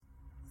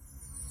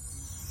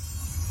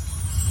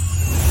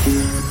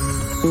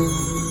If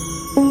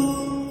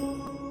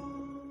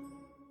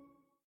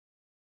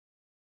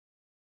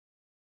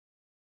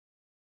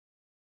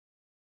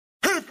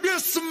you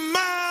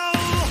smell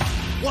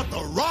what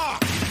the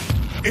Rock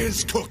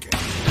is cooking,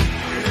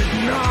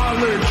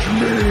 acknowledge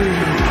me.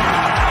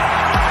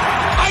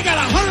 I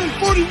got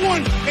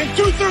 141 and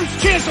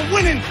 2/3 chance of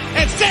winning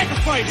at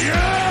sacrifice.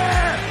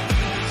 Yeah!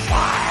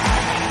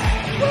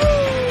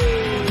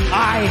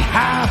 I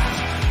have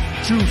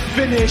to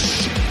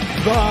finish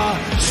the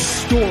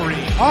story.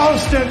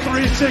 Austin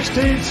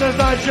 316 says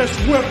I just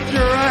whipped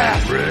your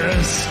ass.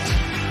 Rest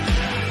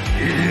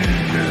in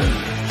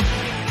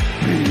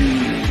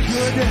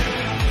peace.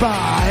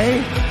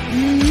 Goodbye.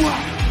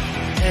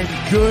 And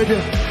good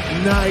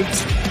night.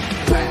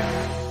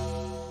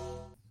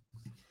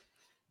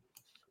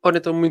 Ora,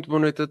 então, muito boa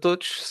noite a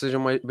todos.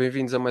 Sejam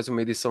bem-vindos a mais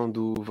uma edição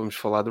do Vamos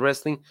Falar de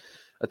Wrestling,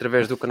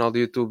 através do canal do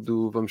YouTube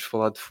do Vamos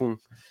Falar de FUM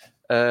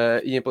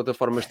e em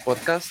plataformas de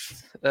podcast.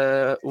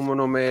 O meu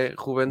nome é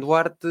Ruben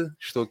Duarte,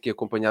 estou aqui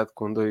acompanhado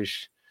com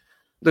dois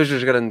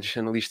dos grandes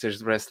analistas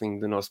de wrestling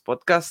do nosso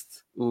podcast,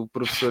 o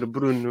professor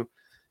Bruno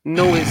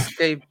No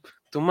Escape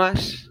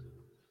Tomás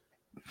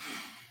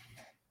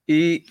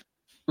e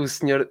o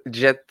senhor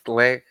Jet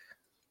Lag,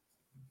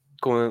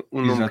 com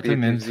um nome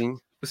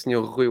criativozinho, o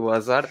senhor Rui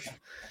Lazar.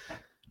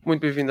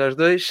 Muito bem-vindo aos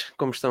dois.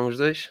 Como estão os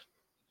dois?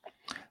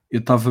 Eu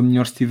estava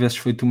melhor se tivesses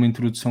feito uma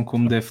introdução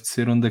como deve de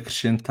ser, onde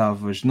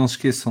acrescentavas. Não se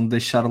esqueçam de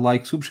deixar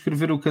like,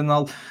 subscrever o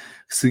canal,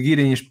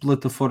 seguirem as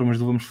plataformas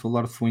do Vamos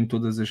Falar de FUM em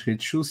todas as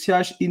redes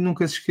sociais e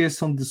nunca se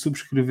esqueçam de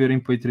subscrever em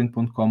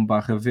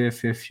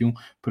patreon.com/VFF1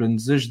 para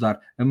nos ajudar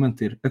a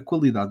manter a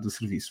qualidade do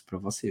serviço para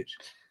vocês.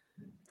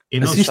 E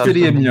não assim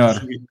estaria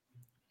melhor.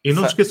 E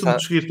não se esqueçam de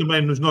nos seguir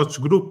também nos nossos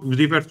grupos,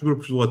 diversos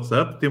grupos do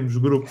WhatsApp. Temos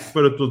grupos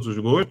para todos os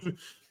gostos,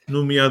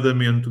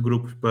 nomeadamente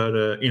grupos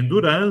para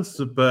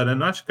Endurance, para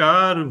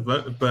NASCAR,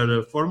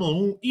 para Fórmula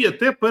 1 e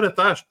até para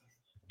Tasco.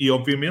 E,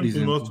 obviamente,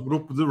 o nosso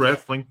grupo de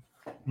wrestling,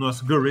 o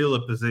nosso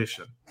Guerrilla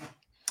Position.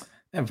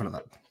 É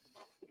verdade.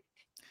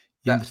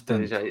 Já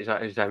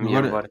me ia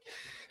embora.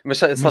 Mas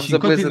sabes, a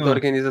beleza da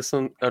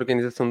organização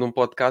de um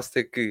podcast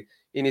é que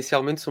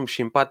inicialmente somos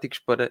simpáticos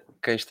para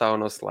quem está ao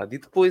nosso lado e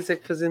depois é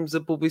que fazemos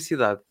a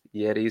publicidade.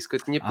 E era isso que eu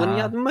tinha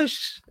planeado,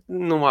 mas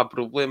não há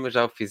problema,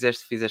 já o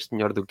fizeste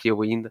melhor do que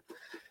eu ainda.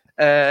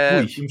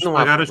 Temos de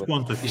pagar as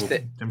contas.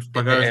 Temos de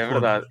pagar as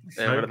contas.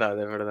 É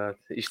verdade.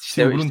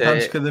 O Bruno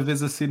está cada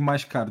vez a ser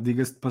mais caro,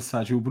 diga-se de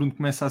passagem. O Bruno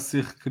começa a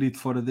ser requerido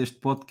fora deste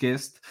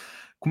podcast,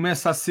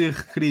 começa a ser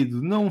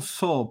requerido não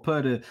só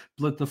para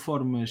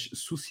plataformas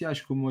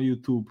sociais como o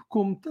YouTube,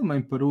 como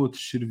também para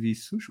outros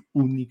serviços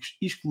únicos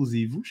e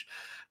exclusivos.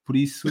 Por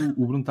isso,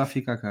 o Bruno está a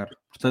ficar caro.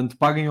 Portanto,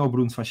 paguem ao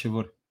Bruno, se faz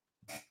favor.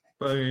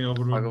 Paguem ao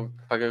Bruno.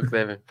 Paguem o que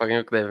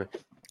devem.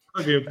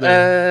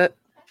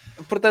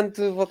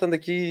 Portanto, voltando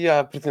aqui à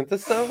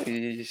apresentação,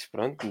 e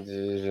pronto,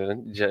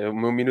 já, o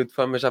meu minuto de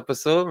fama já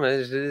passou,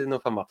 mas não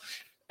faz mal.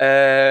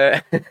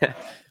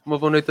 Uma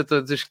boa noite a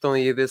todos os que estão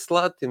aí desse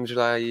lado. Temos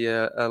lá aí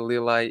a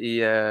Lila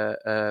e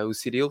o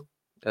Cirilo.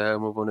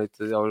 Uma boa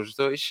noite aos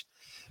dois.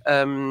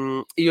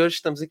 E hoje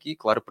estamos aqui,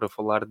 claro, para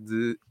falar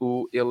de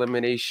o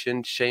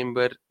Elimination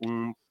Chamber,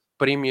 um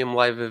Premium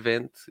Live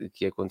Event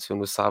que aconteceu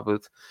no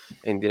sábado,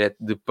 em direto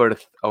de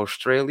Perth,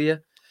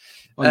 Austrália.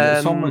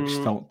 Olha, só uma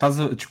questão.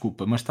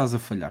 Desculpa, mas estás a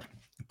falhar.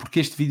 Porque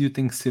este vídeo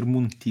tem que ser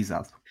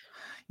monetizado.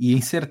 E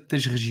em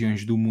certas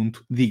regiões do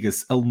mundo,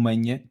 diga-se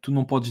Alemanha, tu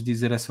não podes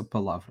dizer essa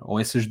palavra, ou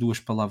essas duas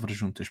palavras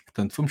juntas.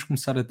 Portanto, vamos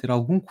começar a ter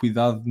algum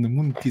cuidado na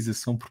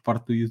monetização por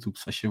parte do YouTube,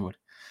 se faz favor.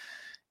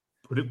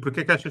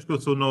 Porquê que achas que eu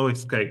sou no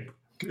escape?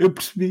 Eu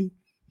percebi.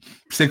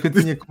 Por isso é que eu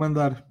tinha que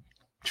mandar.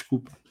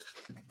 Desculpa.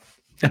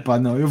 Epá,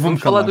 não, eu vou-me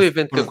falar do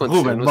evento que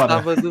aconteceu no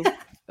sábado.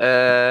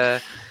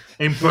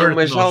 Em Perth,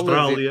 uma jaula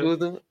Austrália. E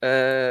tudo,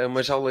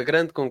 uma jaula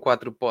grande com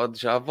 4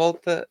 pods à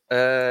volta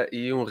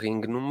e um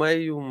ringue no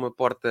meio, uma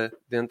porta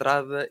de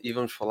entrada, e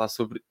vamos falar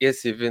sobre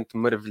esse evento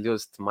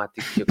maravilhoso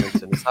temático que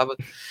aconteceu no sábado.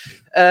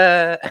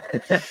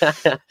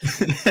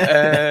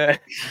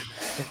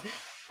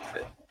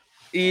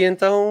 E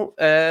então,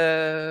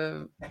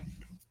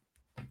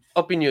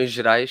 opiniões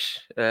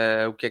gerais,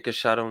 o que é que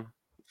acharam?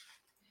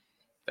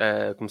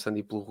 Começando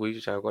aí pelo Rui,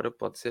 já agora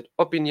pode ser.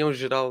 Opinião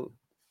geral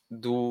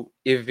do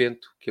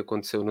evento que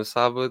aconteceu no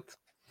sábado,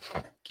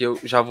 que eu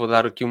já vou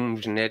dar aqui um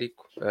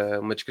genérico,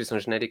 uma descrição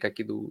genérica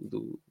aqui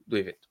do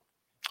evento.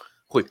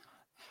 Rui.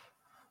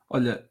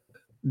 Olha,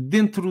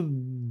 dentro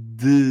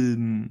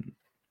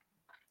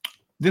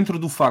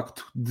do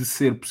facto de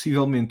ser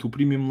possivelmente o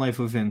Premium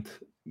Live Event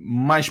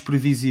mais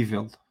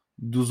previsível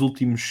dos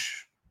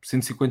últimos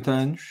 150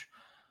 anos,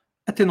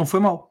 até não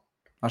foi mau.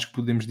 Acho que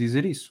podemos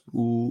dizer isso.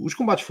 Os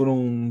combates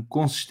foram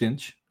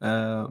consistentes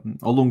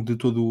ao longo de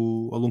todo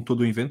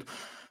o evento.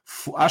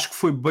 Acho que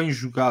foi bem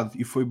jogado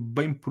e foi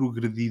bem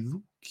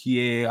progredido, que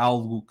é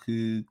algo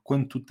que,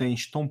 quando tu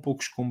tens tão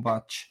poucos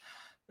combates,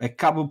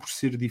 acaba por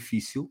ser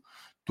difícil.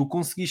 Tu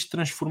conseguiste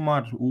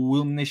transformar o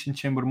Elimination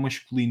Chamber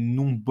masculino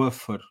num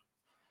buffer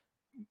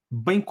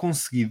bem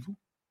conseguido,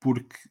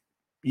 porque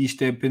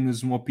isto é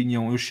apenas uma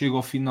opinião, eu chego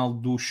ao final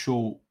do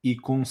show e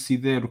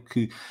considero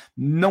que,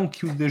 não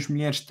que o das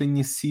mulheres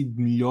tenha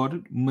sido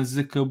melhor, mas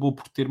acabou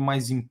por ter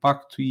mais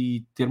impacto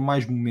e ter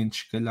mais momentos,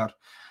 se calhar.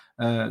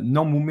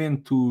 Não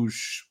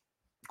momentos,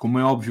 como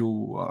é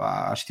óbvio,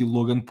 a estilo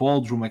Logan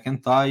Paul, Drew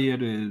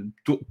McIntyre,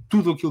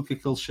 tudo aquilo que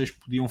aqueles 6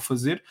 podiam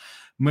fazer,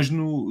 mas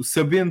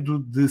sabendo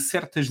de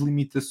certas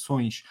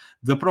limitações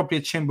da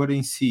própria Chamber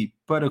em si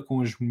para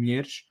com as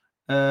mulheres,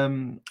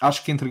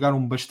 acho que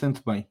entregaram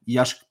bastante bem e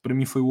acho que para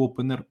mim foi o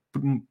opener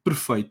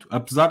perfeito,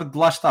 apesar de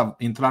lá estar,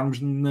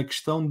 entrarmos na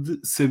questão de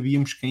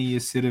sabíamos quem ia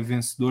ser a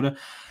vencedora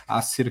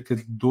há cerca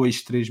de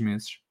 2-3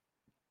 meses.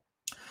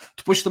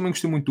 Depois também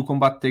gostei muito do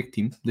combate tag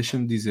team,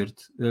 deixa-me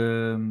dizer-te,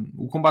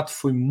 o combate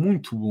foi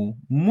muito bom,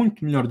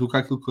 muito melhor do que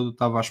aquilo que eu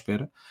estava à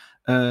espera.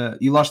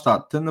 E lá está,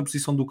 estando na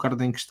posição do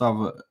card em que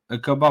estava,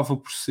 acabava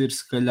por ser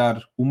se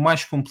calhar o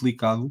mais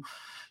complicado.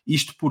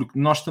 Isto porque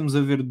nós estamos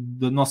a ver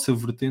da nossa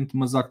vertente,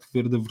 mas há que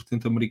ver da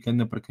vertente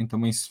americana para quem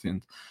também se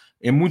vende.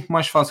 É muito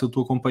mais fácil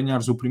tu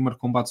acompanhares o primeiro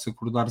combate se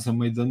acordares à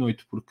meia da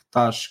noite porque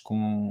estás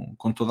com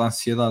toda a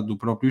ansiedade do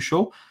próprio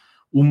show.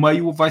 O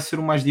meio vai ser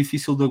o mais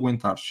difícil de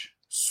aguentares,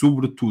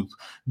 sobretudo.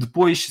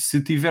 Depois,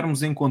 se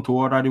tivermos em conta o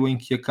horário em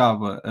que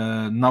acaba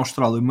na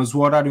Austrália, mas o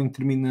horário em que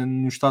termina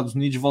nos Estados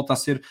Unidos, volta a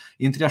ser,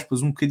 entre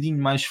aspas, um bocadinho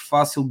mais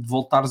fácil de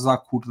voltares a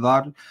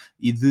acordar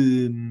e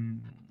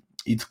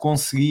de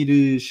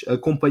conseguires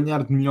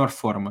acompanhar de melhor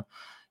forma.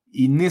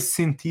 E nesse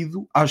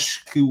sentido,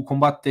 acho que o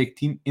combate tag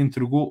team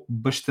entregou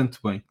bastante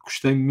bem.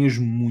 Gostei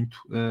mesmo muito.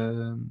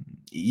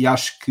 E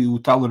acho que o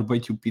Tyler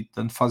Bate e o Pete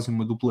Dunne fazem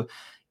uma dupla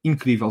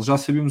incrível. Já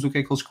sabíamos o que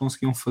é que eles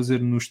conseguiam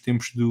fazer nos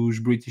tempos dos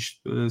British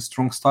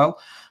Strong Style.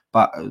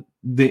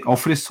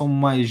 Ofereçam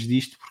mais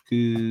disto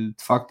porque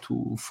de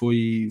facto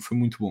foi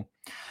muito bom.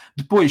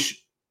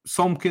 Depois,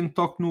 só um pequeno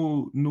toque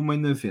no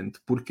main event,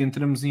 porque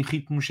entramos em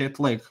ritmo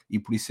jet lag, e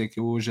por isso é que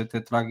eu hoje até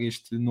trago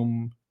este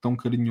nome tão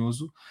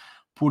carinhoso,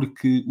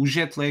 porque o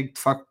jet lag de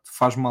facto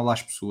faz mal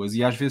às pessoas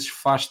e às vezes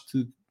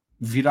faz-te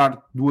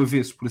virar do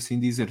avesso, por assim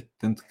dizer.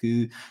 Tanto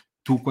que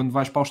tu, quando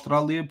vais para a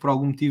Austrália, por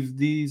algum motivo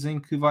dizem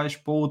que vais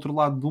para o outro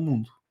lado do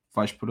mundo,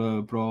 vais para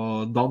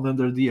o Down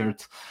Under the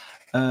Earth.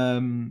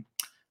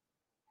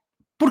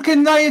 Porque a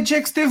Nia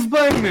Jax esteve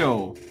bem,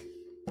 meu!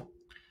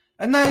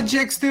 A Nia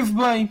Jax esteve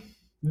bem.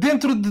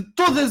 Dentro de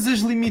todas as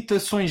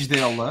limitações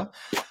dela,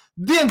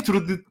 dentro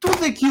de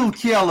tudo aquilo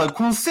que ela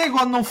consegue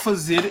ou não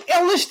fazer,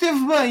 ela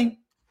esteve bem.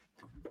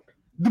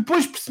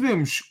 Depois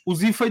percebemos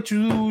os efeitos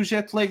do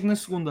jet lag na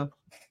segunda.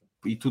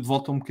 E tudo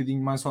volta um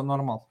bocadinho mais ao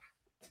normal.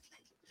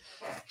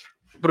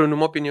 Bruno,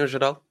 uma opinião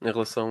geral em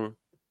relação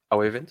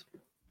ao evento?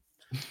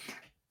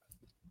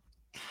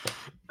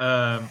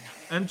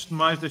 Antes de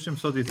mais, deixa-me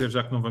só dizer,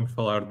 já que não vamos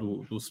falar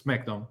do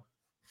SmackDown,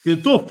 que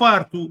estou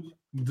farto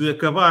de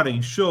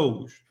acabarem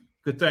shows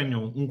que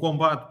tenham um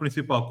combate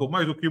principal com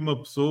mais do que uma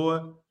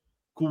pessoa,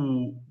 que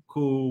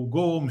o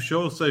Go Home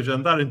Show seja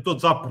andarem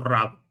todos à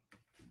porrada.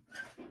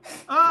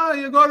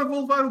 E agora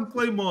vou levar um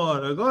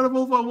Claymore, agora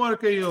vou levar um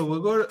RKO,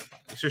 agora...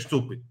 Isto é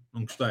estúpido,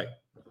 não gostei.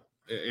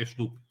 É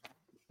estúpido.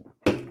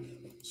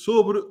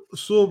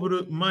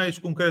 Sobre, mais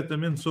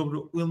concretamente, sobre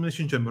o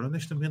Elimination Chamber,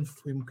 honestamente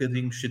foi um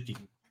bocadinho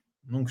chatinho.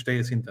 Não gostei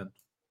assim tanto.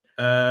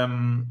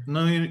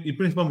 E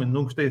principalmente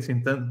não gostei assim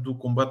tanto do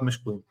combate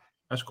masculino.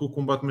 Acho que o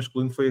combate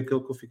masculino foi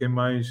aquele que eu fiquei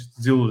mais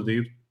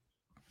desiludido.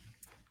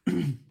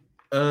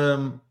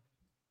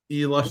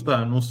 E lá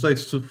está, não sei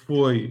se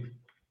foi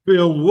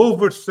pelo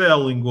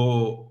overselling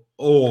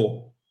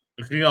ou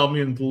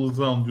realmente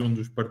lesão de um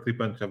dos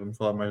participantes, já vamos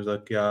falar mais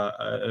aqui à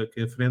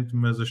frente,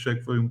 mas achei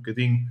que foi um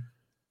bocadinho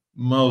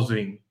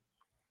mauzinho.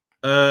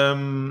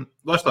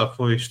 Lá está,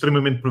 foi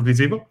extremamente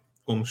previsível,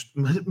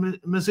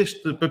 mas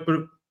este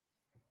paper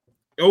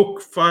é o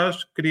que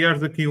faz criar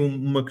daqui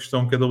uma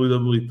questão que a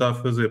WWE está a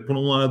fazer, por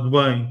um lado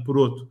bem, por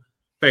outro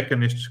peca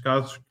nestes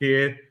casos, que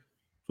é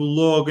tu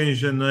logo em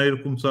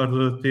janeiro começares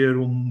a ter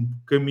um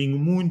caminho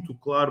muito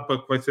claro para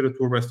que vai ser a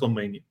tua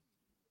WrestleMania.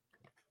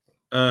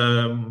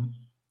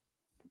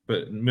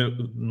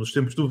 Nos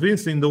tempos do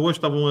Vince, ainda hoje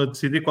estavam a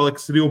decidir qual é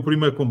que seria o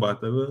primeiro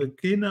combate.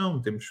 Aqui não,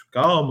 temos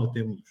calma,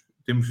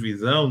 temos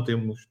visão,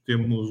 temos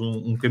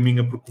um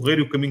caminho a percorrer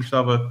e o caminho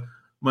estava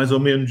mais ou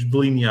menos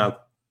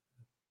delineado.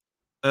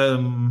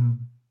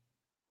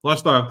 Lá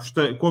está,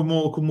 gostei, como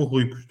o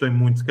Rui, gostei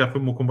muito, se calhar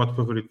foi o meu combate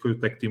favorito, foi o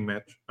Tag Team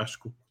Match. Acho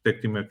que o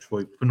Tag Team Match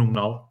foi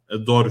fenomenal,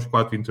 adoro os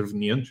 4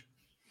 intervenientes.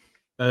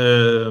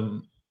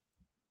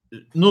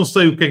 Não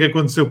sei o que é que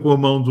aconteceu com a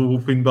mão do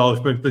Finn Balor,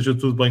 espero que esteja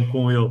tudo bem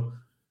com ele,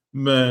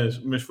 mas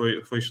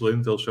foi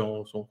excelente. Eles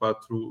são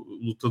 4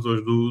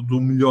 lutadores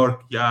do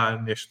melhor que há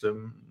neste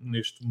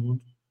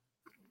mundo.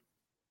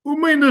 O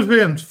main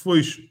event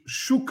foi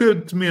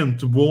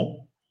chocantemente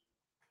bom.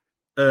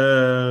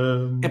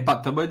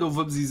 Também não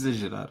vamos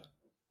exagerar.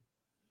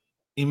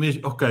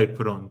 Ok,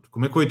 pronto.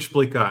 Como é que eu ia te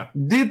explicar?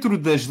 Dentro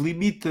das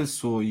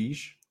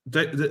limitações...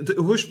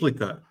 Eu vou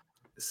explicar.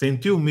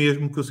 Senti o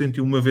mesmo que eu senti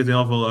uma vez em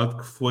Alvalade,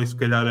 que foi se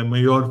calhar a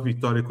maior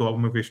vitória que eu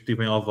alguma vez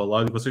tive em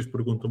Alvalade. E vocês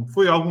perguntam-me,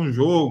 foi algum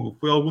jogo?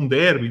 Foi algum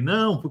derby?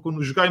 Não, foi quando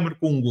o Jogai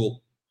marcou um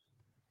gol.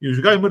 E os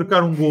gajos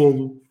marcaram um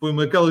golo. Foi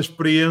uma daquelas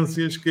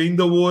experiências que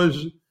ainda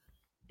hoje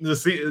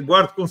assim,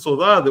 guardo com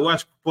saudade. Eu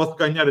acho que pode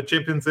ganhar a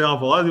Champions em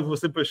Alvalade e vou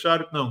sempre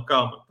achar que não,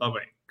 calma, está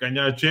bem.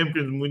 Ganhar a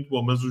Champions, muito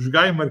bom. Mas os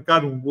gajos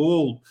marcaram um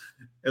golo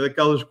é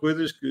daquelas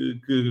coisas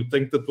que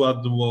tenho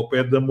tatuado ao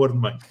pé de amor de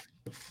mãe.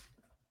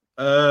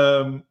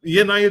 E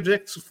a Nia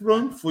Jax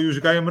foi os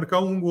gajos a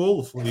marcar um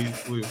golo.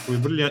 Foi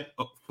brilhante.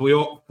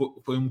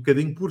 Foi um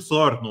bocadinho por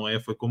sorte, não é?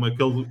 Foi como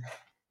aquele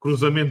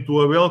cruzamento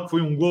do Abel que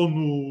foi um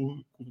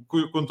golo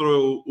contra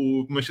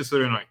o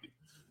Manchester United.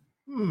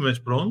 Mas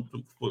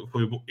pronto,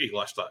 foi bom. E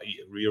lá está.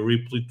 E a Rhea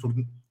Ripley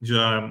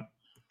já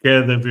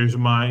cada vez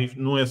mais,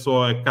 não é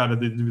só a cara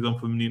da divisão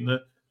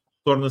feminina,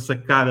 torna-se a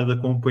cara da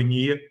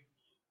companhia.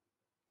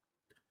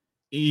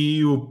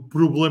 E o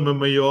problema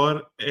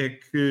maior é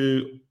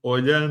que,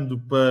 olhando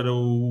para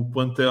o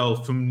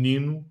plantel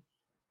feminino,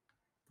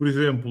 por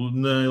exemplo,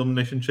 na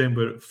Elimination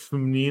Chamber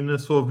feminina,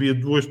 só havia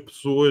 2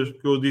 pessoas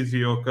que eu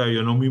dizia, ok,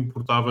 eu não me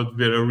importava de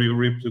ver a Rhea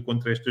Ripley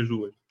contra estas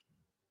 2.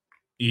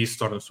 E isso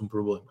torna-se um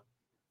problema.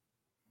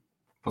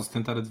 Posso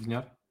tentar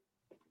adivinhar?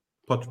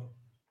 Podes.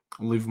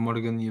 Liv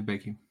Morgan e a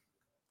Becky.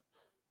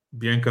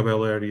 Bianca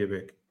Belair e a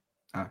Becky.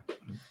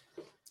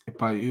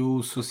 Epá,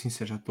 eu sou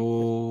sincero, já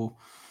estou...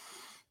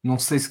 Não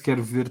sei se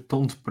quero ver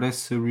tão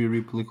depressa a Rhea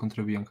Ripley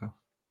contra a Bianca.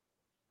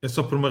 É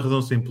só por uma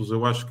razão simples.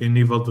 Eu acho que em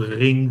nível de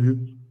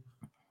ringue,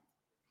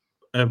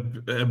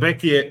 a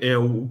Becky é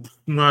o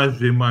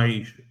personagem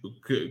mais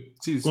que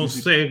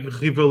consegue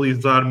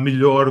rivalizar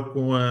melhor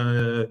com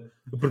a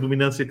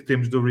predominância que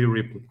temos da Rhea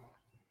Ripley.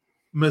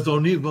 Mas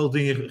ao nível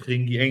de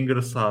ringue é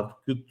engraçado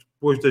que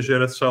depois da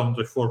geração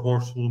das Four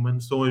Horsewomen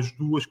são as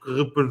 2 que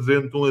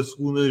representam a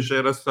segunda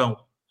geração.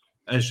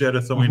 A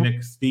geração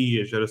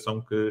NXT, a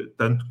geração que...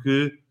 Tanto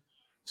que,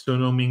 se eu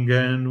não me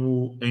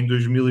engano, em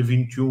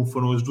 2021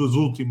 foram as 2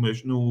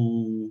 últimas na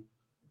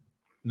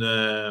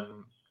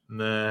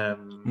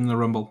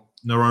Rumble.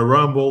 Na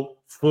Royal Rumble.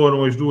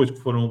 Foram as 2 que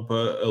foram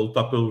a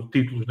lutar pelos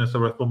títulos nessa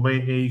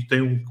WrestleMania e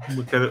têm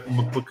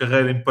uma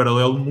carreira em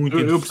paralelo muito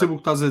interessante. Eu percebo o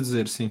que estás a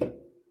dizer, sim.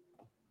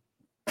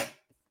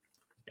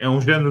 É um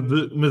género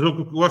de... Mas eu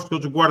gosto que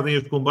eles guardem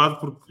este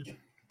combate porque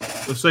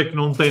eu sei que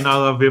não tem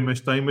nada a ver,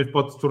 mas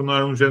pode se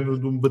tornar um género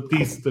de um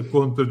Batista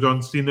contra John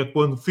Cena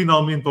quando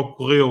finalmente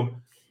ocorreu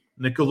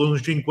naquele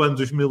longínquo ano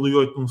de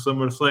 2008 num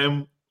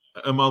SummerSlam,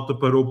 a malta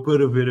parou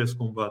para ver esse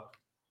combate.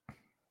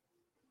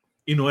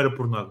 E não era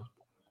por nada.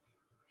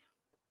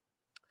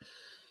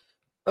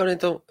 Ora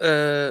então,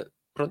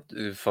 pronto,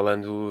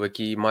 falando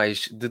aqui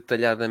mais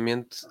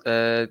detalhadamente,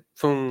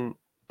 foi um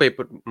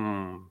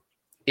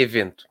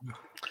evento.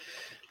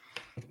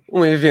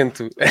 Um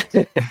evento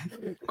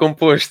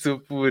composto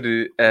por...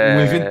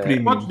 um evento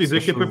premium. Podes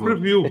dizer que é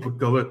pay-per-view,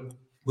 porque ela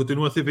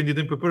continua a ser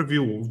vendida em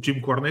pay-per-view. O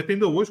Jim Cornette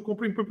ainda hoje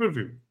compra em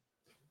pay-per-view.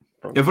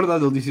 É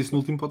verdade, ele disse isso no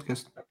último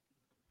podcast.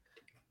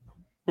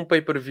 Um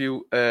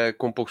pay-per-view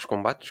com poucos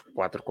combates,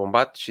 4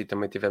 combates, e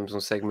também tivemos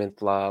um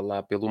segmento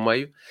lá pelo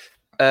meio.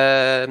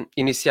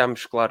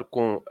 Iniciámos, claro,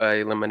 com a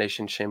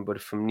Elimination Chamber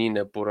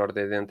feminina por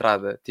ordem de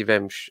entrada.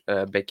 Tivemos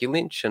a Becky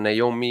Lynch, a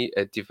Naomi,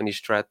 a Tiffany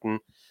Stratton,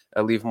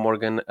 a Liv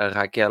Morgan, a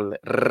Raquel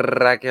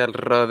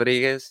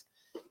Rodrigues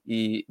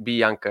e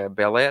Bianca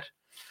Belair.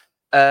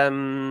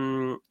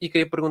 E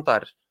queria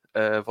perguntar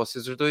a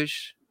vocês os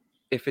dois,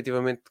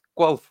 efetivamente,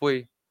 qual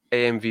foi a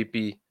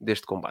MVP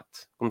deste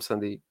combate?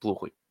 Começando aí pelo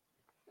Rui.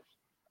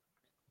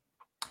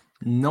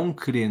 Não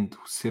querendo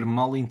ser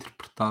mal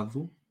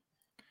interpretado,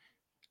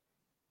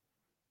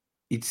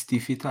 it's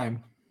Tiffy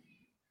time.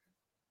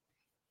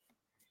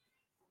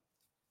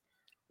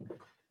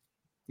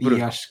 Bruno.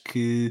 E acho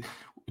que...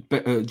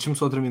 Deixa-me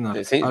só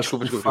terminar. Sim, acho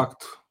que o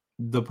facto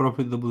da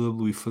própria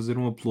WWE fazer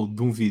um upload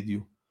de um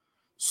vídeo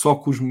só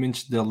com os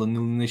momentos dela na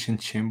Elimination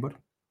Chamber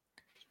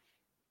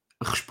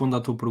responde à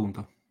tua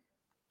pergunta.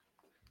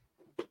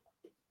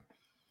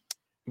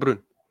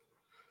 Bruno.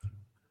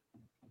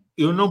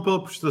 Eu não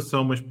pela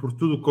prestação, mas por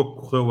tudo o que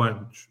ocorreu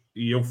antes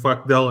e o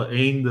facto dela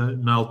ainda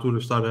na altura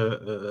estar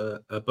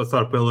a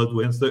passar pela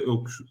doença,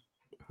 eu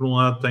por um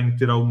lado tenho que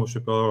tirar o meu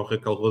chapéu ao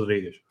Raquel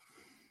Rodrigues.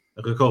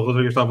 A Raquel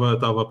Rodrigues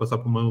estava a passar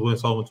por uma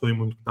doença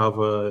autoimune que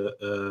estava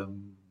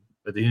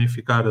a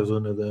dignificar a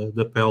zona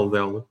da pele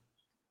dela.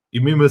 E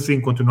mesmo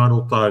assim continuar a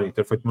lutar e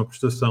ter feito uma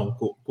prestação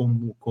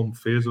como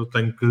fez, eu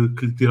tenho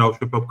que lhe tirar o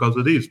chapéu por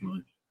causa disso, não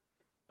é?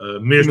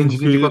 Mesmo menos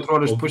de 24 que,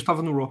 horas depois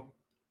estava no Raw.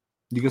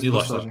 Diga-se de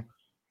passagem.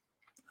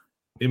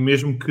 E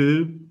mesmo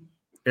que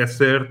é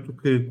certo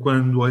que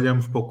quando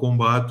olhamos para o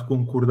combate,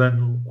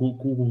 concordando com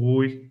o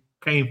Rui,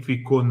 quem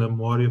ficou na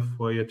memória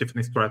foi a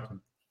Tiffany Stratton,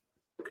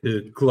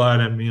 que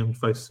claramente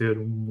vai ser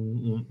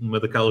uma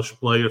daquelas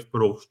players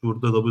para o futuro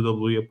da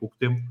WWE há pouco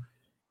tempo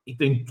e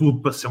tem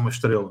tudo para ser uma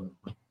estrela.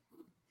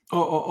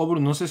 Bruno,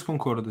 não sei se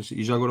concordas,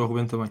 e já agora o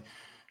Ruben também.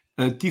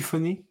 A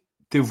Tiffany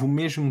teve o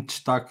mesmo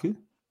destaque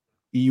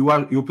e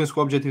eu penso que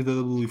o objetivo da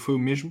WWE foi o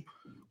mesmo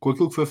com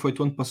aquilo que foi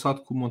feito ano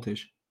passado com o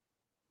Montes.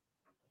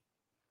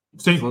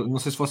 Sim. Não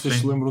sei se vocês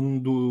se lembram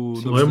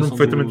da lembro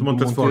perfeitamente do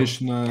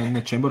Montes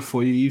na Chamber,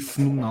 foi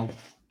fenomenal.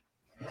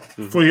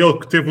 Foi ele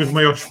que teve os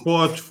maiores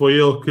spots, foi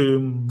ele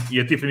que... E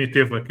a Tiffany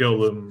teve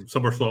aquele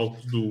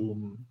somersault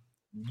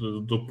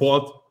do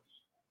pod.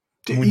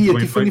 E a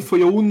Tiffany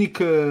foi a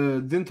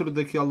única dentro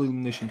daquela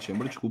Elimination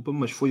Chamber, desculpa,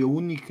 mas foi a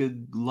única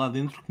lá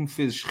dentro que me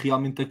fez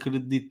realmente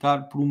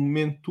acreditar por um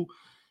momento,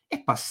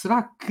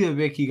 será que a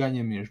Becky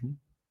ganha mesmo?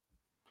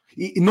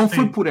 E não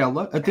foi por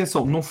ela,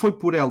 atenção, não foi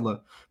por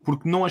ela,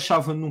 porque não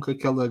achava nunca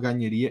que ela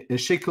ganharia.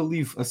 Achei que a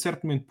Liv a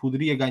certo momento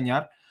poderia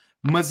ganhar,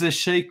 mas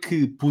achei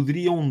que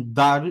poderiam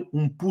dar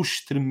um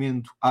push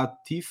tremendo à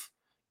Tiff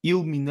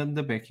eliminando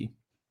a Becky.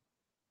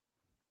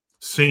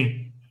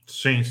 Sim.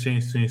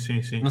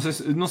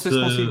 Não sei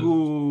se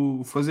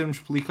consigo fazer-me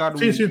explicar ao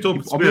mesmo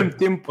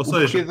tempo o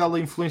porquê dela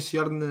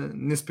influenciar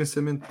nesse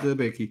pensamento da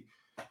Becky.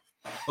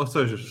 Ou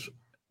seja,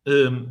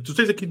 tu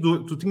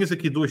tinhas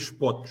aqui 2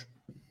 spots.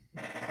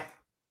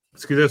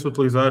 Se quisesse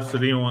utilizar,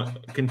 seriam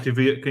quem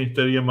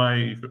estaria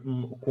mais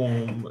com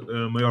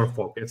maior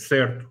foco. É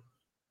certo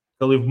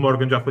que a Liv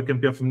Morgan já foi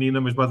campeã feminina,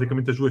 mas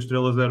basicamente as 2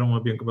 estrelas eram a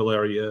Bianca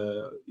Belair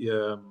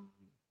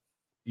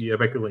e a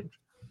Becky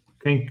Lynch.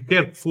 Quem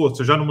quer que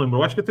fosse, eu já não me lembro,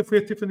 eu acho que até foi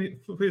a Tiffany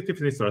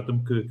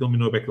Stratton que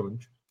eliminou a Becky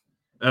Lynch.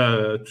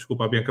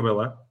 Desculpa, a Bianca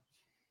Belair.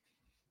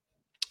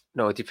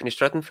 Não, a Tiffany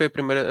Stratton foi a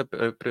primeira,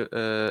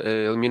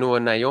 eliminou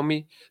a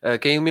Naomi.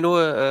 Quem eliminou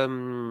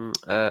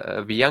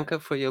a Bianca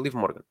foi a Liv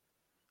Morgan.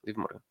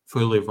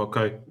 Foi a Liv,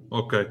 ok.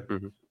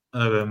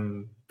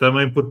 Uhum.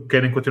 Também porque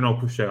querem continuar o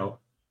push-out.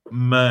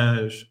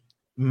 Mas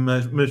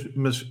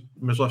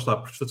lá está, a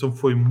prestação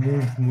foi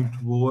muito, muito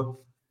boa.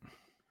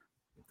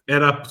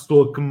 Era a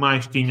pessoa que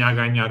mais tinha a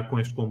ganhar com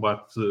este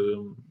combate.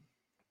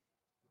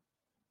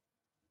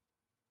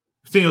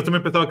 Sim, eu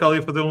também pensava que ela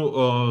ia fazer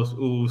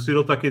o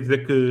Cyril está aqui a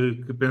dizer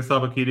que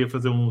pensava que iria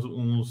fazer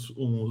um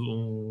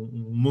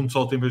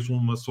moonsault em vez de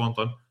uma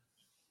swanton.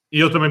 E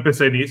eu também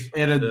pensei nisso.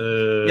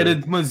 Era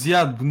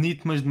demasiado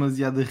bonito, mas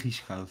demasiado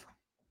arriscado.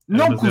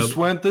 Não que o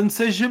swanton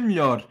seja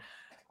melhor,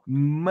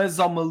 mas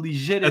há uma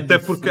ligeira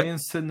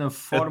diferença na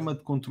forma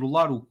de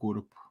controlar o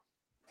corpo.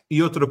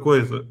 E outra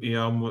coisa, e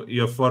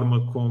a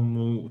forma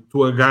como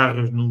tu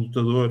agarras no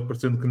lutador,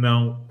 parecendo que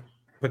não,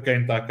 para quem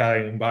está cá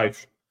em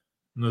baixo,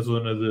 na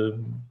zona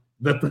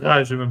de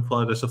aterragem, vamos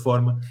falar desta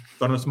forma,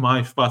 torna-se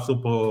mais fácil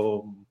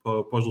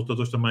para os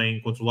lutadores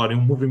também controlarem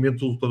o movimento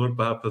do lutador que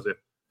está a fazer.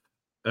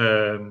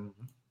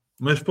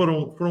 Mas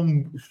foram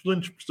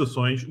excelentes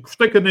prestações.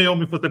 Gostei que a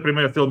Naomi fosse a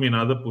primeira a ser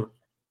eliminada, porque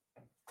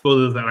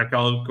todas era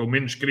aquela que eu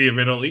menos queria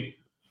ver ali.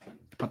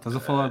 Estás a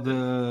falar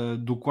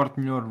do quarto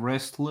melhor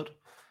wrestler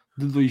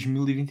de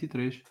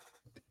 2023.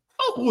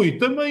 Rui,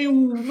 também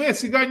o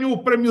Messi ganhou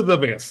o prémio da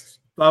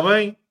Best. Está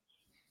bem?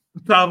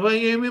 Está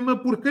bem, é a mesma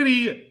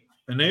porcaria.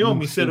 A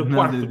Naomi ser o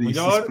quarto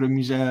melhor. Isso para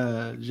mim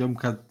já é um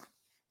bocado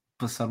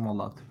passar-me ao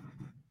lado.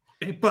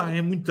 Epá,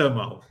 é muito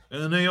mal.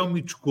 A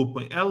Naomi,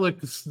 desculpem, ela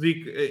que se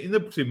dedica, ainda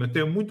por cima,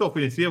 tem muita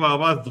ofensiva à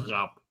base de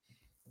rabo.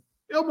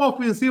 É uma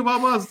ofensiva à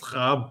base de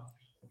rabo.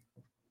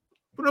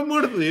 Por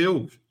amor de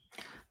Deus.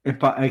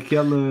 Epá,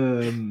 aquele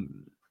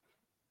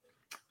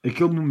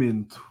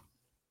momento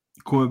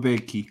com a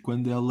Becky,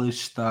 quando ela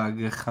está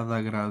agarrada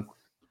à grade.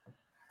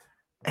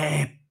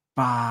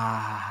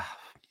 Epá!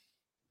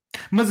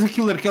 Mas a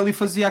Killer Kelly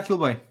fazia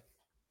aquilo bem.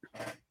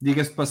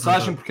 Diga-se de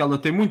passagem, porque ela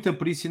tem muita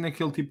perícia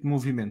naquele tipo de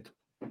movimento.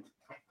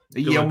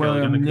 E é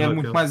uma mulher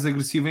muito mais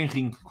agressiva em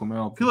ringue, como é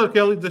óbvio. Killer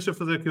Kelly, deixa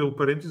fazer aqui o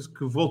parênteses,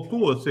 que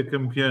voltou a ser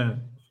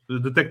campeã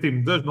de tag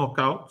team das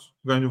knockouts.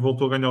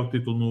 Voltou a ganhar o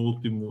título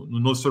no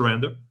No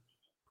Surrender.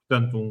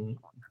 Portanto,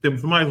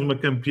 temos mais uma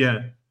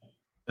campeã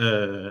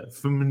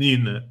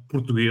feminina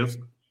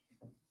portuguesa.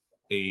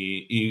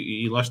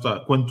 E lá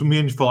está. Quanto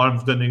menos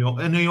falarmos da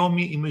Naomi... A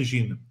Naomi,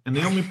 imagina. A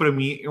Naomi, para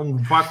mim, é um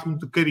vácuo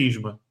de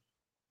carisma.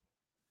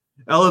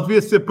 Ela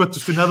devia ser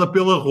patrocinada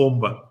pela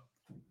Romba.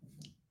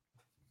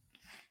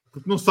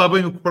 Porque não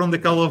sabem para onde é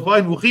que ela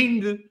vai no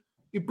ringue.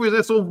 E depois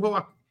é só um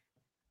vácuo.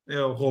 É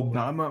a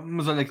Romba. Não,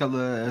 mas olha que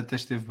ela até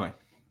esteve bem.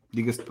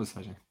 Diga-se de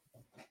passagem.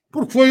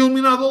 Porque foi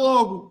eliminada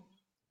logo.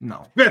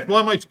 Não. Se tivesse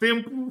lá mais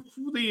tempo,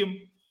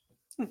 fodia-me.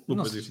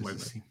 Não sei se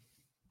assim.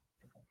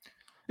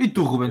 E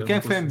tu, Ruben, quem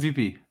é que foi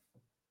MVP?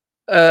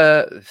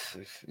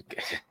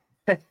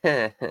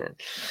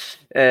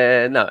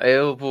 Não,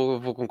 eu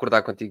vou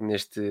concordar contigo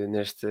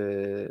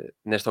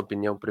nesta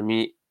opinião. Para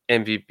mim,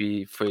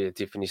 MVP foi a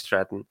Tiffany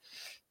Stratton,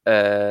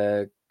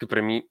 que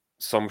para mim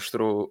só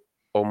mostrou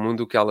ao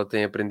mundo o que ela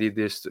tem aprendido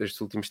estes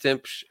últimos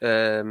tempos.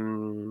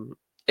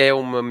 É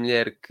uma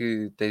mulher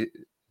que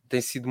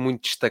tem sido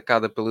muito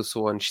destacada pela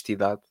sua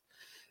honestidade.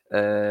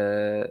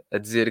 A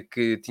dizer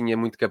que tinha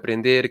muito que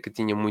aprender, que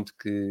tinha muito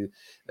que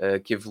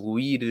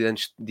evoluir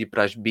antes de ir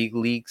para as Big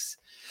Leagues,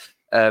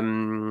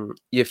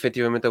 e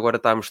efetivamente agora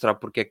está a mostrar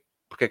porque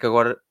é que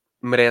agora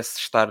merece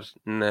estar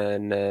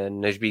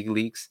nas Big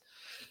Leagues.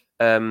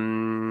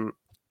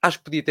 Acho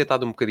que podia ter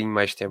estado um bocadinho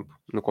mais tempo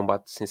no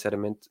combate,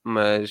 sinceramente,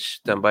 mas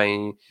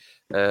também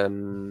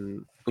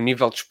o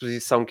nível de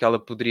exposição que ela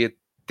poderia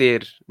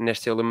ter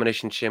nesta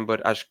Elimination Chamber,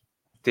 acho que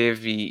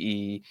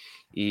teve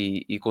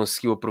e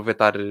conseguiu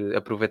aproveitar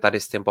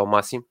esse tempo ao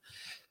máximo.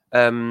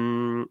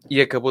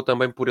 E acabou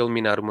também por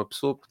eliminar uma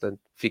pessoa, portanto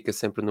fica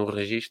sempre no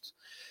registro.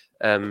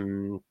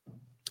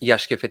 E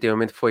acho que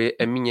efetivamente foi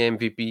a minha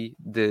MVP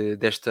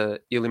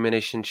desta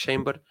Elimination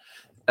Chamber.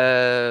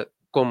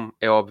 Como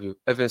é óbvio,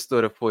 a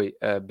vencedora foi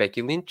a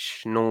Becky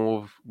Lynch. Não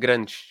houve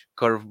grandes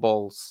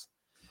curveballs,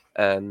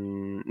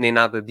 nem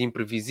nada de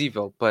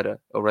imprevisível para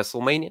a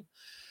WrestleMania.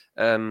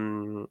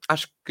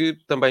 Acho que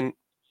também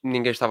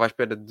ninguém estava à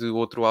espera de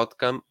outro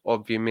outcome.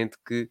 Obviamente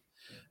que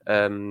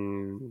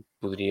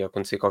poderia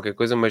acontecer qualquer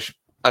coisa, mas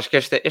acho que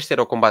este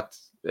era o combate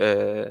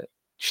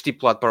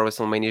estipulado para a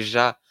WrestleMania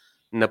já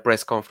na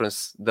press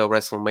conference da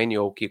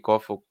WrestleMania, ou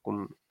kickoff, ou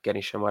como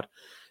querem chamar.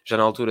 Já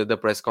na altura da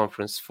press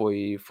conference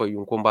foi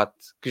um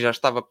combate que já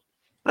estava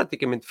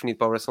praticamente definido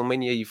para a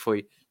WrestleMania e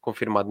foi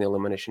confirmado na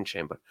Elimination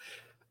Chamber.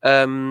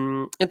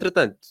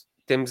 Entretanto,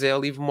 temos a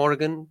Liv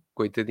Morgan,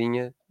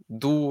 coitadinha,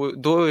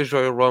 dois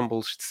Royal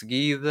Rumbles de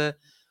seguida,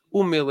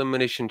 uma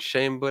Elimination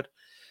Chamber.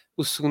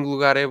 O segundo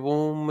lugar é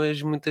bom,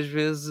 mas muitas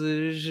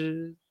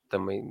vezes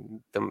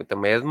também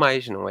é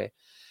demais, não é?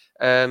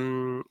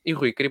 E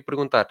Rui, queria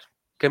perguntar,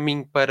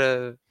 caminho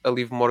para a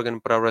Liv Morgan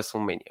para a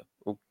WrestleMania,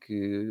 o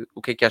que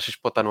é que achas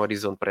que pode estar no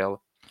horizonte para ela?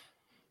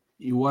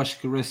 Eu acho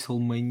que a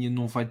WrestleMania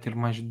não vai ter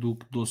mais do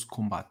que 12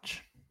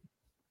 combates.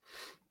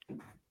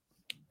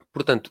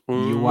 Portanto,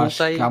 E eu acho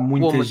que há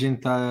muita multi-woman.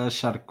 gente a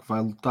achar que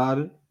vai lutar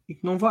e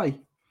que não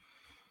vai.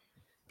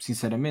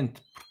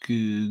 Sinceramente,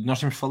 porque nós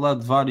temos falado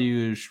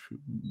de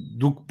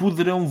do que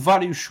poderão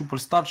vários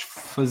superstars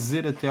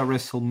fazer até a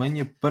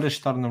WrestleMania para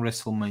estar na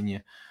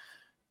WrestleMania.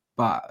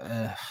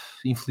 Pá,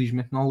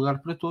 infelizmente não há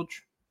lugar para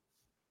todos.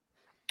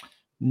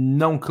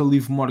 Não que a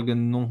Liv Morgan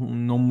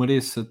não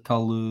mereça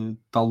tal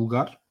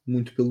lugar,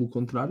 muito pelo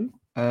contrário.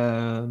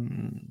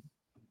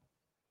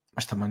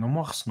 Mas também não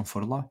morre se não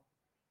for lá.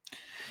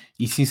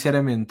 E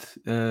sinceramente,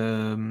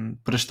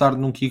 para estar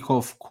num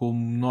kickoff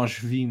como nós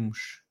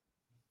vimos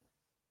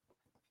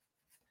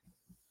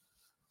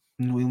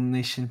no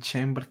Elimination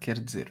Chamber, quer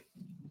dizer,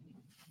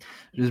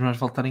 às vezes mais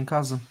voltar em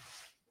casa.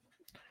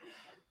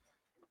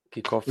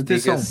 Kickoff,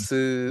 Atenção.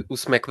 diga-se o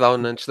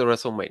SmackDown antes da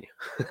WrestleMania.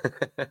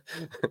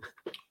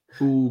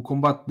 O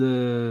combate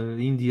da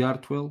Indy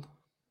Hartwell,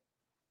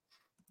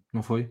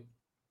 não foi?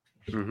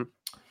 Uhum.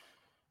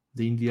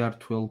 Da Indy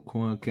Hartwell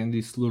com a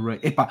Candice LeRae.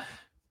 Epá,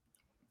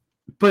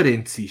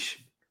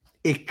 parênteses.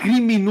 É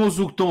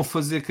criminoso o que estão a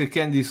fazer com a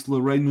Candice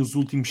LeRae nos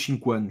últimos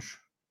 5 anos.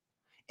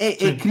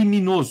 É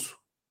criminoso.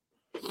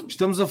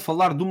 Estamos a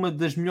falar de uma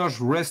das melhores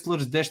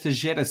wrestlers desta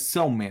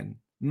geração, man.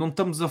 Não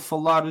estamos a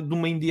falar de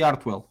uma Indy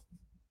Hartwell.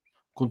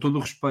 Com todo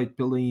o respeito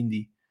pela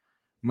Indy.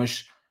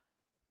 Mas,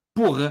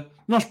 porra,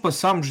 nós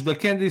passámos da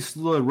Candice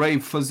LeRae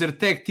fazer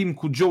tag team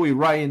com o Joey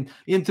Ryan,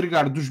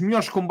 entregar dos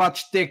melhores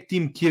combates de tag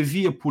team que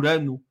havia por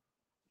ano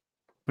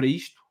para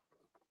isto.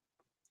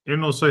 Eu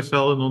não sei se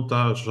ela não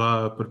está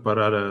já a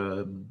preparar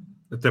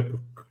até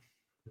porque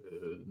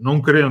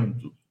não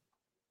querendo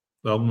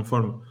de alguma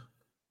forma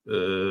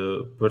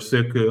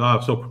parecer que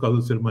só por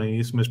causa de ser mãe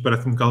isso, mas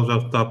parece-me que ela já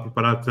está a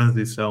preparar a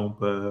transição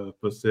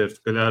para ser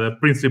se calhar a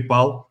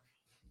principal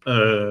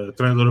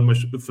treinadora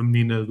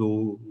feminina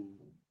do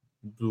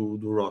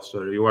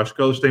roster. Eu acho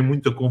que eles têm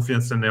muita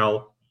confiança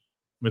nela,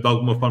 mas de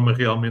alguma forma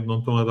realmente não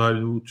estão a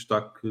dar-lhe o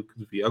destaque que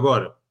devia.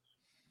 Agora,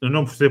 eu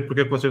não percebo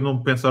porque é que vocês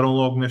não pensaram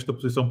logo nesta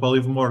posição para a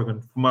Liv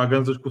Morgan. Fumar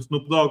ganzas com o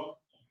Snoop Dogg.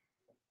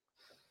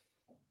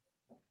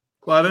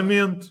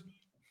 Claramente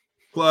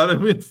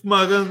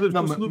fumar ganzas com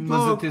o Snoop Dogg.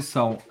 Mas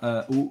atenção,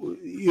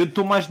 eu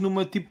estou mais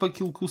numa tipo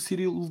aquilo que o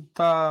Cirilo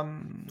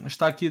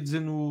está aqui a dizer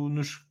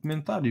nos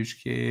comentários,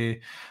 que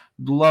é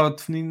do lado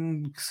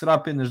definido que será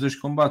apenas 2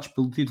 combates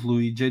pelo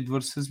título e Jade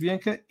versus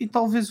Bianca e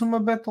talvez uma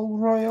Battle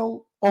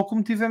Royale, ou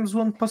como tivemos o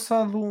ano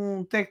passado,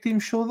 um Tag Team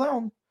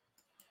Showdown.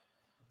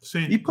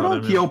 Sim, E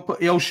pronto,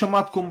 é o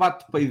chamado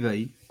combate de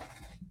Payday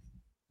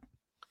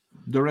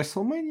da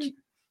WrestleMania.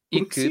 E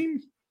Porque que sim.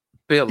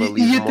 pela Liv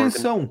E Morgan...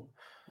 atenção.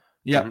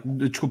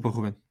 Desculpa,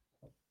 Ruben.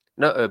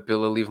 Não,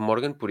 pela Liv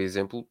Morgan, por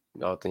exemplo,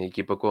 ela tem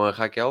equipa com a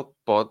Raquel,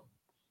 pode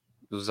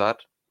usar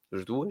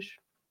as duas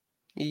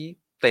e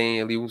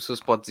tem ali o seu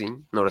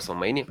spotzinho na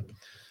WrestleMania.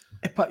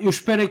 Epá, eu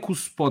espero é que o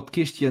spot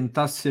que este ano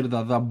está a ser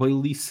dado à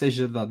Bayley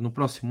seja dado no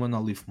próximo ano à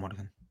Liv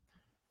Morgan.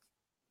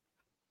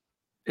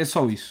 É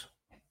só isso.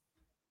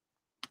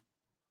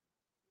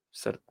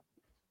 Certo.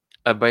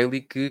 A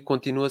Bayley que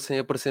continua sem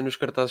aparecer nos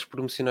cartazes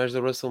promocionais da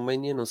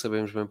WrestleMania, não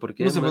sabemos bem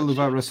porquê. Mas a Bayley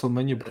vai à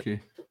WrestleMania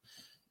porquê?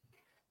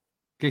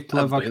 O que é que te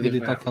leva a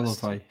acreditar que ela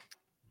vai?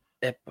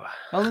 Epá,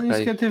 Ela nem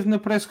sequer esteve na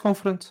press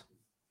conference.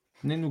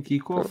 Nem no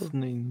kickoff,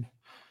 nem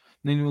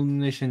no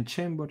Elimination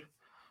Chamber.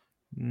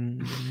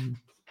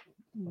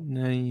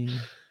 Nem...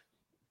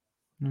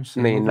 Não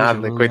sei, nem não vejo a nada,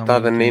 Bayley há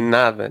coitada, muito nem tempo.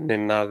 nada, nem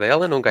nada.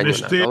 Ela não ganhou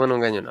Mas nada, ela não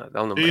ganhou nada,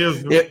 ela não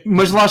merece.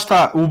 Mas lá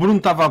está, o Bruno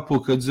estava há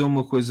pouco a dizer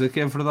uma coisa que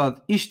é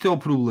verdade. Isto é o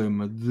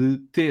problema de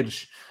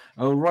teres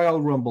a Royal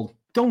Rumble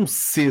tão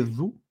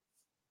cedo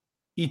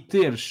e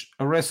teres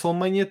a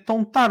WrestleMania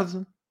tão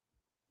tarde.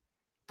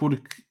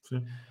 Porque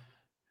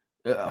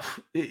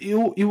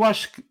eu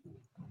acho que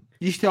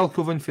isto é algo que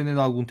eu venho defendendo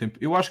há algum tempo.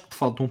 Eu acho que te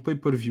falta um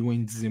pay-per-view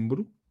em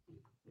dezembro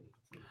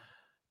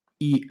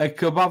e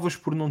acabavas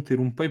por não ter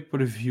um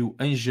pay-per-view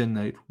em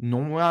janeiro.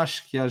 Não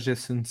acho que haja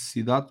essa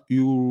necessidade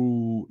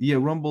e a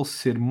Rumble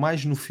ser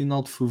mais no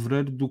final de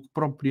fevereiro do que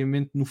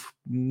propriamente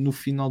no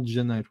final de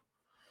janeiro.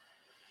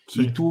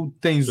 Sim, e tu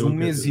tens estou um a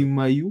mês e entender.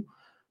 meio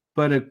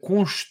para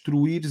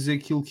construires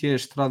aquilo que é a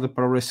estrada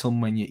para a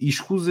WrestleMania e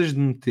escusas de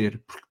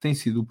meter, porque tem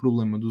sido o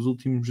problema dos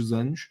últimos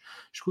anos,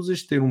 escusas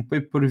de ter um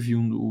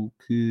pay-per-view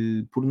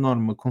que por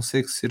norma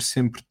consegue ser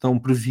sempre tão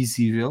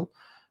previsível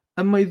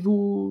a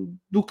meio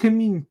do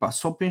caminho, pá,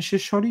 só para encher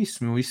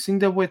chouriço, meu. Isso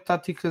ainda é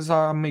táticas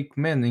à Make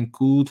Man, em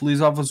que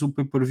utilizavas o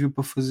pay-per-view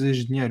para fazer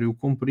dinheiro, eu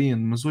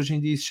compreendo, mas hoje em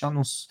dia isso já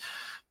não se...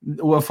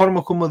 A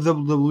forma como a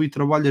WWE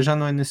trabalha já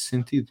não é nesse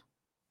sentido.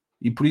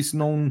 E por isso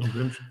não... Não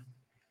podemos,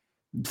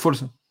 De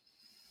força.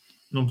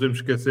 não podemos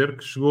esquecer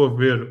que chegou a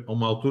haver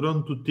uma altura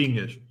onde tu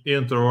tinhas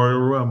entre a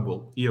Royal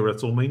Rumble e a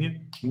WrestleMania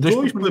Dois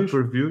dois pay-per-views.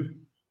 pay-per-views.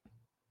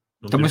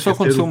 Não Também podemos só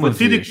esquecer aconteceu o uma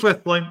fatídico vez.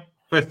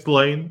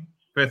 Fastlane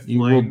E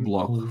o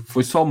Roadblock.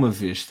 Foi só uma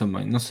vez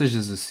também. Não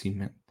sejas assim,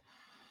 man.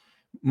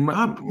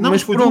 não,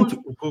 Mas foi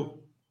pronto.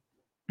 duas.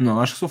 Não,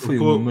 acho que só foi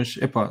uma. Mas,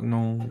 epá,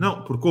 não...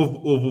 Não, porque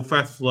houve o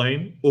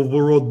Fastlane, houve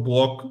o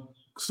Roadblock,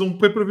 que são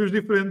pay-per-views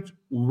diferentes.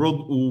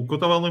 O que eu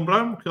estava a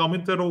lembrar-me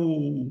realmente era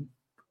o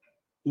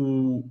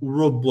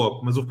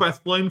Roadblock, mas o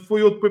Fastlane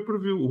foi outro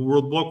pay-per-view. O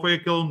Roadblock foi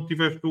aquele onde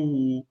tiveste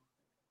o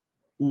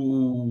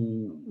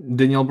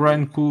Daniel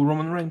Bryan com o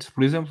Roman Reigns,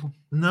 por exemplo.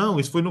 Não,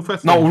 isso foi no Não,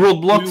 Fastlane. o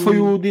Roadblock foi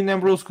o Dean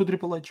Ambrose com o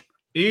Triple H.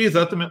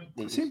 Exatamente.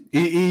 Sim.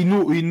 E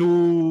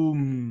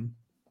no...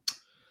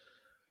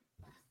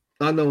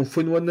 Ah, não.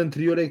 Foi no ano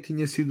anterior é que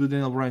tinha sido o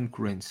Daniel Bryan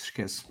com o Reigns.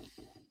 Esquece.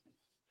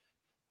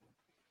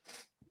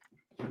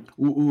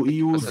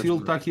 E o Phil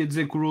está aqui a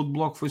dizer que o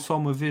Roadblock foi só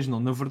uma vez.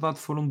 Não, na verdade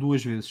foram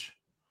duas vezes.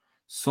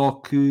 Só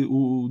que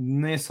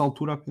nessa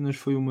altura apenas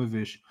foi uma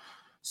vez.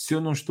 Se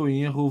eu não estou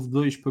em erro, houve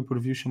dois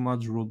pay-per-views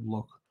chamados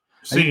Roadblock.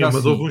 Sim, Ainda mas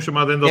assim, houve um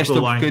chamado End of the esta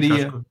Line.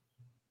 porcaria,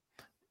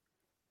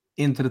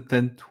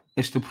 entretanto,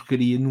 esta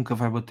porcaria nunca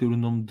vai bater o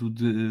nome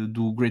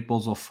do Great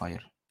Balls of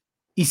Fire.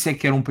 Isso é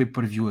que era um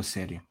pay-per-view a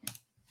sério.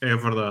 É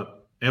verdade.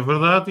 É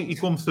verdade, e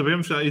como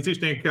sabemos, já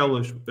existem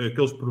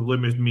aqueles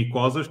problemas de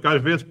micosas que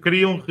às vezes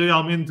criam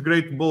realmente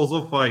Great Balls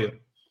of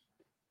Fire.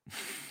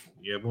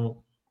 E é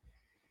bom.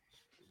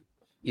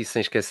 E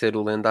sem esquecer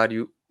o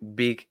lendário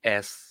Big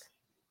S,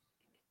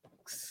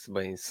 que se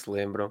bem se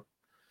lembram,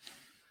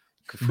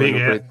 que foi Big no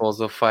S. Great Balls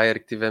of Fire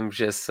que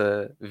tivemos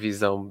essa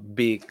visão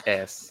Big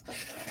S.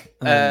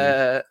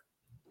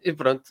 E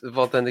pronto,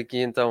 voltando aqui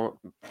então,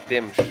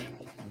 temos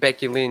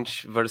Becky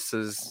Lynch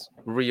versus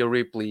Rhea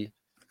Ripley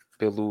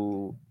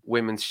pelo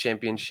Women's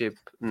Championship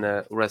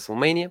na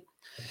WrestleMania.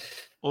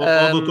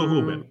 Dr.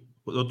 Ruben.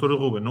 Doutora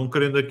Ruben, não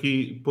querendo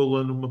aqui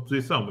pô-la numa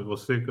posição, mas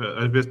você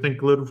às vezes tem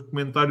que ler os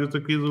comentários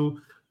aqui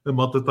a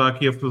malta está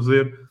aqui a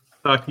fazer,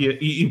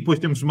 e depois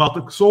temos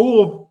malta que só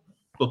ouve,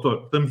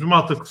 doutor, temos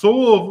malta que só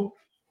ouve,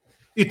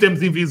 e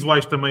temos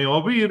invisuais também a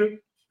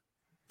ouvir,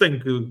 tem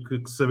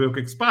que saber o que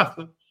é que se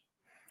passa.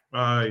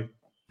 Ai.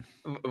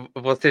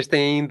 Vocês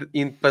têm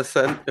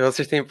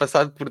vocês têm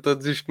passado por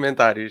todos os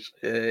comentários,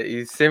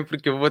 e sempre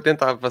que eu vou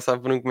tentar passar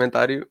por um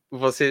comentário,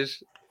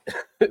 vocês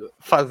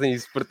fazem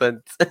isso,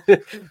 portanto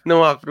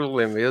não há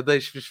problema, eu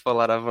deixo-vos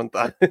falar à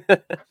vontade.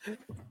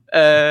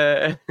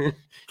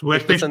 Tu é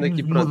que tens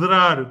de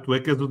moderar, tu é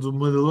que és o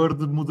moderador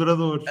de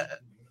moderadores.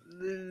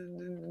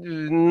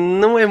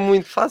 Não é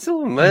muito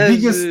fácil, mas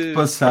diga-se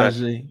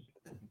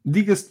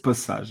de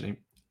passagem,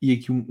 e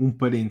aqui um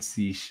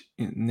parênteses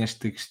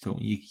nesta questão,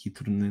 e aqui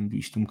tornando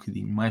isto um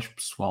bocadinho mais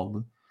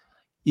pessoal,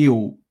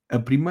 a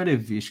primeira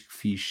vez que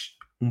fiz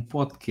um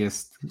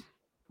podcast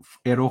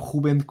era o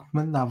Ruben que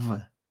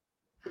mandava.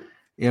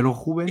 Era o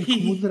Ruben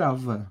que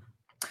moderava.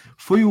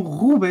 Foi o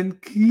Ruben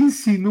que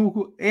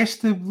ensinou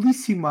esta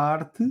belíssima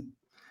arte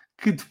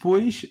que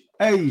depois,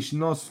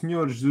 ex-Nosso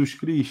Senhor Jesus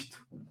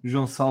Cristo,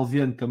 João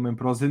Salviano também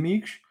para os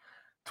amigos,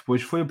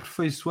 depois foi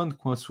aperfeiçoando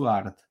com a sua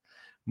arte.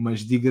 Mas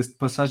diga-se de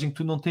passagem que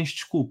tu não tens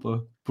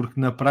desculpa, porque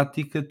na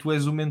prática tu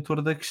és o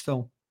mentor da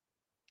questão.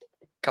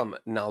 Calma,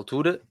 na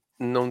altura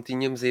não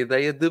tínhamos a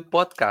ideia de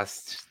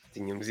podcasts,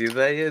 tínhamos a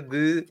ideia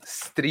de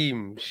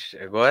streams.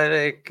 Agora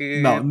é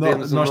que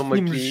temos um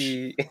nome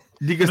aqui.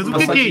 Diga-se de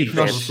passagem que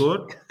nós...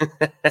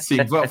 Sim,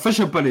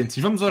 fecha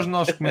parênteses. Vamos aos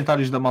nossos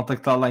comentários da malta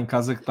que está lá em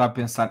casa que está a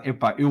pensar: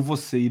 epá, eu vou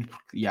sair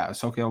porque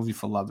só quero ouvir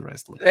falar de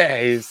wrestling.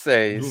 É isso.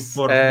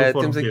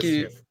 Temos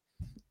aqui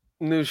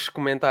nos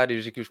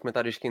comentários, os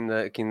comentários que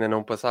ainda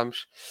não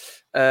passámos.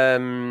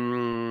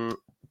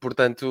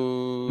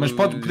 Portanto, mas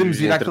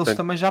podemos ir àqueles que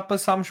também já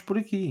passámos por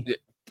aqui.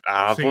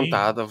 À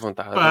vontade.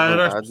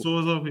 Para as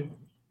pessoas ouvir.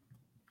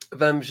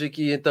 Vamos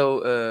aqui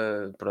então,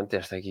 pronto,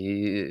 esta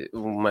aqui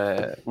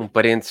um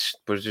parênteses,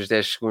 depois dos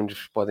 10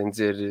 segundos podem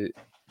dizer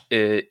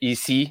e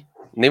se,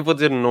 nem vou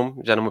dizer o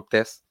nome, já não me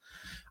apetece,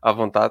 à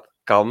vontade,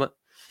 calma.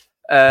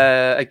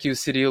 Aqui o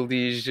Cyril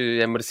diz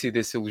é merecido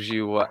esse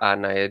elogio à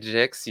Nia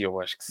Jax, e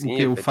eu acho que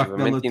sim. O facto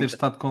dela ter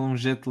estado com um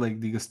jet lag,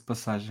 diga-se de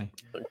passagem.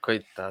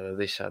 Coitada,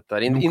 deixa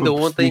estar. Nunca Ainda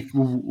ontem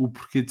o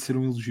porquê de ser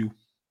um elogio.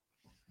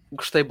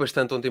 Gostei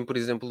bastante ontem, por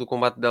exemplo, do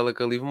combate dela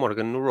com a Liv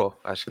Morgan no Raw.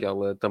 Acho que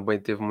ela também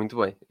teve muito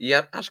bem. E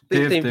acho que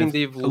tem vindo a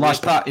evoluir. Lá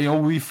está, é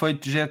o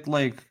efeito jet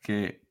lag, que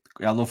é,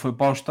 ela foi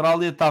para a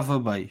Austrália, estava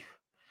bem.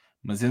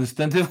 Mas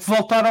entretanto teve que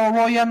voltar ao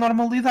Raw e à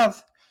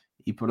normalidade.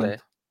 E pronto. É.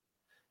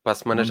 Para a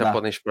semana Não já dá.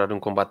 podem esperar um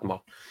combate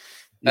mau.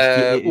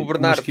 O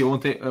Bernardo... Mas que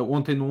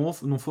ontem não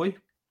houve, não foi?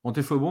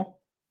 Ontem foi bom?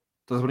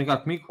 Estás a brincar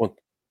comigo?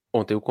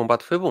 Ontem o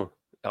combate foi bom.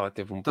 Ela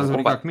teve um bom combate. Estás a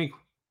brincar comigo?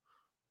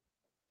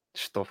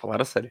 Estou a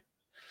falar a sério.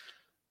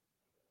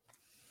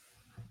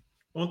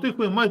 Ontem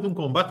foi mais um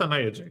combate a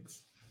Nia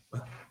Jax.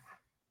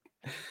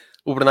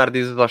 O Bernardo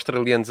diz que os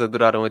australianos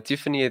adoraram a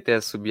Tiffany e até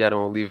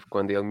assobiaram o Liv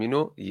quando a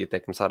eliminou e até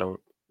começaram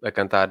a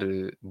cantar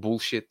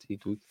bullshit e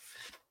tudo.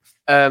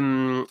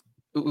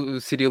 O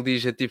Cyril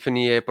diz que a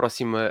Tiffany é a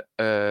próxima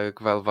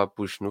que vai levar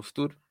push no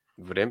futuro.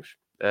 Veremos.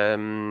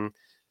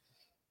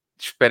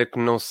 Espero que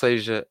não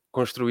seja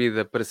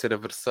construída para ser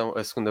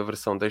a segunda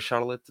versão da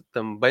Charlotte.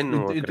 Também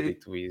não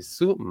acredito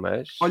isso,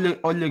 mas...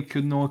 Olha que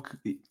eu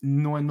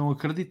não é não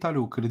acreditar.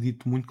 Eu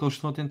acredito muito que eles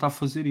estão a tentar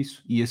fazer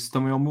isso. E esse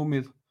também é o meu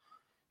medo.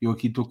 Eu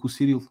aqui estou com o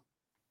Cyril.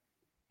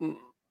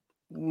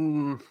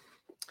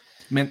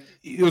 Man,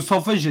 eu só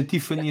vejo a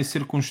Tiffany a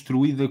ser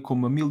construída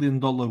como a $1 Million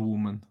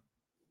Woman.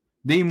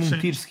 Deem-me um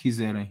tiro se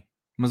quiserem.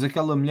 Mas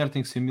aquela mulher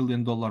tem que ser $1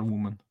 Million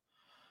Woman.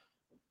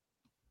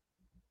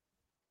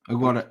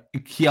 Agora,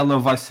 que ela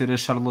vai ser a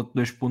Charlotte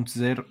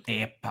 2.0,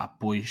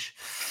 pois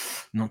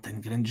não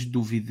tenho grandes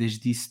dúvidas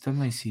disso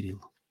também,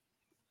 Cyril.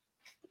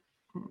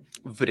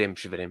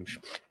 Veremos.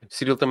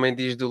 Cyril também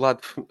diz do lado...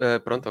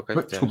 pronto, ok.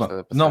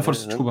 Desculpa. Não,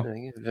 força, desculpa.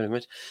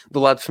 Do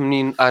lado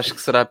feminino, acho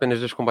que será apenas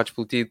 2 combates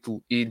pelo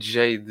título e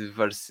Jade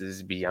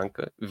versus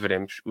Bianca.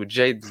 Veremos. O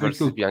Jade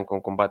versus Bianca é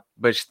um combate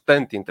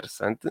bastante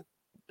interessante.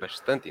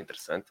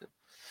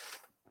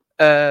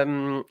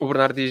 O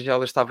Bernardo diz que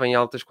ela estava em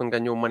altas quando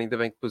ganhou o Money in the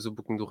Bank, depois o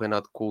booking do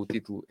Renato com o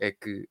título é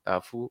que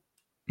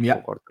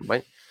concordo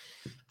também.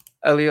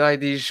 A Lilai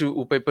diz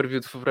o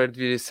pay-per-view de fevereiro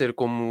devia ser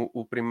como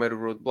o primeiro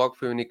Roadblock,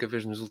 foi a única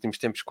vez nos últimos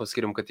tempos que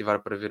conseguiram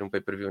cativar para ver um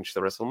pay-per-view antes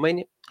da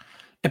WrestleMania.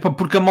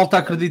 Porque a malta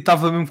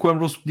acreditava mesmo que o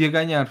Ambrose podia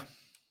ganhar.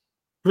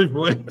 Pois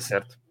foi.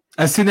 Certo.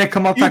 A cena é que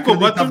a malta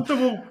acreditava.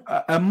 Bom.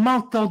 A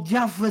malta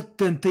odiava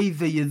tanto a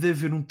ideia de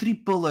haver um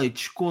Triple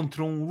H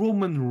contra um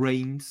Roman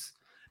Reigns,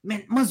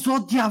 mas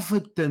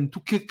odiava tanto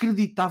que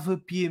acreditava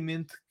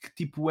piamente que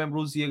tipo o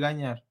Ambrose ia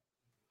ganhar.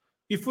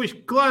 E foi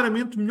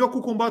claramente melhor que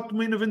o combate do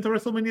Main Event da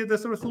WrestleMania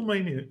dessa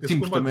WrestleMania. Sim,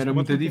 porque também era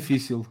muito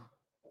difícil.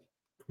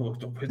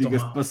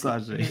 Diga-se de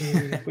passagem.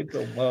 Foi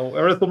tão mau.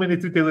 A WrestleMania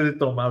 32 é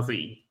tão mau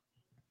assim.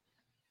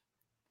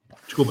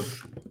 Desculpa.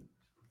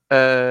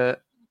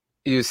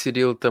 E o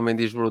Cyril também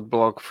diz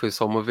Roadblock foi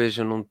só uma vez.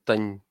 Eu não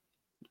tenho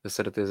a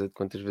certeza de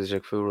quantas vezes é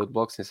que foi o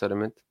Roadblock,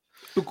 sinceramente.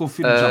 Eu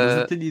confirmo já, mas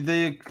eu tenho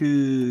ideia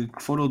que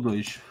foram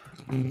 2.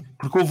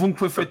 Porque houve um que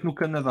foi feito no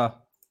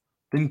Canadá.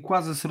 Tenho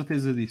quase a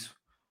certeza disso.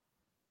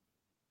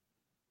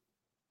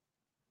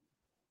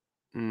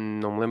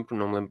 Não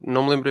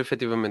me lembro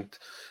efetivamente.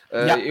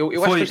 Eu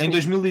foi acho que em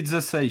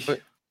 2016.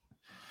 Foi.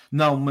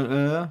 Não,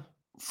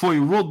 foi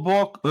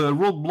Roadblock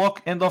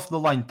End of the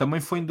Line.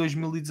 Também foi em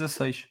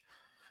 2016.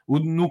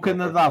 No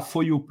Canadá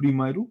foi o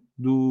primeiro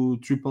do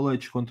Triple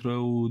H contra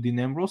o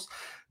Dean Ambrose.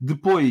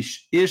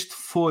 Depois este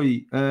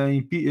foi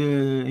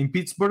em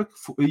Pittsburgh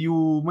e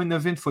o main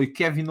event foi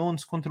Kevin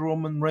Owens contra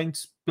Roman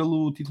Reigns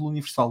pelo título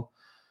universal.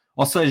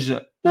 Ou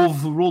seja,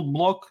 houve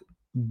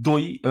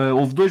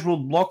houve 2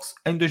 roadblocks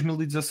em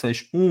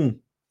 2016.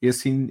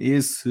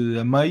 Esse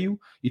a meio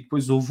e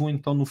depois houve um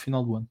então no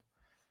final do ano.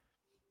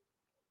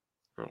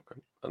 Ok,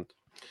 pronto.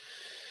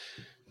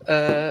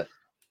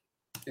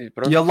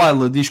 E a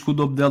Laila diz que o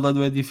nome dela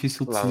não é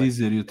difícil de se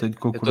dizer. Eu tenho que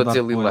concordar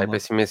com ela.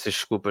 Peço imensas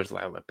desculpas,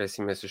 Laila.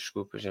 Peço imensas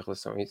desculpas em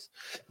relação a isso.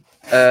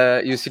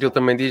 E o Cyril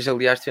também diz,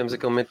 aliás, tivemos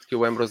aquele momento que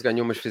o Ambrose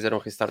ganhou, mas fizeram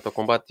restart ao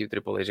combate e o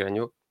Triple H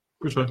ganhou.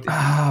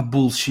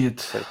 Bullshit.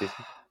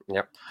 Certíssimo.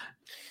 Yeah.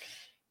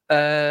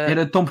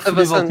 Era tão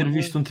preferível ter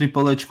visto um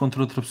Triple H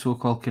contra outra pessoa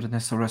qualquer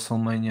nessa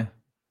WrestleMania.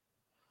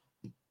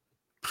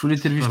 Preferia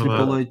ter visto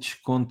Triple H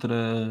contra,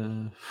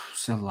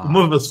 sei lá,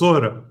 uma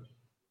vassoura.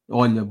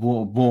 Olha,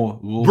 boa.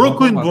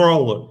 Brooklyn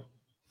Brawler.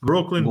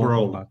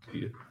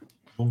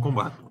 Bom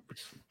combate.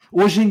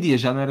 Hoje em dia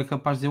já não era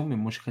capaz de eu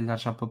mesmo, mas se calhar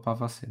já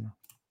papava a cena.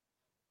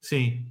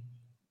 Sim.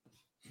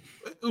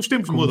 Os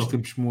tempos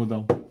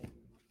mudam.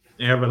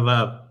 É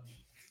verdade.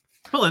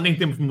 Falando em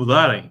tempos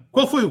mudarem,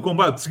 qual foi o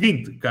combate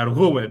seguinte, caro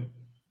Ruben?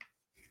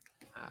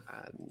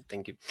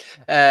 Thank you.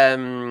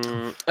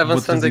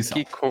 Avançando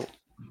aqui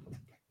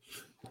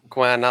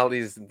com a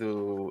análise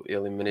do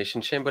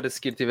Elimination Chamber, a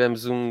seguir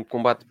tivemos um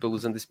combate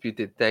pelos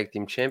Undisputed Tag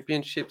Team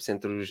Championships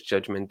entre os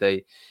Judgment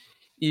Day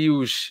e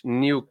os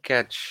New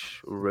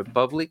Catch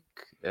Republic.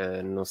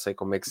 Não sei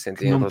como é que se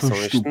sentem em relação a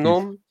este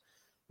nome,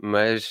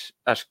 mas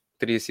acho que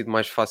teria sido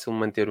mais fácil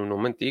manter o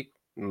nome antigo.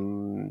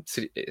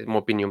 É uma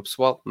opinião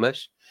pessoal,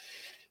 mas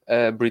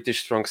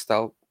British Strong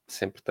Style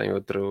sempre tem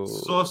outro.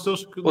 Só se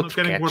eles que não outro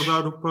querem catch.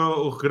 guardar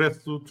o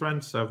regresso do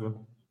Trend 7.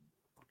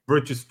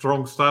 British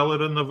Strong Style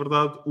era, na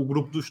verdade, o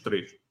grupo dos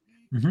 3.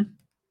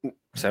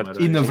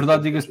 Certo? E na Sim,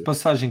 verdade, sim. diga-se de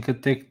passagem que a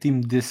tag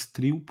team desse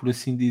trio, por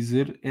assim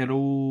dizer, era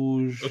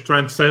os. O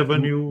Trend 7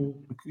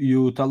 E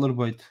o Tyler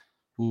Bate.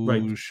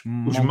 Os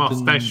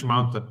Mustache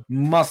Mountain.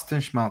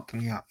 Mustache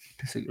Mountain, yeah.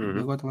 Pensei, Uhum.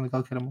 Agora estava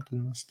naquela que era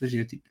Mountain Mustache.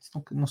 Eu tipo, isso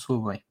não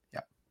soa bem.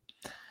 Yeah.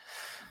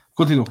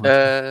 Continua.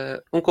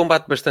 Um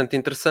combate bastante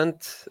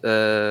interessante.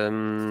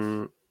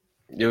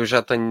 Eu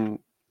já tenho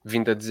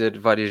vindo a dizer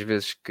várias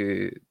vezes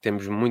que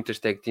temos muitas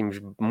tag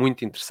teams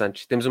muito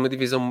interessantes. Temos uma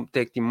divisão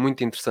tag team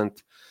muito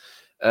interessante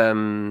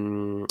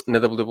na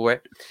WWE,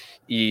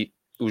 e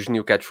os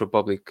New Catch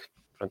Republic,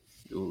 pronto,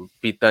 o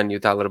Pete Dunne e o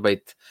Tyler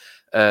Bate,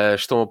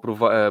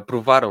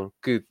 provaram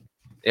que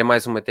é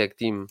mais uma tag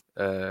team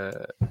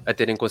a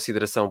ter em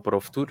consideração para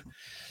o futuro.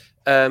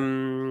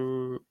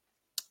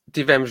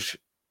 Tivemos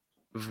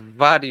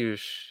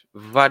vários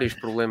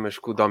problemas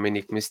com o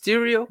Dominic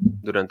Mysterio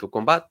durante o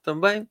combate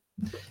também,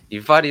 e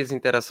várias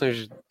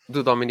interações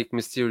do Dominic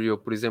Mysterio,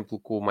 por exemplo,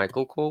 com o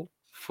Michael Cole.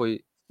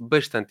 Foi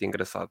bastante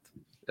engraçado.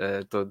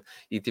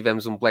 E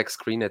tivemos um black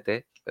screen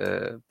até,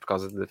 por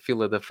causa da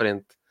fila da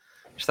frente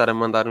estar a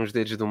mandar uns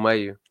dedos do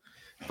meio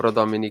para o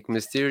Dominic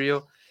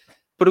Mysterio.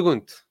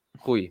 Pergunto,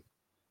 Rui,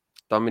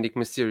 Dominic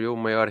Mysterio o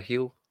maior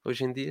heel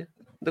hoje em dia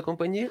da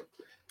companhia?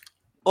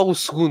 Ou o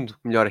segundo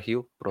melhor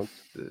heel? Pronto,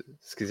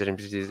 se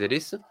quisermos dizer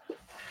isso.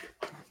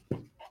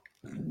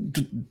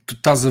 Tu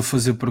estás a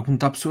fazer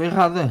pergunta à pessoa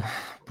errada,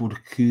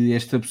 porque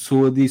esta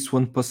pessoa disse o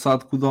ano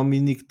passado que o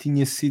Dominic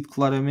tinha sido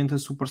claramente a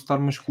superstar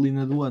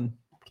masculina do ano.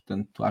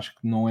 Portanto, acho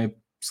que não é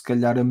se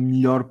calhar a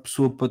melhor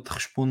pessoa para te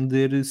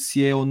responder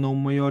se é ou não o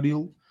maior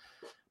heel,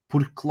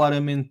 porque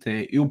claramente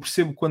é. Eu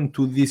percebo quando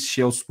tu dizes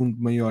se é o segundo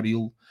maior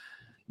heel,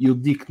 e eu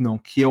digo que não,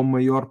 que é o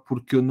maior,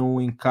 porque eu não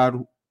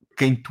encaro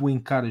quem tu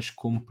encaras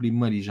como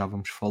primeiro, e já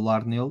vamos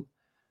falar nele,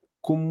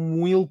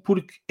 como ele,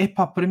 porque,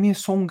 epá, para mim é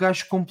só um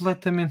gajo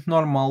completamente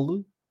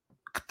normal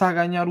que está a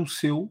ganhar o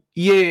seu,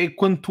 e é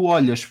quando tu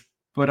olhas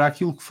para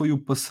aquilo que foi o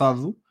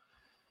passado,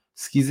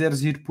 se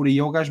quiseres ir por aí,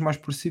 é o gajo mais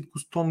parecido com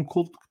o Stone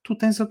Cold que tu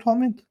tens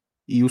atualmente.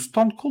 E o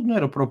Stone Cold não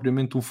era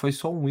propriamente um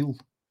face ou um heel,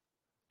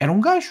 era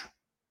um gajo.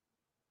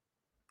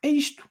 É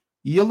isto.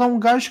 E ele é um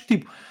gajo que,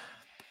 tipo,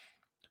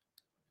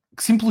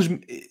 que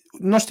simplesmente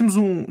nós temos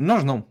um,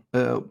 nós não,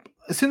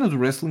 a cena do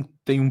wrestling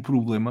tem um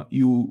problema,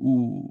 e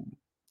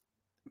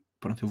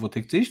pronto, eu vou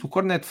ter que dizer isto, o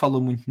Cornette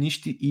fala muito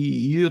nisto,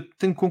 e eu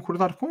tenho que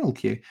concordar com ele,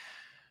 que é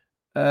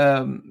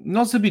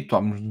nós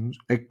habituámos-nos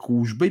a que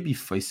os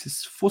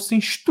babyfaces fossem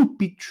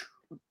estúpidos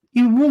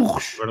e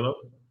burros. Verdade?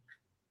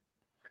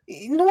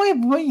 E não é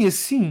bem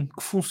assim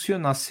que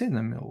funciona a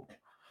cena, meu.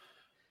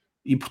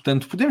 E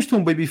portanto, podemos ter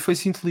um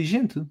babyface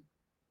inteligente.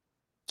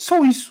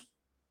 Só isso.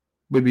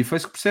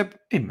 Babyface que percebe,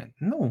 ei, man,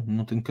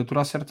 não tenho que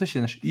aturar certas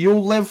cenas. E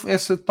eu levo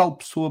essa tal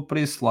pessoa para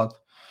esse lado.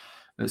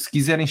 Se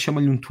quiserem,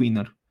 chama-lhe um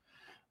twinner.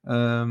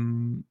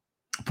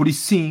 Por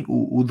isso, sim,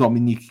 o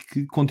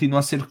Dominic continua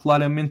a ser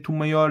claramente o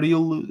maior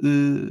heel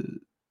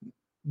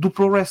do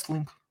pro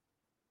wrestling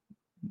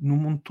no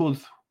mundo todo.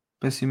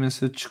 Peço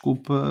imensa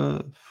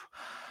desculpa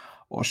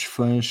aos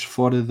fãs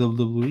fora da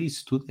WWE,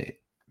 isso tudo é.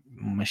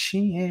 Mas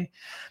sim, é.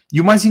 E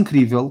o mais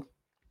incrível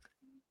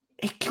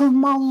é que ele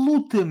mal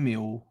luta,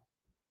 meu.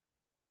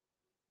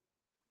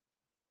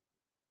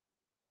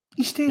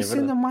 Isto é a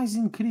cena mais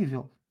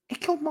incrível. É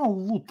que ele mal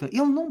luta.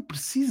 Ele não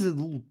precisa de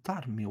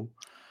lutar, meu.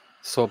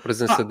 Só a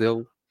presença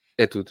dele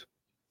é tudo.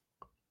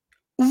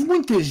 Houve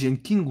muita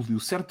gente que engoliu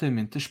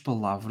certamente as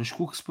palavras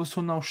com o que se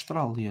passou na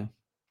Austrália.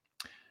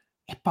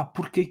 Epá,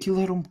 porque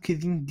aquilo era um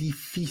bocadinho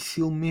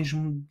difícil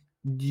mesmo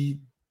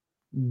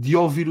de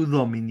ouvir o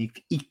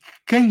Dominic. E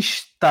quem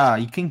está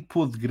e quem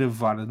pôde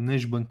gravar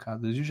nas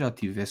bancadas, eu já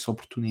tive essa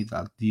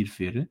oportunidade de ir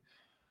ver,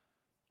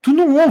 tu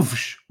não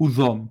ouves o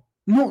Dom.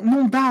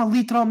 Não dá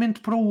literalmente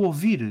para o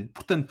ouvir.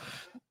 Portanto,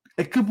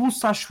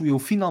 acabou-se, acho eu,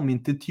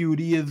 finalmente a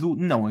teoria do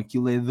não,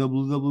 aquilo é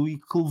WWE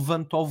que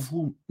levanta o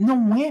volume.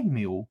 Não é,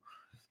 meu.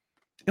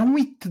 É um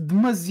hit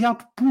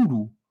demasiado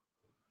puro.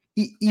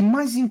 E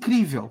mais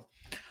incrível.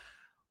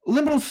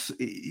 Lembram-se,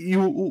 e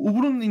o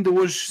Bruno ainda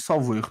hoje,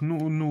 salvo erro,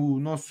 no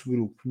nosso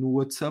grupo, no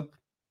WhatsApp,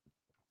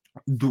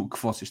 do que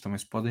vocês também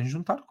se podem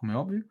juntar, como é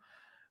óbvio,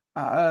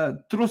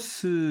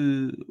 trouxe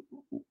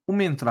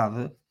uma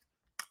entrada,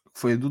 que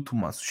foi a do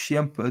Tommaso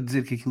Ciampa, a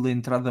dizer que aquilo é a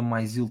entrada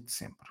mais ill de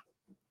sempre.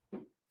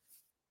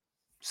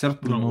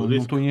 Certo, Bruno? Não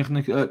estou em erro.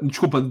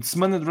 Desculpa, de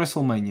semana de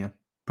WrestleMania.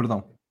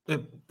 Perdão. É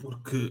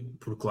porque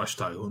lá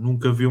está, eu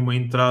nunca vi uma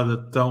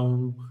entrada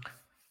tão...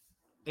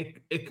 É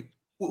que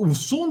o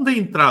som da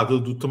entrada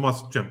do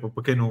Tommaso Ciampa,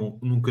 para quem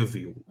nunca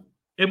viu,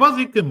 é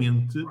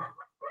basicamente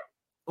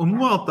uma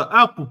malta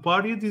a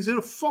popar e a dizer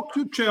fuck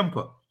you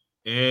Ciampa.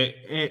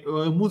 É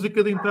a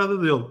música da entrada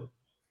dele.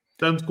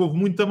 Tanto que houve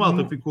muita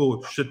malta que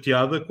ficou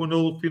chateada quando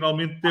ele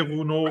finalmente teve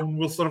o nome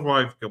no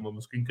Survive, que é uma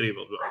música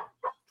incrível.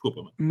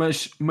 Desculpa,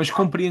 mas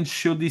compreendes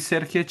se eu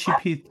disser que é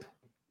cheap hit?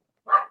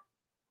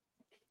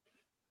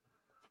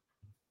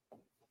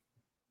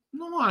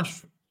 Não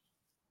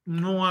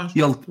acho.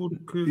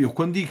 Porque... Eu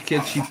quando digo que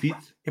é cheap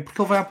beat, é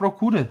porque ele vai à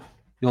procura.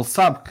 Ele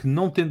sabe que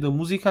não tendo a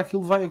música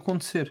aquilo vai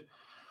acontecer.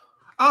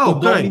 O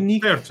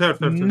Dominic certo.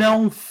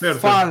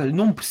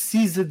 não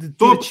precisa de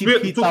ter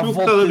cheap beat à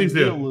volta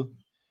dele.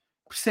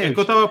 Percebes? É que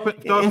eu estava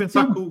a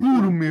pensar que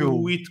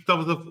o hit que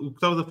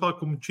estavas a falar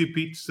como cheap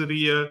hit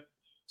seria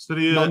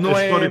não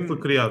a história que foi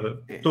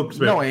criada. Estou a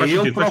perceber. Não, é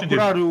ele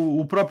procurar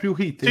o próprio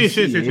hit.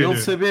 Sim. Ele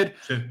saber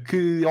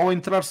que ao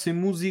entrar sem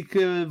música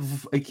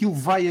aquilo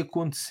vai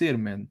acontecer,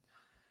 man.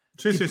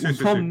 Sim.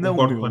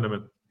 Concordo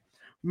plenamente.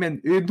 Man,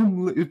 eu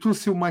estou a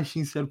ser o mais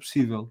sincero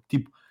possível.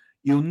 Tipo,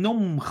 eu não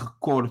me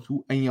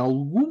recordo em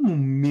algum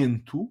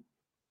momento,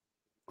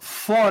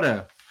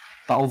 fora,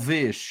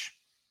 talvez,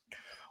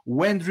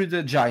 o Andrew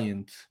the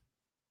Giant,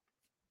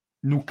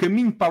 no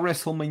caminho para a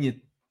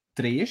WrestleMania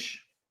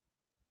 3,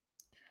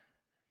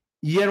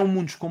 e eram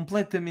mundos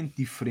completamente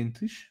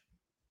diferentes,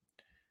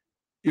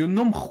 eu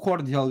não me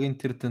recordo de alguém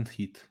ter tanto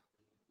hit.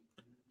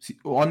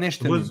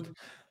 Honestamente.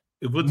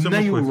 Eu vou dizer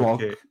nem uma coisa, o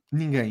Rock, que é...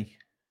 ninguém.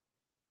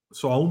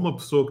 Só há uma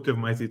pessoa que teve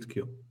mais hit que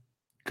ele.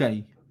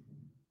 Quem?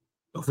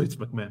 O Vince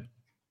McMahon.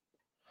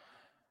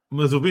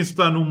 Mas o Vince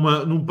está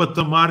num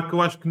patamar que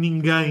eu acho que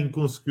ninguém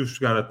conseguiu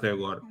chegar até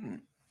agora.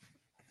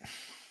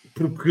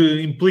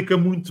 Porque implica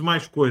muito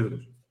mais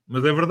coisas.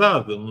 Mas é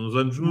verdade, nos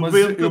anos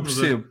 90... eu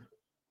percebo.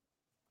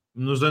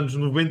 Nos anos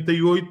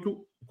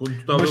 98, quando tu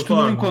estavas Mas tu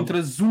não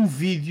encontras um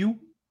vídeo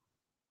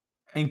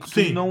em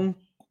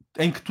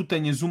que tu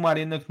tenhas uma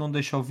arena que não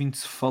deixa o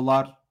Vince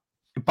falar.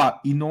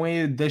 Epá, e não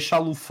é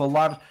deixá-lo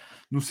falar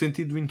no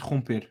sentido de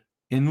interromper.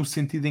 É no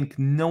sentido em que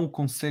não o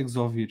consegues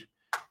ouvir.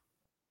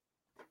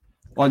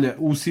 Olha,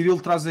 o Cirilo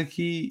traz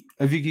aqui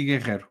a Vicky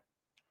Guerreiro.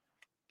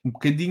 Um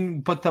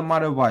bocadinho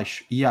patamar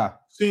abaixo.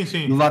 Sim.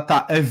 E lá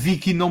está. A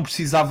Vicky não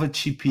precisava de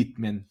cheap hit,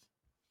 man.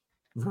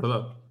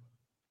 Verdade.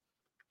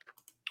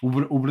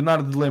 O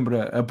Bernardo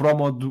lembra a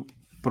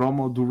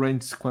promo do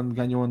Reigns quando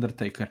ganhou o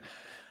Undertaker.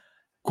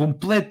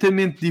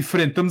 Completamente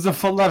diferente. Estamos a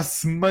falar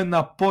semana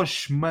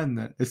após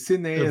semana. A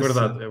cena é essa.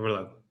 É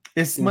verdade.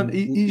 É semana...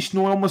 E isto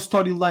não é uma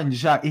storyline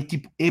já. É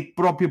tipo, é a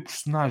própria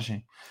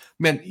personagem.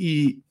 Man,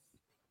 e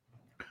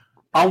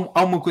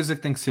há uma coisa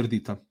que tem que ser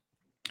dita.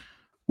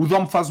 O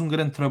Dom faz um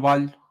grande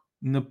trabalho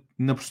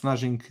na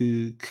personagem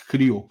que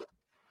criou.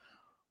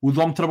 O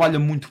Dom trabalha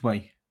muito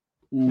bem.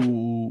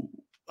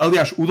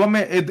 Aliás, o Dom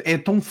é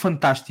tão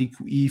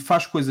fantástico e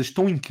faz coisas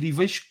tão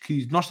incríveis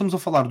que nós estamos a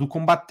falar do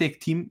combate tag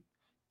team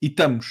e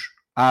estamos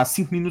há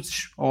 5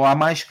 minutos ou há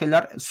mais, se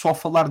calhar, só a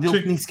falar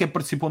dele que nem sequer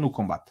participou no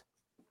combate.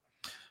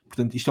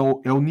 Portanto,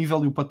 isto é o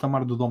nível e o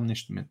patamar do Dom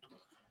neste momento.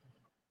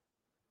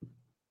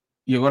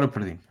 E agora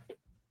perdi-me.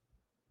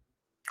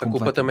 A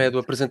culpa também é do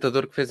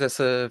apresentador que fez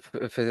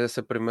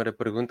essa primeira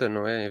pergunta,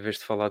 não é? Em vez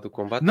de falar do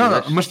combate. Não,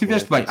 mas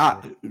estiveste bem.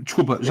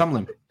 Desculpa, já me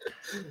lembro.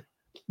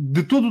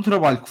 De todo o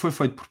trabalho que foi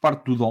feito por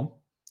parte do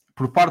Dom,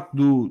 por parte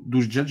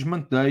dos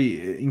Judgment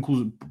Day,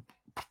 inclusive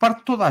por parte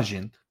de toda a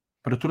gente,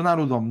 para tornar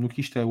o Dom no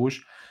que isto é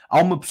hoje, há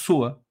uma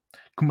pessoa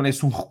que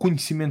merece um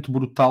reconhecimento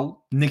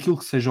brutal naquilo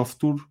que seja o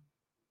futuro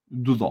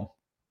do Dom.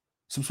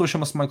 Essa pessoa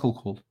chama-se Michael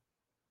Cole.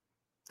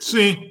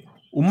 Sim.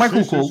 O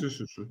Michael Cole...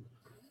 Sim.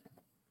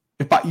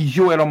 Epá, e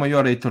eu era o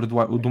maior hater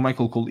do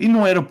Michael Cole. E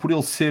não era por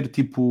ele ser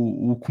tipo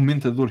o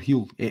comentador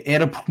heel.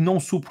 Era porque não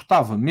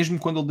suportava. Mesmo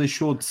quando ele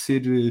deixou de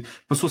ser...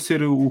 Passou a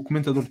ser o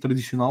comentador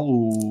tradicional,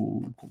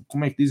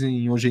 como é que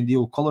dizem hoje em dia?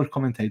 O color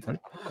commentator.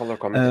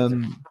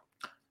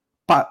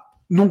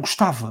 Não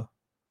gostava.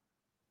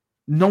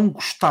 Não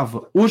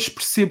gostava. Hoje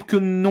percebo que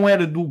eu não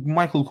era do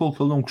Michael Cole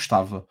que ele não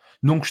gostava.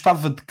 Não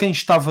gostava de quem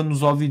estava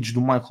nos ouvidos do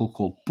Michael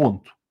Cole.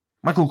 Ponto.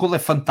 Michael Cole é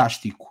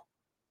fantástico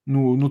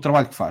no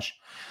trabalho que faz.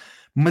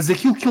 Mas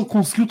aquilo que ele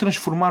conseguiu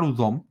transformar o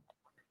Dom,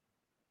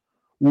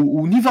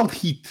 o nível de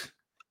hit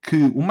que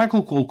o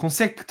Michael Cole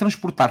consegue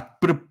transportar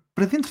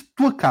para dentro de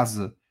tua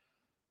casa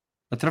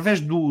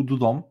através do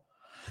Dom,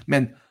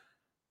 man,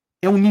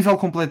 é um nível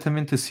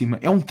completamente acima.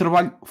 É um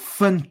trabalho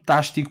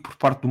fantástico por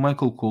parte do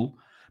Michael Cole.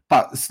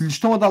 Pá, se lhe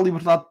estão a dar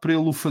liberdade para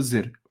ele o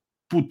fazer,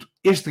 puto,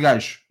 este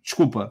gajo,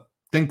 desculpa,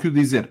 tenho que o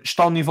dizer,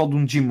 está ao nível de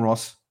um Jim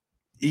Ross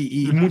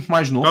e muito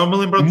mais novo. Estava-me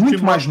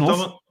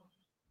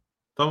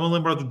a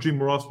lembrar do Jim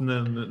Ross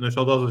nas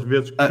saudosas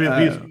vezes que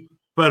fez isso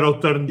para o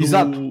turno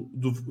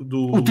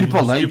do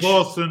Triple H.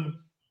 Boston.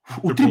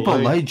 O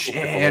Triple H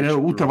era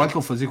o trabalho que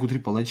ele fazia com o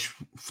Triple H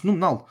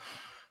fenomenal.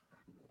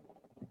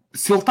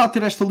 Se ele está a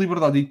ter esta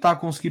liberdade e está a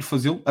conseguir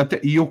fazê-lo,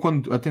 e eu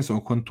quando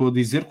estou a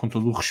dizer, com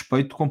todo o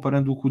respeito,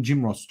 comparando-o com o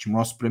Jim Ross. O Jim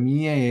Ross para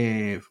mim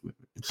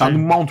está no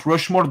Mount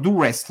Rushmore do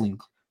wrestling.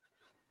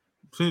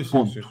 Sim.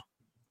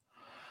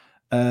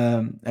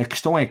 A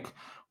questão é que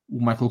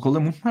o Michael Cole é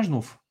muito mais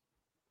novo.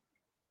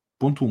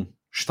 Ponto 1.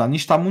 Está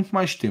nisto há muito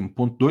mais tempo.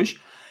 Ponto 2.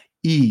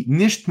 E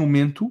neste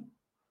momento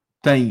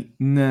tem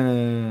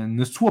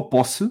na sua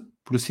posse,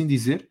 por assim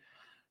dizer,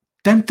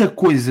 tanta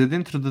coisa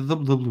dentro da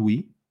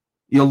WWE.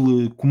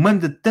 Ele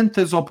comanda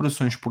tantas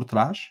operações por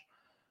trás.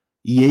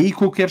 E é aí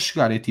que eu quero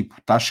chegar. É tipo,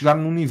 está a chegar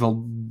num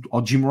nível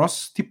ao Jim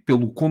Ross, tipo,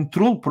 pelo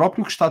controle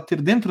próprio que está a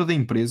ter dentro da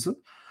empresa,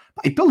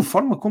 Pá, e pela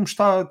forma como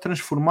está a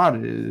transformar.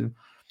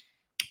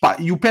 Pá,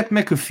 e o Pat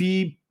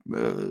McAfee,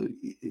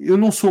 eu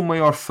não sou o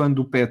maior fã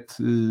do Pat,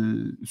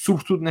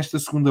 sobretudo nesta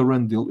segunda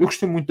run dele. Eu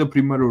gostei muito da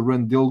primeira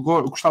run dele,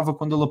 eu gostava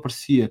quando ele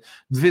aparecia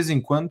de vez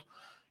em quando.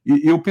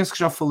 Eu penso que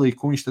já falei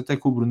com isto até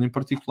com o Bruno em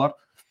particular.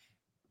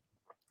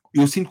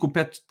 Eu sinto que o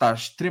Pat está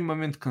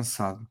extremamente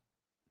cansado.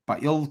 Pá,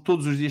 ele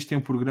todos os dias tem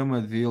o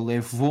programa dele, é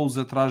voos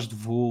atrás de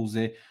voos,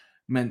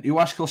 eu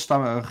acho que ele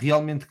está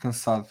realmente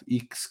cansado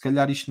e que se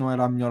calhar isto não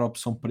era a melhor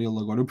opção para ele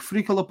agora. Eu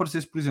preferia que ele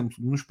aparecesse, por exemplo,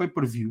 nos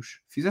pay-per-views,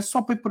 fizesse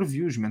só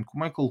pay-per-views, com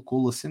o Michael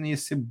Cole, a cena ia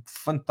ser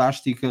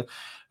fantástica,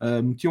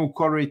 metiam o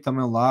Corey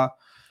também lá.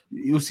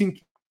 Eu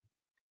sinto.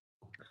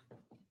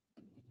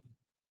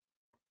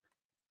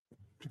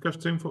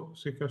 Ficaste sem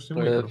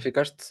micro.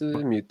 Ficaste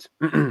mute.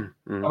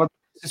 Não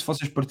sei se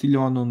vocês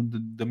partilham ou não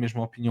da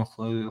mesma opinião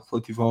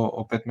relativa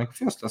ao Pat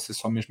McAfee, ou se está a ser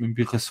só mesmo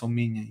embirração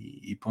minha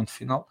e ponto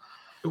final.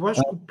 Eu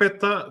acho que o Pat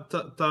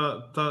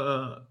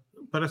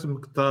parece-me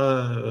que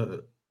está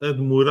a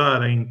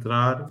demorar a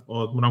entrar,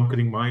 ou a demorar um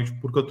bocadinho mais,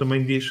 porque eu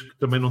também disse que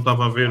também não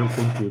estava a ver o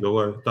conteúdo.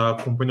 Agora está a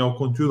acompanhar o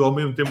conteúdo ao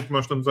mesmo tempo que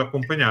nós estamos a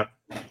acompanhar.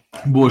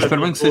 Boa,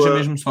 espero bem que seja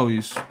mesmo só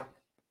isso.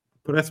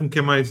 Parece-me que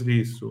é mais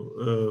disso.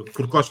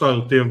 Porque lá está,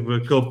 ele teve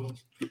aquele...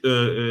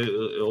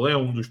 ele é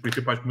um dos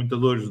principais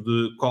comentadores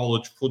de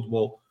college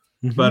football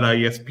para a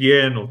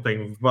ESPN, ele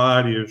tem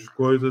várias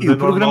coisas. E o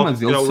programa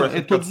dele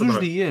é todos os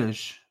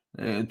dias.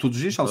 Todos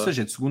os dias, ou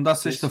seja, de segunda a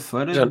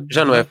sexta-feira,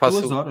 já não é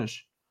fácil. 2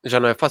 horas. Já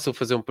não é fácil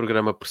fazer um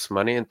programa por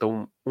semana,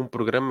 então um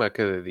programa a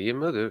cada dia,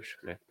 meu Deus,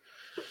 né?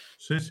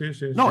 Sim.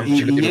 Não,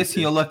 e é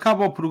assim, ele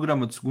acaba o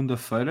programa de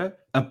segunda-feira,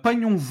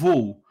 apanha um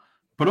voo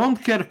para onde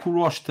quer que o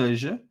Raw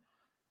esteja,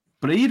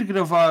 para ir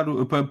gravar,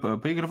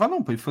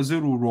 para ir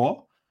fazer o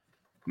Raw,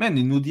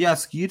 e no dia a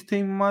seguir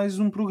tem mais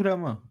um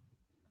programa.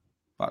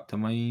 Pá,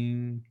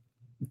 também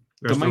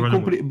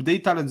daí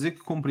estar a dizer que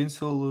compreendo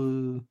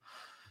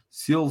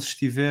se ele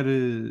estiver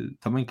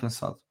também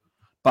cansado.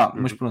 Pá,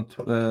 mas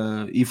pronto,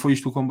 e foi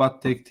isto o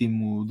combate tag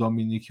team, o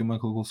Dominic e o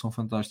Michael Cole são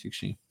fantásticos,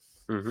 sim.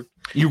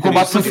 E o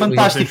combate foi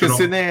fantástico, a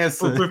cena é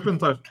essa. Foi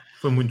fantástico,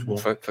 foi muito bom.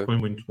 Foi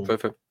muito bom.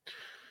 Foi.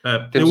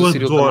 Eu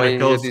adoro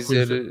aquela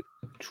dizer...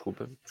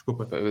 Desculpa.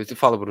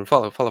 Fala, Bruno,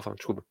 fala,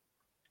 desculpa.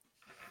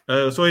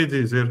 Só ia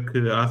dizer que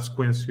há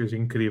sequências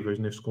incríveis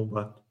neste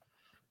combate.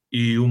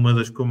 E uma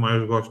das que eu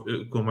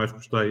mais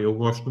gostei, eu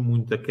gosto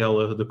muito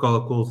daquela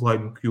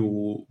clothesline que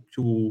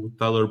o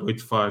Tyler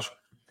Bate faz, que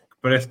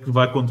parece que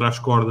vai contra as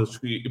cordas,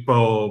 e para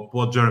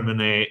o German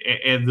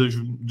é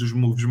dos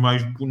moves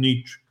mais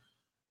bonitos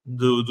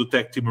do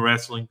Tag Team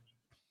Wrestling.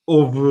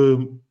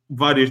 Houve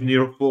várias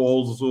near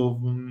falls,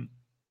 houve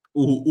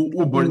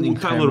o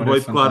Tyler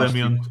Bate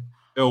claramente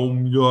é o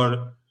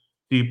melhor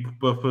tipo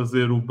para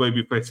fazer o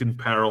Babyface in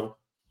Peril,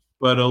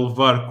 para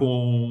levar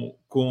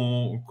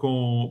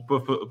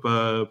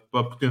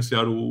para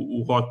potenciar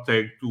o hot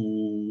tag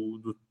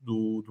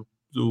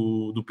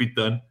do Pete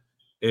Dunne.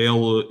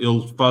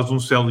 Ele faz um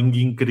selling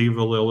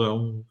incrível. Ele é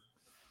um...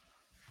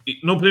 E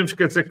não podemos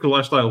esquecer que lá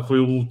está, ele foi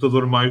o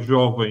lutador mais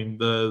jovem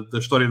da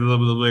história da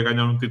WWE a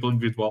ganhar um título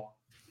individual.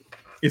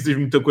 Isso diz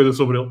muita coisa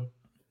sobre ele.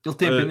 Ele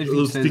tem apenas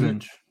 26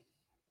 anos.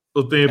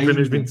 Ele tem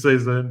apenas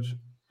 26 anos.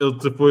 Ele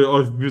depois,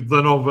 aos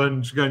 19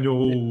 anos, ganhou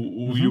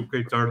o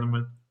UK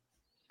Tournament.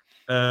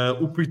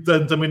 O Pete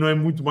Dunne também não é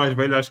muito mais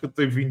velho, acho que ele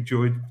tem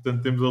 28,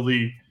 portanto temos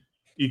ali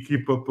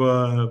equipa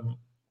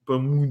para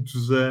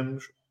muitos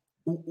anos.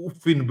 O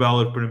Finn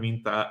Balor para mim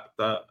está...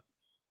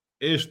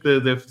 Esta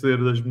deve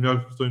ser das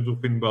melhores versões do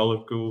Finn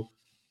Balor que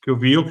eu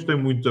vi. Eu gostei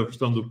muito da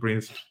versão do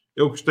Prince,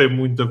 eu gostei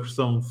muito da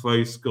versão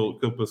Face que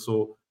ele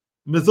passou,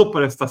 mas ele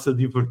parece estar-se a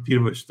divertir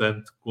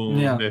bastante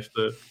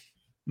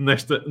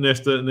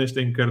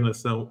nesta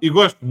encarnação, e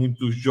gosto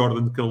muito dos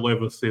Jordan que ele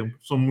leva sempre,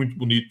 são muito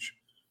bonitos.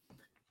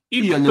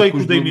 E gostei que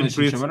o Damien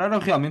Priest eram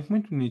realmente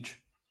muito bonitos.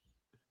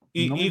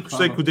 E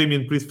gostei que o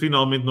Damien Priest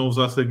finalmente não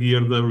usasse a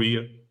gear da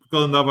Rhea, porque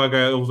ele andava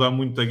a usar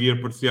muito a gear,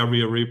 parecia a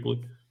Rhea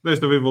Ripley.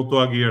 Desta vez voltou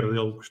à gear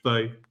dele,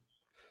 gostei.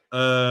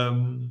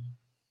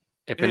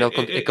 É pena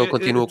que ele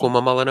continua com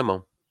uma mala na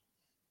mão.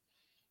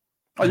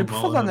 Olha, por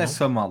falar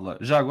nessa mala,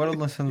 já agora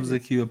lançamos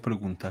aqui a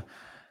pergunta.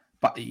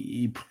 Pá,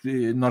 e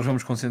porque nós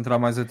vamos concentrar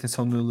mais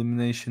atenção no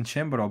Elimination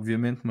Chamber,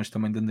 obviamente, mas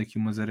também dando aqui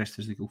umas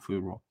arestas daquilo que foi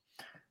o Raw.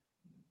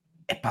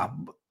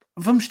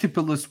 Vamos ter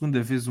pela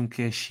segunda vez um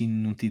cash-in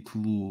num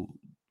título,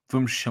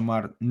 vamos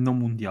chamar, não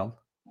mundial?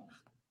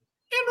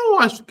 Eu não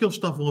acho que eles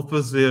estavam a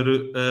fazer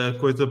a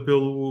coisa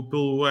pelo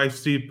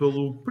IC,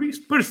 pelo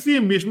Priest.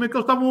 Parecia mesmo que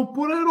eles estavam a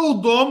pôr o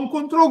Dom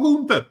contra o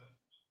Gunther.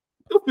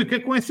 Eu fiquei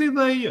com essa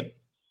ideia.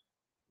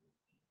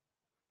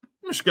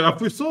 Mas se calhar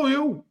foi só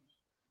eu.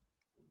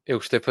 Eu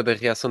gostei da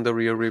reação da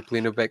Rhea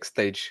Ripley no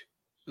backstage.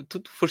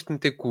 Tu foste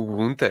meter com o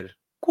Gunther?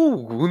 Com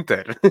o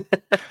Gunther?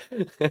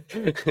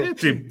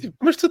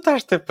 Mas tu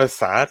estás-te a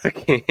passar?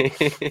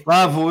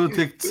 Vou eu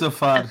ter que te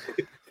safar.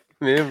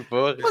 Mesmo,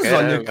 porra, mas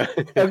caramba.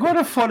 Olha,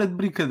 agora fora de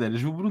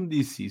brincadeiras, o Bruno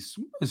disse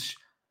isso,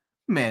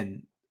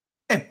 mas,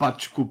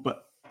 desculpa,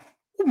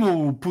 o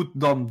meu puto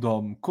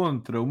Dom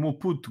contra o meu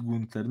puto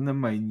Gunther na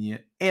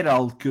Mania era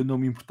algo que eu não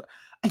me importava.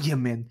 Ai,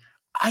 man.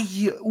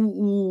 Ai,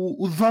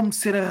 o Dom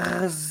ser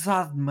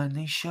arrasado, mano,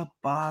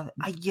 enchapado.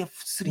 Ai,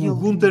 seria O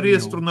Gunther ia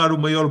se lindo. tornar o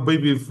maior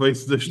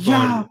babyface da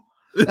história.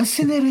 A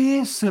cena era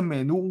essa,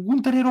 mano. O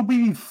Gunther era o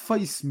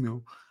babyface,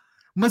 meu.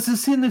 Mas a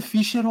cena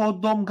fixe era o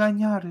Dom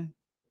ganhar.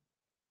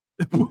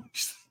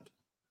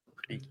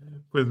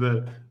 Pois é.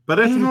 Era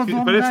Parece-me o que,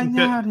 Dom parece-me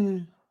ganhar.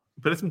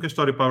 parece-me que a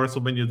história para a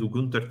WrestleMania do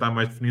Gunther está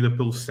mais definida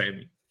pelo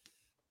Sami.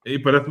 E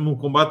parece-me um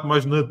combate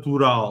mais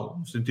natural,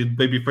 no sentido de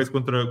babyface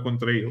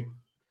contra ele.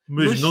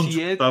 Mas não se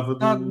despertava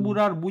está a do...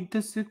 demorar muito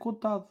a ser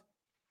contado.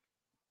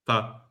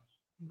 Tá.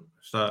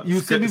 Está. E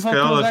o Sami Se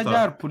calhar voltou a lá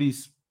ganhar, está. por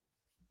isso.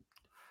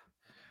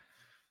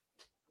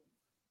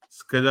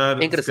 Se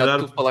calhar... É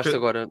engraçado, tu falaste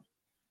agora...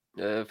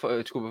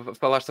 desculpa,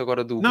 falaste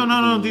agora do...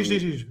 Não,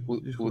 diz.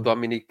 O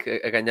Dominic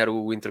a ganhar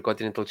o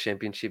Intercontinental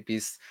Championship.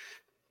 Isso,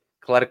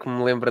 claro que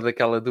me lembra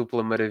daquela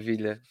dupla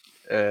maravilha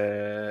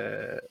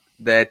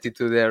da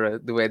Attitude Era,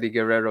 do Eddie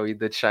Guerrero e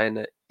da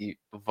Chyna, e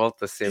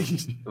volta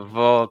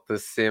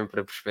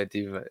sempre a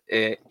perspectiva.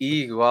 É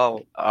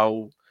igual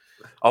ao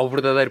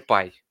verdadeiro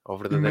pai.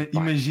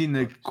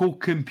 Imagina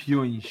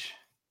co-campeões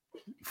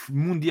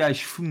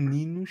mundiais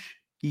femininos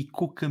e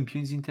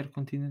co-campeões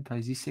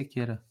intercontinentais. Isso é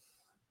que era.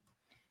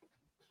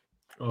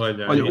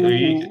 Olha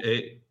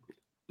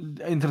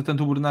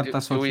entretanto o Bernardo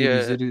está só aqui a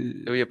dizer...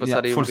 Eu ia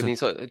passar aí um força. bocadinho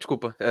só,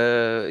 desculpa.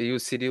 E o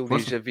Cyril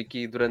diz: a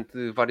Vicky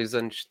durante vários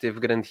anos teve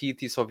grande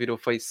hit e só virou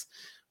face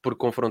porque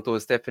confrontou a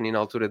Stephanie na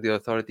altura de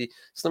Authority.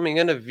 Se não me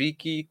engano, a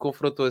Vicky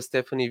confrontou a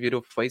Stephanie e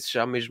virou face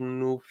já mesmo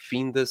no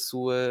fim da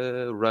sua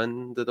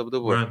run da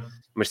WWE.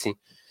 Mas sim.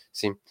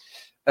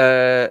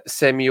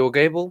 Sami ou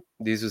Gable,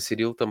 diz o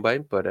Cyril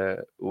também,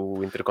 para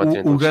o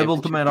Intercontinental O Gable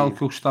Championship. também era algo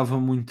que eu gostava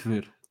muito de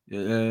ver.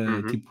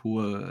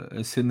 Tipo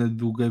a cena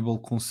do Gable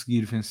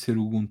conseguir vencer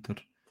o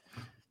Gunther.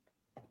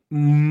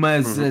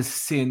 Mas a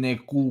cena é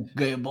que o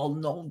Gable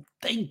não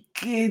tem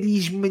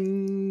carisma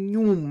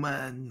nenhum,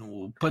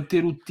 mano, para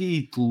ter o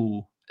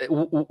título.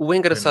 O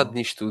engraçado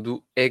nisto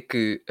tudo é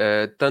que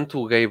tanto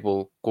o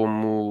Gable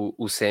como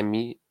o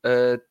Sami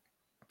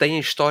têm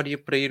história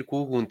para ir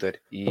com o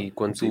Gunther. E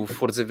quando tu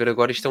fores a ver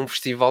agora, isto é um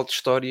festival de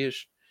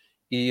histórias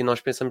e nós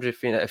pensamos,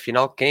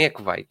 afinal, quem é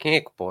que vai? Quem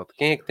é que pode?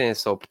 Quem é que tem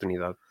essa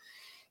oportunidade?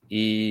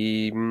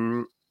 E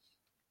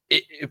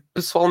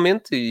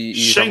pessoalmente...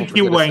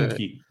 Shanky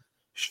Wanky.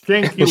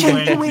 Shanky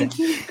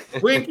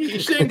Wanky.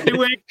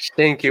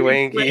 Shanky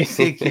Wanky.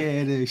 Isso é que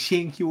era.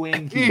 Shanky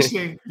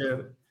Wanky.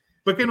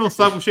 Para quem não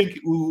sabe,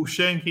 o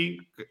Shanky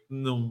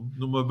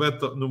numa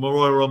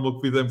Royal Rumble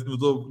que fizemos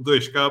no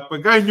 2K,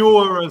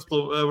 ganhou a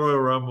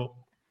Royal Rumble.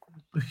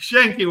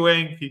 Shanky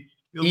Wanky.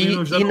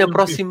 E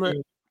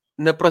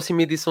na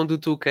próxima edição do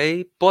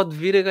 2K pode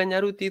vir a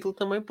ganhar o título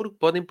também, porque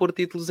podem pôr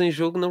títulos em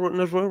jogo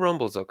nas Royal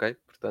Rumbles, ok?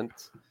 Portanto...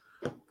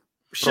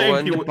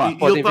 Shanky, ele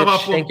estava a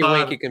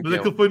apontar, mas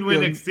aquilo foi no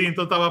NXT,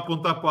 então estava a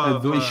apontar para...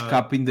 A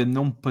 2K ainda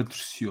não me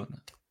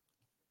patrociona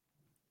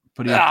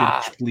para eu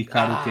ter que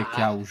explicar o que é que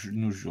há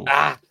no jogo.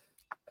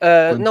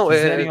 Quando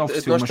quiserem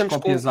oferecer umas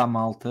cópias à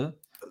malta,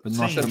 para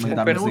nós também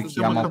darmos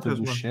aqui à malta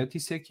do chat,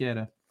 isso é que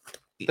era.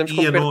 Estamos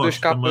com perto de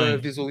 2K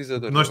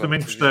visualizadores. Nós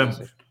também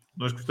gostamos.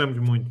 Nós gostamos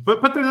muito.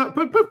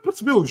 Para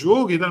perceber o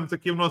jogo e darmos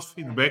aqui o nosso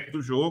feedback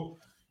do jogo,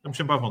 estamos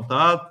sempre à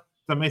vontade.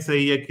 Também se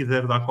aí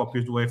quiser dar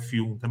cópias do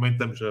F1, também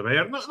estamos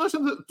abertos.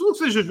 Tudo que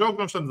seja jogo,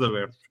 nós estamos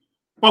abertos.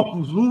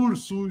 Palcos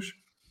ursos,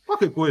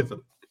 qualquer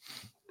coisa.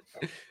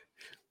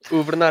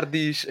 O Bernardo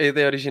diz: a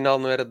ideia original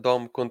não era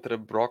Dom contra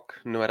Brock,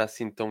 não era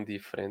assim tão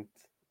diferente.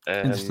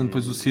 Entretanto,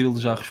 depois o Cyril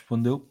já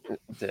respondeu.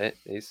 É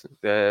isso.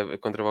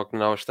 Contra Brock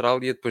na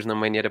Austrália, depois na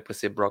Mania era para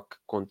ser Brock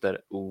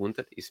contra o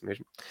Gunther, isso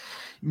mesmo.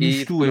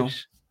 Misturam. E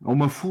depois...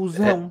 Uma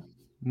fusão.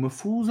 Uma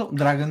fusão.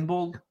 Dragon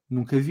Ball.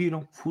 Nunca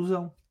viram?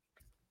 Fusão.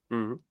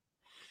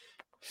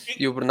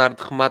 E o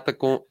Bernardo remata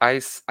com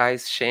Ice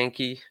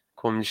Shanky,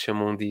 como lhe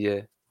chamou um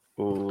dia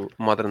o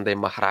Modern Day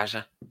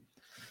Maharaja.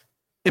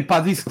 Epá,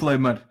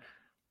 disclaimer.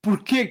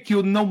 Porquê é que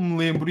eu não me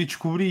lembro, e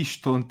descobri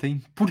isto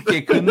ontem, porquê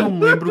é que eu não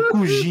me lembro que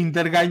o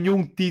Jinder ganhou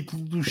um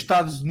título dos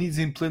Estados Unidos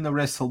em plena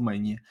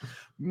WrestleMania?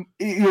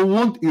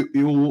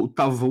 Eu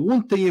estava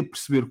ontem a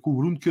perceber com o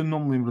Bruno que eu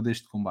não me lembro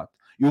deste combate.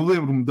 Eu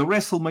lembro-me da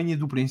WrestleMania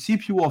do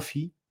princípio ao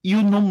fim e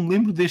eu não me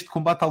lembro deste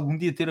combate algum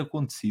dia ter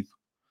acontecido.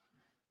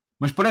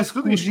 Mas parece que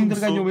o Jinder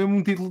ganhou mesmo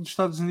um título dos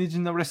Estados Unidos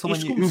na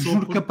WrestleMania. Eu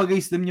juro que apaguei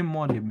isso da minha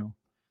memória, meu.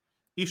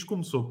 Isto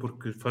começou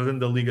porque,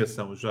 fazendo a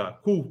ligação já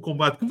com o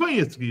combate que vem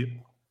a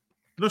seguir,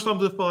 nós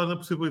estamos a falar na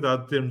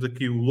possibilidade de termos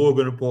aqui o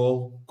Logan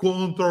Paul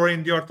contra o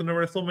Randy Orton na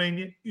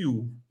WrestleMania e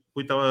o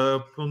Rui estava a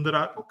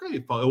ponderar,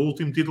 ok, o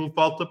último título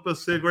falta para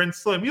ser Grand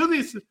Slam. E eu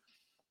disse,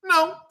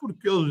 não,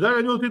 porque ele já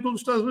ganhou o título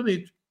dos Estados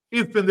Unidos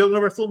e defendeu na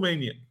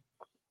WrestleMania.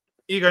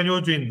 E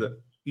ganhou o Jinder.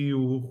 E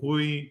o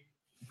Rui...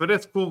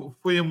 Parece que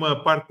foi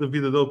uma parte da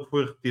vida dele que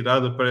foi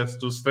retirada, parece,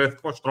 do stress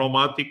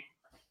pós-traumático.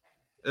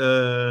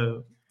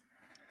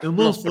 Ele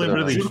não se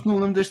lembra disto. Juro que não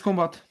lembro deste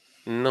combate.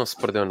 Não se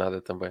perdeu nada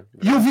também.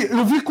 E eu vi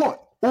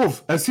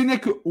houve. A cena é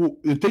que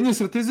eu tenho a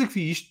certeza que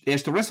vi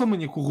esta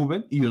WrestleMania com o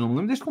Ruben e eu não me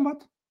lembro deste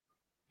combate.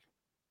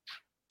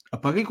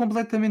 Apaguei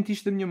completamente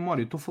isto da minha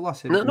memória. Estou a falar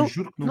sério. Não, Eu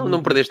juro que não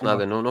lembro perdeste deste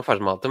nada, combate. não faz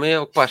mal. Também é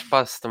o que faz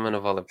espaço, também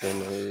não vale a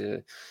pena.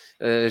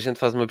 A gente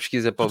faz uma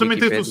pesquisa para Tu o também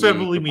tens um Wikipedia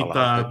cérebro e aquilo está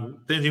lá, ok?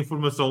 limitado, tens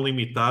informação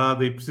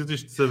limitada e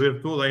precisas de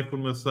saber toda a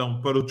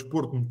informação para o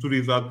desporto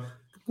motorizado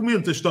que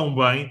comentas tão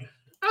bem.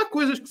 Há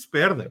coisas que se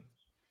perdem.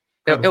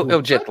 É Caro o Hulk,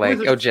 há jet lag,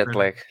 coisas é o que se jet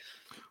perdem. lag.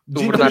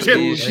 O Bernardo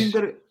diz...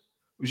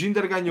 O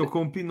Jinder ganhou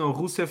com o Pino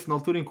Rusev na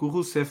altura em que o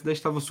Rusev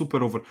estava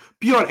super over.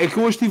 Pior é que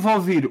eu hoje estive a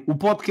ouvir o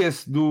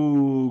podcast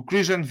do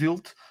Christian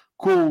Wild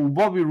com o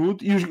Bobby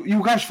Roode e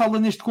o gajo fala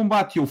neste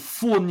combate. Eu,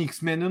 Fónix,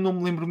 man, eu não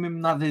me lembro mesmo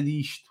nada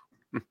disto.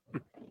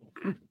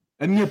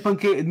 A minha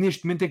panca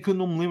neste momento é que eu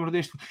não me lembro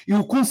deste.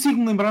 Eu consigo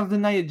me lembrar da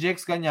Nia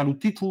Jax ganhar o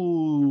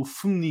título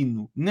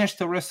feminino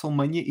nesta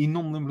WrestleMania e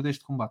não me lembro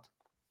deste combate.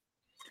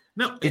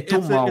 Não, É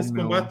tão mau,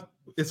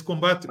 esse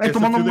combate, é tão essa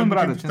mau não me feud é muito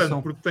lembrar, interessante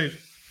atenção. porque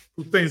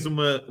tens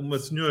uma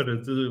senhora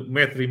de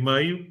 1,5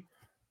 m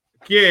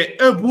que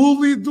é a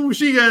bully do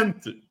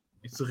gigante.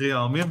 Isso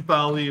realmente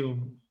está ali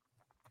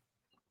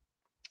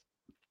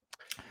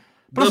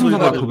Próximo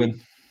combate,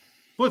 Ruben.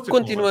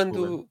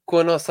 Continuando com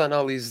a nossa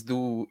análise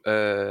do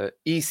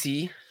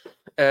EC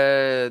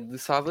de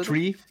sábado.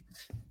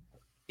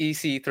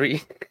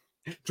 EC3.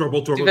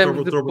 Trouble.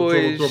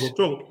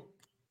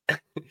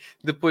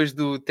 Depois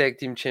do Tag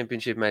Team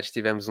Championship Match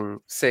tivemos um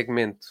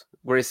segmento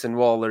Grayson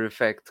Waller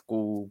Effect com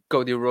o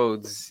Cody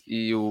Rhodes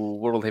e o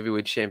World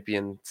Heavyweight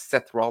Champion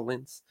Seth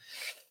Rollins.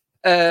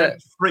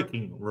 Seth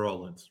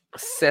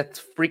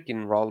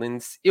freaking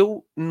Rollins.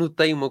 Eu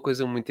notei uma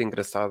coisa muito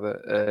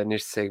engraçada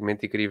neste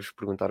segmento e queria-vos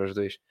perguntar aos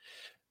dois.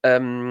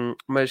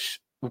 Mas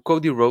o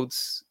Cody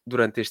Rhodes,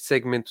 durante este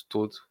segmento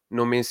todo,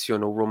 não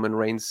menciona o Roman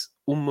Reigns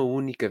uma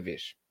única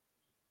vez.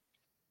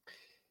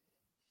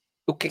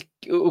 O que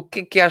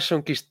é que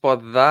acham que isto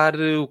pode dar?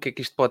 O que é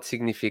que isto pode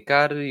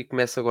significar? E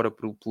começo agora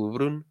pelo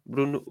Bruno.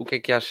 Bruno, o que é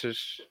que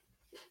achas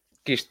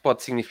que isto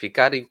pode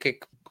significar? E que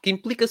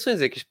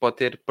implicações é que isto pode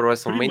ter para o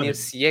WrestleMania,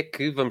 se é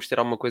que vamos ter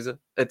alguma coisa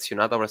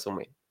adicionada ao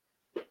WrestleMania?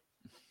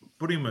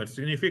 Primeiro,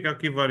 significa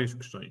aqui várias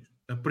questões.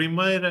 A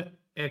primeira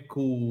é que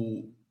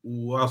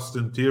o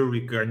Austin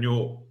Theory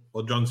ganhou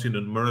o John Cena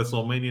no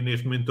WrestleMania,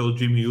 neste momento é o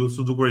Jimmy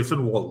Uso do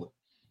Grayson Waller.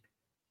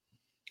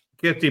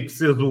 Que é tipo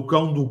ser do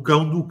cão do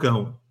cão do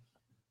cão.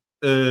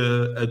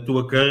 A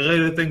tua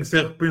carreira tem que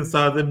ser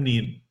repensada,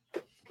 menino.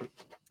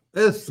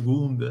 A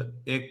segunda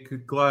é que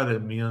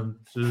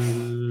claramente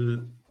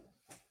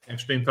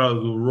esta entrada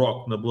do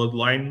Rock na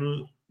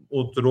Bloodline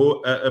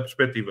alterou a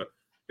perspectiva.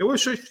 Eu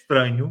achei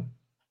estranho,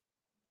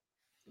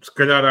 se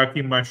calhar há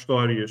aqui mais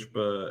histórias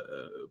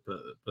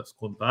para se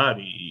contar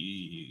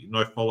e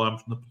nós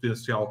falámos no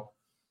potencial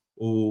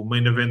o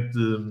main event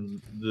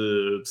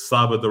de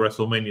sábado da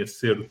WrestleMania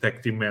ser o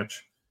tag team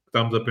match.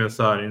 Estamos a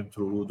pensar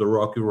entre o The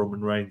Rock e o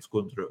Roman Reigns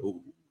contra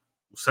o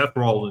Seth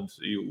Rollins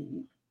e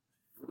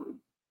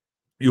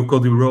o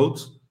Cody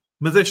Rhodes.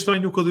 Mas é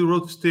estranho o Cody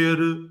Rhodes ter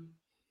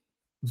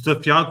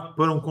desafiado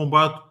para um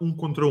combate 1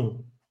 contra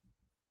 1.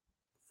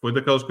 Foi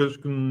daquelas coisas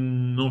que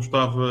não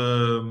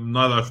estava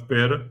nada à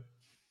espera.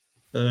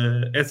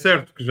 É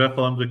certo que já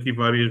falamos aqui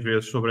várias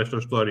vezes sobre esta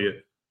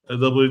história. A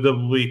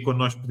WWE, quando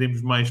nós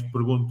pedimos mais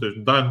perguntas,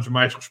 dá-nos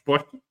mais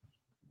respostas.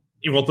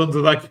 E voltamos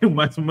a dar aqui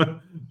mais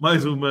uma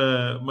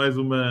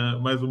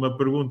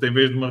pergunta em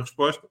vez de uma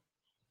resposta.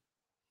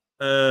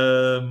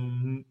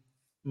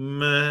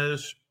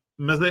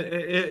 Mas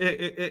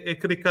é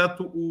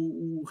caricato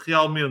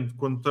realmente,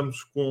 quando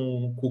estamos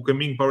com o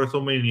caminho para a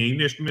WrestleMania e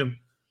neste momento,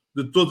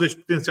 de todos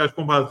estes potenciais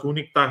combates, o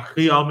único que está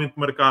realmente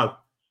marcado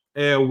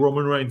é o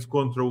Roman Reigns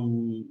contra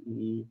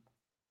o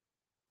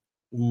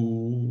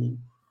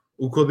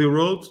Cody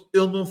Rhodes,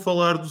 ele não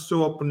falar do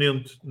seu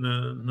oponente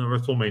na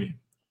WrestleMania.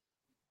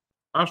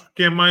 Acho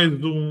que é mais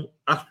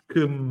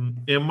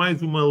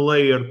uma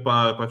layer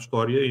para a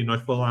história, e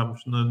nós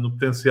falámos no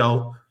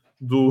potencial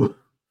do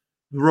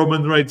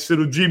Roman Reigns ser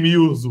o Jimmy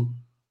Uso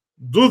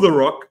do The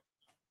Rock.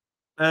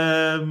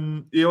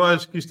 Eu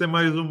acho que isto é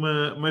mais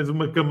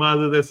uma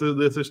camada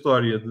dessa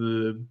história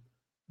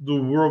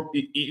do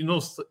Rock, e não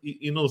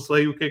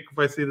sei o que é que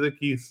vai sair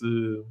daqui, se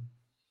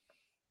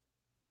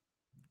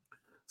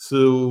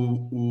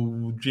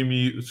o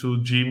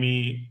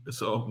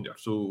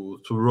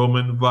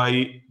Roman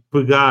vai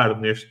pegar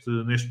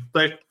neste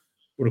texto,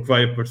 porque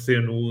vai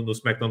aparecer no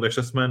SmackDown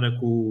desta semana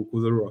com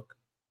o The Rock.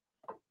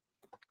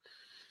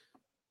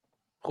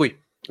 Rui,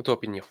 a tua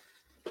opinião?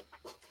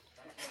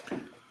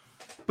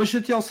 Para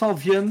chatear o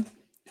Salviano,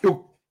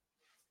 eu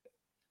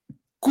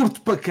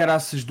curto para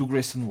caraças do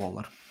Grayson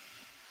Waller.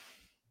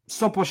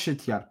 Só para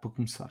chatear, para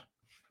começar.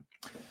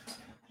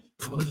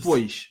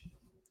 Depois,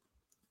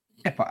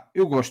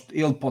 eu gosto.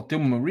 Ele pode ter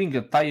uma ring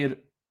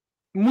attire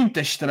muito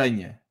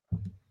estranha,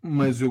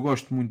 mas eu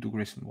gosto muito do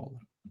Grayson Waller.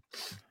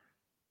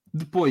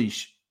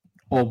 Depois,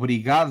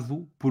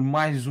 obrigado por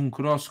mais um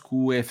cross com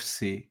o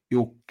UFC.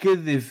 Eu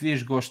cada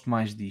vez gosto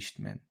mais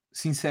disto, man.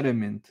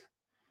 Sinceramente.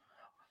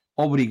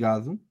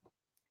 Obrigado.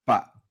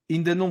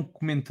 Ainda não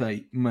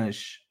comentei,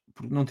 mas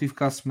porque não tive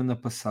cá a semana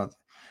passada,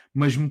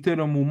 mas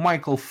meteram-me o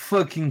Michael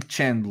fucking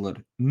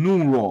Chandler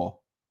no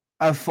Raw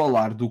a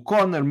falar do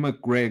Conor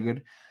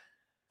McGregor.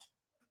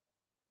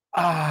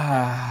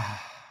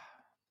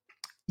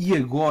 E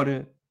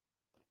agora,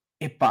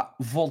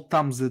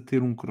 voltámos a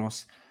ter um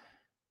cross.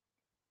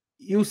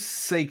 Eu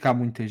sei que há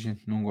muita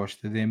gente que não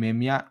gosta de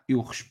MMA, eu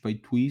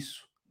respeito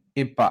isso.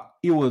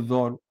 Eu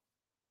adoro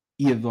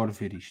e adoro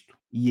ver isto.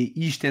 E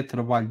isto é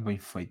trabalho bem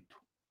feito.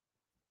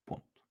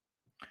 Ponto.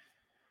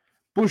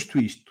 Posto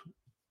isto,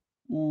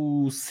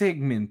 o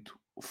segmento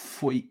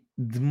foi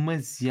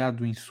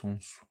demasiado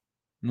insonso.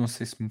 Não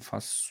sei se me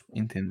faço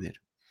entender.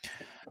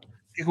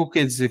 O que é que eu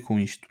quero dizer com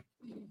isto?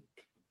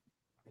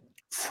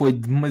 Foi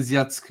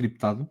demasiado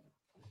scriptado.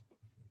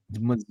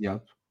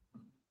 Demasiado.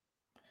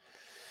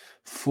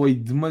 Foi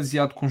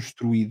demasiado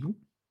construído.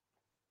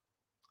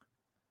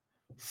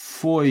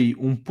 Foi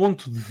um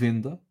ponto de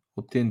venda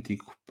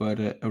autêntico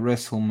para a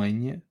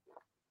WrestleMania.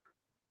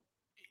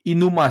 E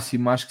no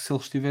máximo, acho que se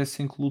eles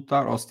tivessem que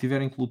lutar, ou se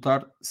tiverem que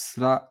lutar,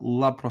 será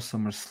lá para o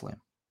SummerSlam.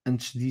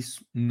 Antes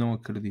disso, não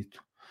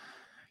acredito.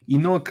 E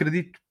não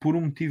acredito por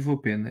um motivo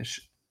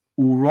apenas.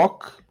 O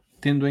Rock,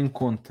 tendo em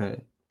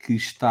conta que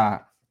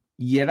está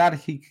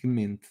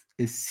hierarquicamente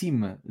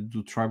acima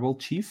do Tribal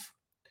Chief,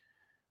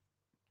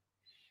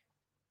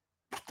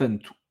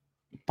 portanto,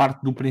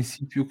 parte do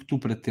princípio que tu,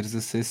 para teres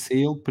acesso a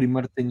ele,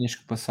 primeiro tenhas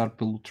que passar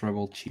pelo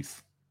Tribal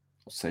Chief.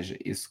 Ou seja,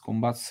 esse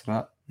combate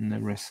será na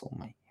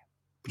WrestleMania.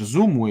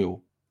 Presumo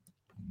eu.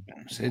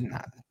 Não sei de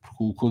nada.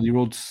 Porque o Cody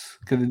Rhodes,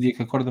 cada dia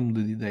que acorda,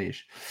 muda de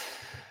ideias.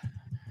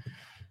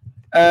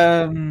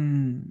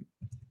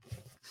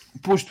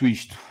 Posto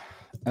isto,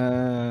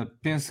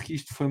 penso que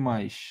isto foi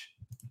mais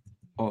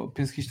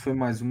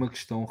uma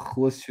questão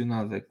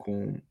relacionada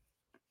com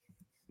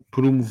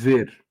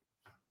promover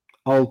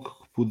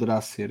algo que poderá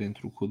ser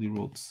entre o Cody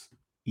Rhodes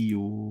e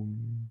o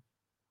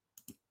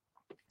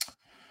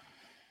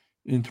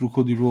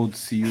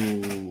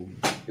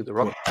The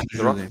Rock.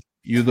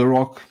 E o The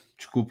Rock,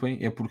 desculpem,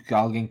 é porque há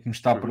alguém que me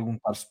está a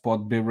perguntar se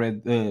pode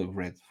beber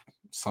Red.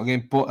 Se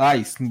alguém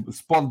pode,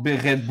 se pode beber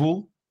Red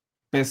Bull,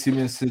 peço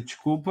imensa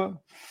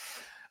desculpa.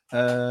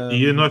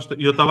 E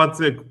eu estava a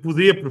dizer que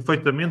podia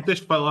perfeitamente,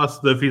 desde que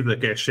falasse da vida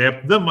que é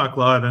chefe, da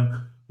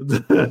McLaren,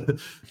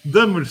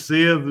 da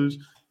Mercedes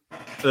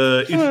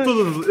e de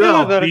todas as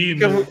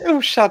Alpine.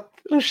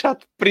 É um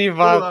chat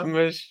privado,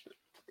 mas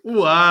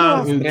o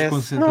ar. Eu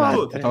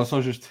desconcentrei. Estava só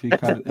a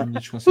justificar a minha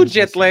desconcentração.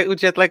 O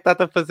jet lag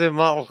está-te a fazer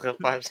mal,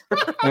 rapaz.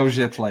 É o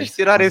jet lag. Tens de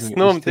tirar esse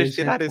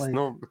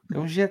nome, É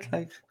o jet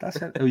lag, está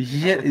certo. É o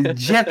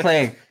jet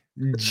lag.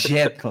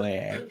 Jet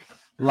lag.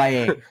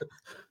 Lag.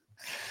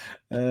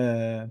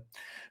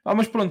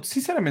 Mas pronto,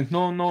 sinceramente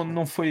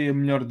não foi a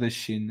melhor das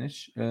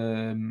cenas,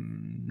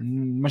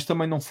 mas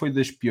também não foi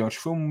das piores.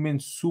 Foi um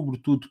momento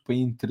sobretudo para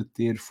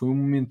entreter, foi um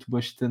momento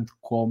bastante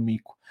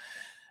cómico.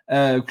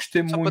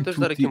 Gostei Só muito. para te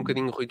ajudar aqui um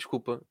bocadinho, Rui,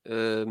 desculpa.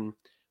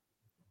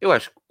 Eu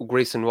acho que o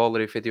Grayson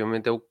Waller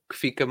efetivamente é o que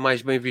fica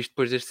mais bem visto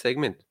depois deste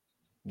segmento.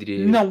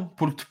 Diria não,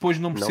 porque depois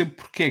não percebo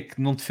porque é que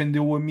não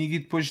defendeu o amigo e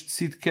depois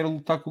decide que quer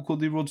lutar com o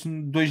Cody Rhodes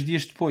 2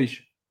 dias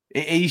depois.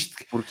 É isto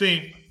que...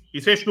 Sim,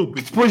 isso é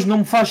estúpido. Depois não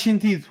me faz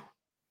sentido.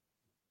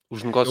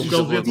 Os negócios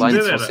da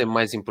Bloodline são sempre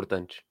mais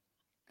importantes.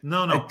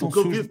 Não. Então, o que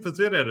ele devia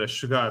fazer era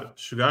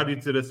chegar e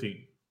dizer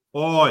assim: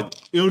 olha,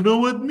 eu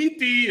não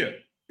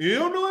admitia.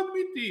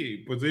 E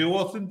depois eu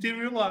ao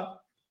sentir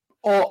lá.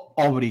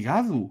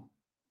 Obrigado.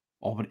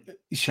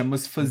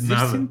 Chama-se fazer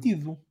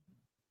sentido.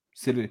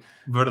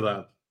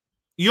 Verdade.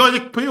 E olha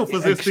que para eu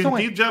fazer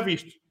sentido, já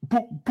viste.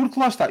 Porque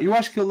lá está, eu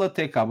acho que ele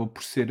até acaba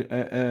por ser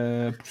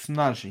a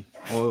personagem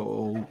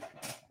ou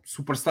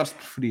superstars se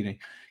preferirem,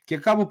 que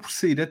acaba por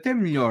sair até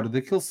melhor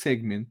daquele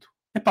segmento,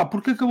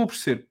 porque acabou por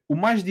ser o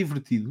mais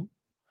divertido,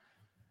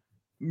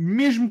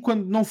 mesmo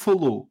quando não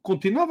falou,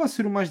 continuava a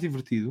ser o mais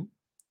divertido.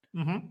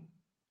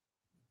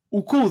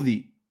 O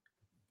Cody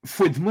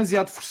foi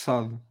demasiado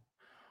forçado.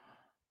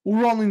 O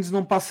Rollins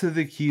não passa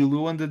daquilo.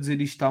 Eu ando a dizer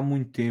isto há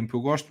muito tempo.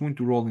 Eu gosto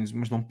muito do Rollins,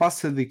 mas não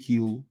passa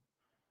daquilo.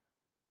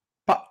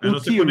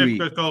 O Theory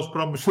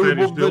foi o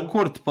bobo da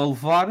corte para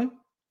levar.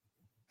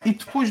 E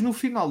depois no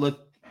final,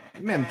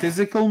 tens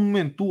aquele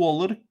momento do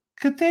Waller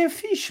que até é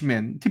fixe,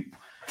 man. Tipo,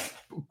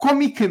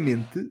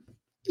 comicamente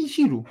e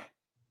giro.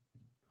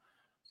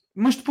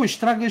 Mas depois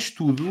tragas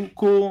tudo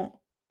com...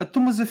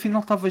 Então, mas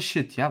afinal estava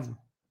chateado.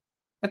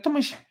 Então,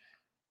 mas...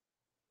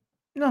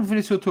 Não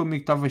deveria ser o teu amigo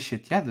que estava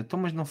chateado. Então,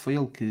 mas não foi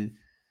ele que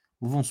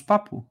levou um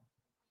papo?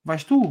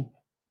 Vais tu?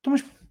 Então,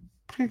 mas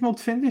porquê que não o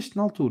defendeste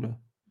na altura?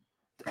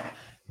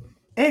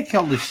 É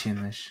aquelas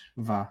cenas.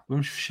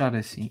 Vamos fechar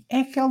assim. É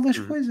aquelas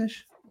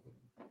coisas.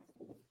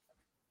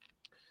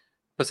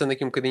 Passando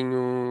aqui um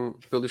bocadinho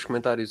pelos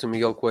comentários, o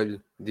Miguel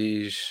Coelho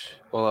diz: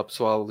 olá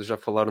pessoal, já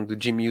falaram do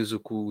Jimmy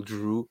Uso com o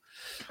Drew.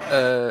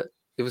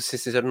 Eu vou ser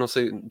sincero, não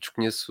sei,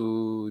 desconheço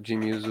o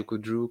Jimmy Uso com o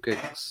Drew. O que é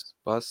que se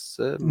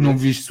passa? Não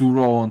viste o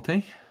Raw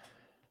ontem?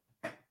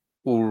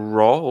 O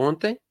Raw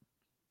ontem?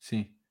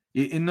 Sim.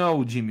 E não é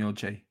o Jimmy, é o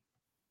Jay.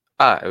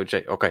 É o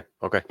Jay, ok.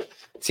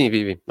 Sim,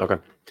 vi, ok.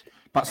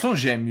 São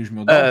gêmeos,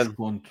 meu, dá um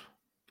desconto.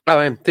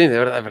 Entendi,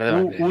 é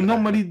verdade. O não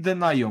marido da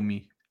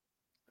Naomi.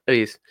 É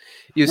isso.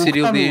 E o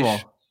Cyril que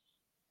diz...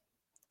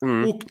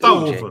 O que está Jay.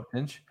 over.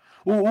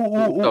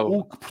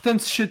 O que,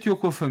 portanto, se chateou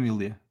com a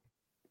família.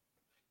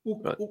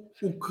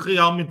 O que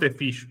realmente é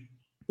fixe.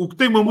 O que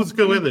tem uma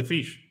música leda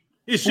fixe.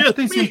 E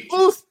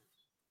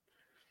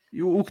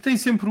O que tem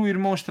sempre o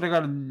irmão a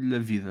estragar-lhe a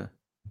vida.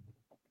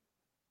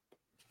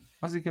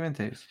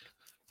 Basicamente é isso.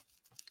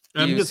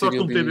 A E minha o sorte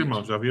Cyril não ter diz...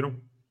 irmãos, já viram?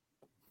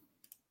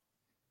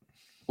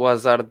 O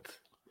Hazard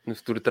no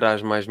futuro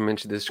traz mais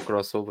momentos desses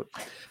crossover.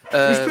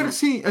 Eu espero que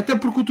sim, até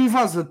porque o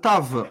Tuivasa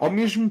estava ao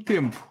mesmo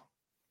tempo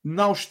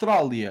na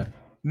Austrália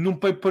num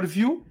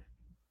pay-per-view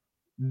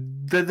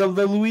da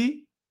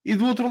WWE e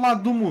do outro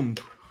lado do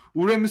mundo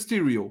o Rey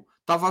Mysterio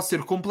estava a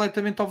ser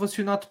completamente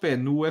ovacionado de pé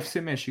no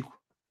UFC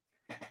México.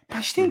 Pá,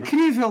 isto é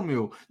incrível,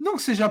 meu. Não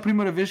que seja a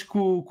primeira vez que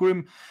o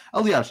Rey...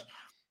 Aliás,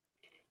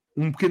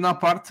 um pequeno à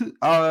parte,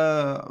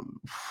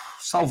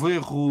 salvo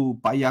erro,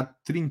 pá, há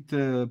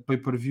 30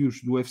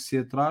 pay-per-views do UFC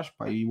atrás,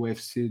 pá, e o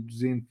UFC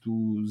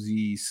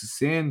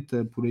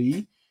 260 por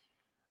aí,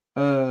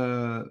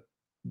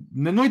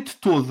 na noite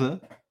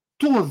toda,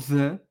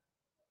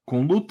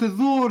 com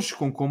lutadores,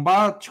 com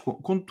combates,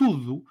 com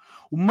tudo,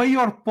 o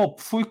maior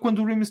pop foi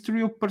quando o Rey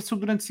Mysterio apareceu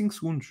durante 5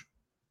 segundos.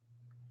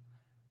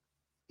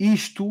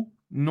 Isto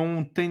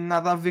não tem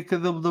nada a ver com a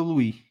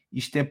WWE.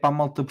 Isto é para a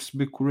malta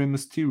perceber que o Rey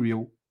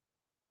Mysterio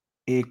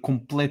é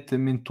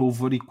completamente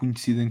over e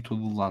conhecido em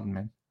todo o lado,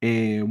 man.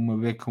 É uma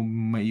beca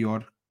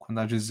maior, quando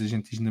às vezes a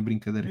gente diz na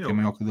brincadeira que é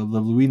maior que a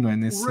WWE, não é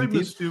nesse sentido,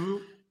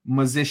 Mysterio,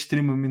 mas é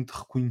extremamente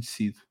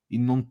reconhecido e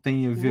não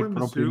tem a ver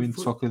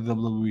propriamente só com a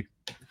WWE.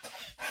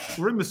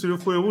 O Rey Mysterio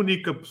foi a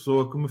única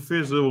pessoa que me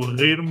fez eu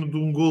rir-me de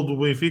um gol do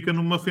Benfica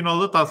numa final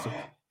da taça.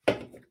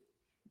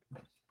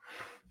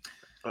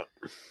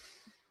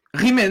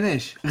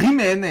 Jiménez.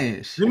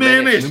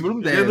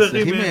 Lembro-me dessa.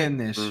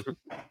 Jiménez.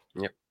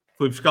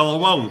 Foi buscar lá o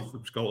baú.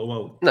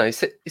 Não,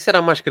 isso era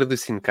a máscara do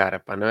Sin Cara,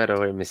 pá, não era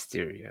o Rey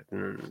Mysterio.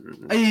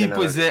 Aí,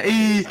 pois é.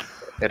 Aí.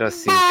 Era o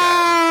Sin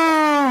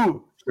Cara.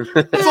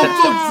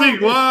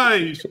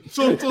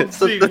 São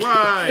todos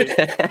iguais!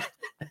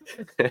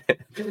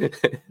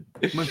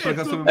 Mas por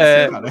acaso foi mesmo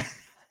cara.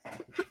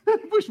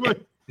 Pois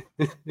bem.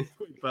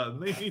 Coitado,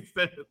 nem isso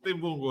tem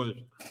bom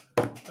gosto.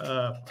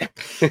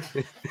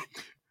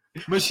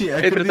 Mas sim,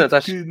 acredito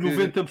que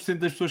 90%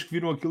 das pessoas que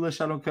viram aquilo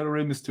acharam que era o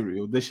Rey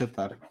Mysterio. Deixa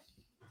estar.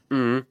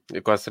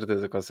 Com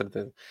certeza.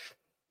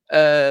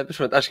 Mas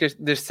pronto, acho que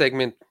deste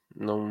segmento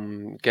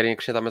não querem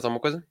acrescentar mais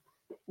alguma coisa?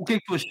 O que é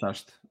que tu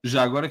achaste?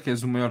 Já agora que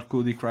és o maior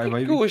Cody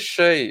Crybaby. O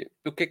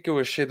que é que eu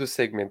achei do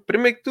segmento?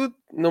 Primeiro que tudo,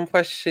 não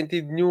faz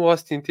sentido nenhum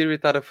Austin Theory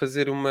estar a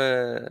fazer uma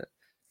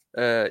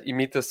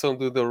imitação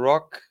do The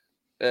Rock,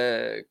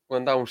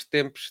 quando há uns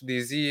tempos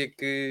dizia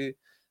que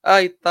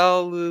e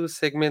tal, o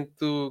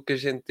segmento que a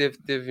gente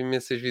teve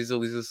imensas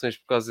visualizações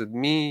por causa de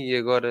mim e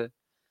agora,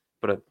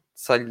 pronto,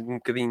 sai-lhe um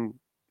bocadinho de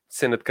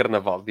cena de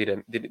carnaval,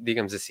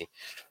 digamos assim.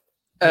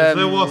 Mas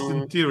é o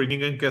Austin Theory,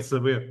 ninguém quer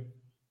saber.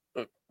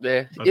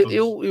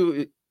 Eu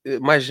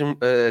mais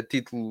a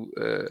título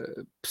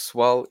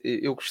pessoal,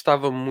 eu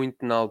gostava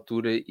muito na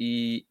altura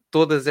e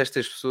todas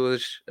estas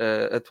pessoas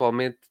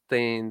atualmente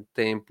têm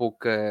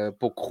pouco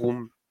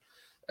rumo.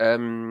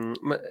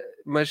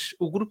 Mas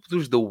o grupo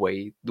dos The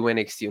Way, do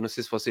NXT, eu não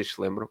sei se vocês se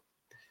lembram,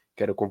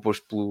 que era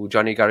composto pelo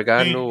Johnny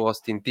Gargano, Sim.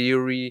 Austin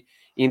Theory,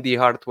 Indy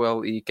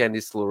Hartwell e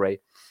Candice LeRae.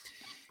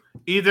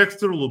 E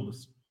Dexter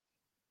Lumis.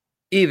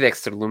 E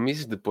Dexter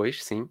Lumis,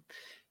 depois, sim.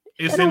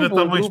 Esse ainda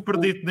está mais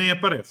perdido, nem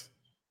aparece.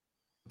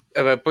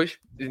 Pois,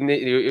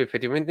 eu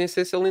efetivamente nem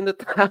sei se ele ainda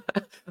está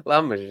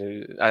lá, mas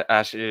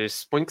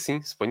suponho que sim.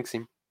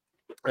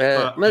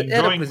 Mas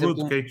era, por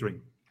exemplo,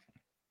 catering.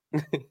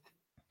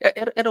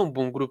 era um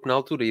bom grupo na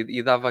altura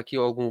e dava aqui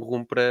algum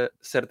rumo para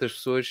certas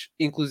pessoas,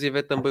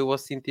 inclusive também o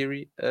Austin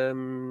Theory.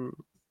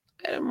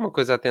 É uma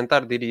coisa a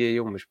tentar, diria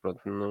eu, mas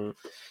pronto, não...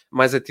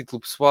 mais a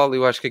título pessoal,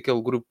 eu acho que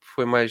aquele grupo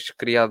foi mais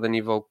criado a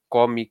nível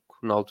cómico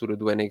na altura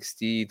do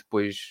NXT e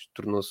depois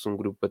tornou-se um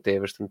grupo até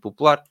bastante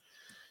popular.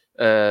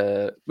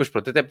 Mas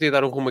pronto, até podia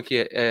dar um rumo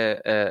aqui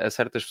a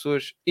certas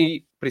pessoas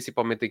e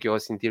principalmente aqui ao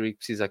Austin Theory, que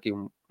precisa aqui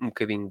um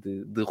bocadinho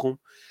de rumo.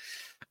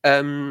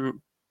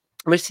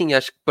 Mas sim,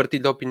 acho que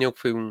partilho da opinião que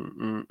foi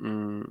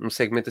um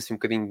segmento assim um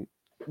bocadinho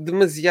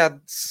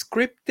demasiado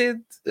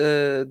scripted,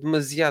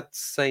 demasiado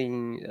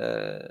sem...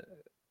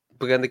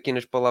 pegando aqui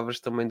nas palavras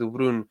também do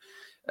Bruno,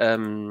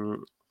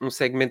 um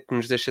segmento que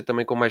nos deixa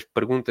também com mais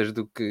perguntas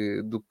do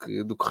que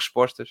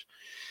respostas.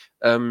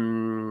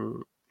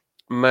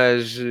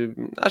 Mas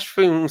acho que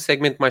foi um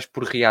segmento mais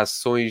por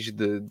reações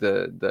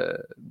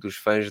dos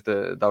fãs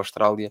da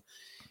Austrália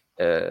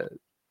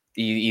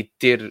e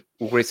ter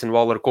o Grayson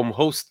Waller como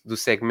host do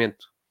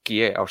segmento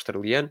que é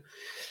australiano.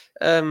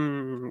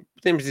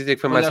 Podemos dizer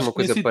que foi mais uma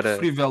coisa para...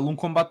 preferível um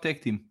combate tag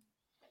team.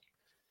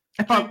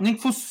 Epá, nem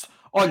que fosse...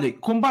 Olha,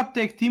 combate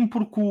tag team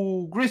porque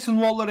o Grayson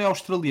Waller é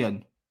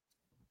australiano.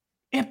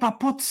 Epá,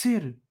 pode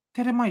ser.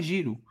 Era mais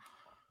giro.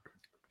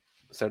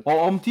 certo.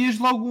 Ou metias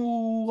logo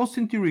o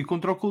Austin Theory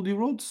contra o Cody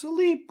Rhodes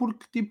ali,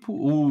 porque tipo,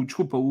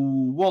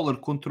 o Waller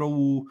contra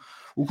o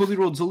Cody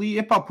Rhodes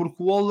ali,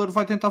 porque o Waller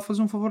vai tentar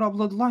fazer um favor à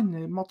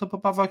Bloodline, a malta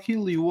papava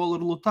aquilo e o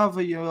Waller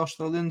lutava e os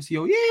australianos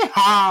iam,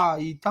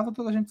 e estava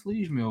toda a gente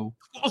feliz, meu.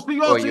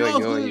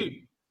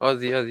 Oi.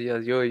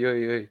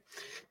 Oi.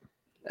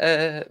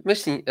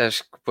 Mas sim,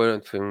 acho que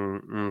pronto, foi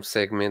um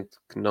segmento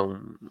que não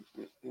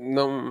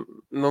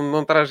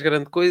traz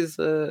grande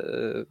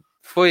coisa.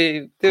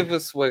 Teve a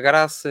sua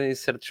graça em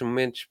certos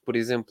momentos, por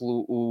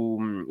exemplo,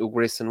 o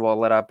Grayson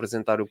Waller a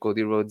apresentar o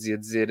Cody Rhodes e a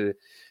dizer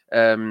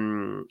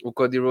o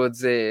Cody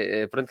Rhodes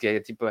pronto, que é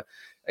tipo a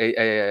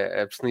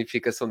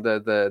personificação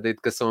da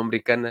educação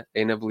americana,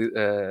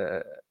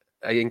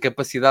 a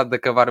incapacidade de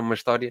acabar uma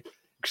história.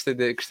 Gostei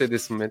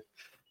desse momento.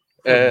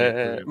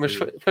 Mas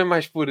foi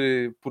mais por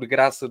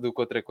graça do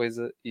que outra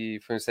coisa e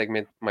foi um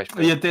segmento mais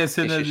para E até a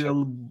cena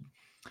dele,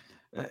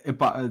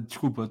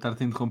 desculpa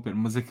estar-te a interromper,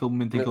 mas aquele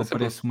momento em que ele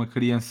parece uma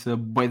criança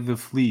bué de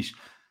feliz,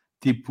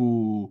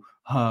 tipo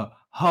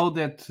how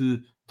that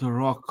The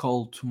Rock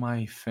called to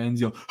my fans,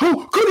 e ele,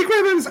 Cody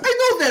Rhodes, I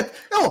know that,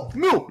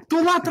 meu,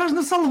 estou lá atrás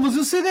na sala, mas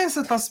eu sei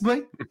dessa, está-se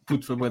bem?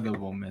 Puto, foi bué da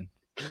bom, man.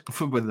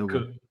 Foi bué da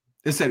bom.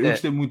 É sério, eu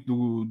gostei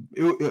muito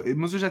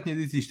mas eu já tinha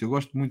dito isto, eu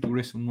gosto muito do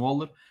Grayson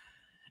Waller.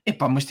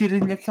 Mas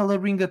tirem-lhe aquela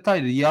ring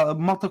attire e a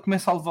malta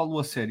começa a levá-lo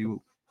a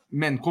sério.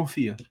 Man,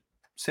 confia.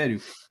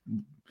 Sério.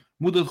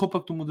 Muda de roupa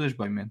que tu mudas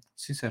bem, man.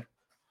 Sincero.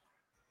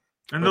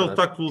 Anda a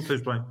lutar que tu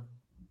lutas bem.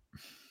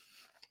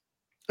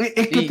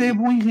 É que até é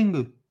bom em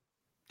ringue.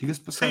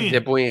 Diga-se passagem. É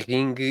bom em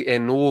ringue, é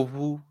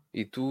novo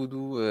e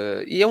tudo.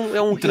 E é um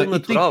heel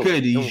natural. Tem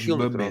carisma, é um heel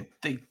natural.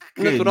 Tem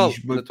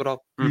carisma.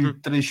 Natural. E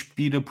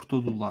transpira por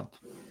todo o lado.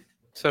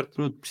 Certo.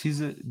 Pronto,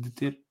 precisa de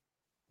ter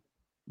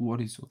o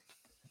horizonte.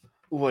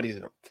 O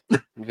horizonte.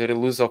 Ver a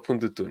luz ao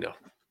fundo do túnel.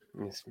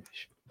 Isso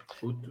mesmo.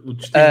 O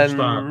destino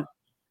está...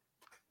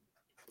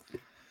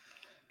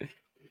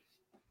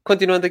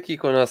 Continuando aqui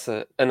com a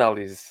nossa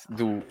análise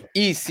do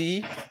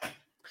EC,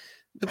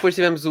 depois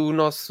tivemos o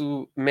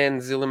nosso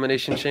Men's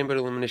Elimination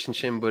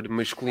Chamber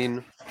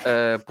masculino.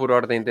 Por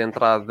ordem de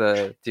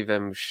entrada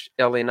tivemos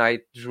LA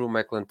Knight, Drew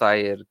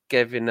McIntyre,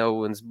 Kevin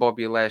Owens,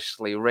 Bobby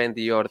Lashley,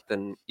 Randy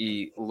Orton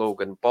e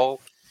Logan Paul.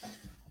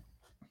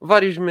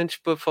 Vários momentos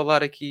para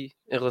falar aqui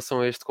em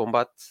relação a este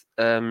combate.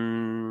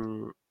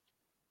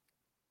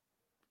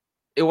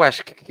 Eu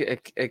acho que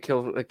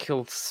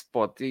aquele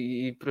spot,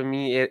 e para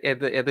mim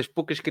é das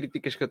poucas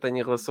críticas que eu tenho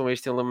em relação a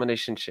este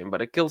Elimination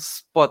Chamber, aquele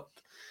spot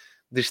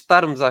de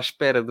estarmos à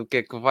espera do que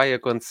é que vai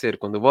acontecer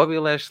quando o Bobby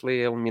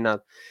Lashley é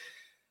eliminado.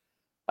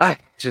 Ai,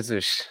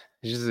 Jesus,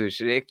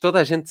 é que toda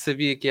a gente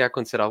sabia que ia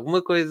acontecer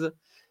alguma coisa.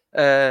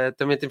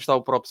 Também temos de dar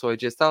o props ao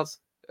AJ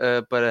Styles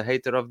para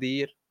Hater of the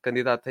Year,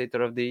 candidato a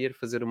Hater of the Year,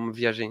 fazer uma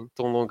viagem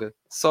tão longa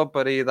só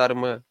para ir dar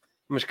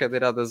umas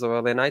cadeiradas ao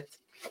LA Knight.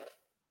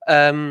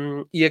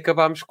 E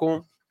acabámos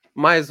com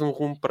mais um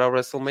rumo para a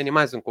WrestleMania,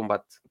 mais um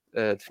combate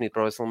definido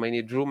para a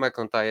WrestleMania. Drew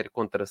McIntyre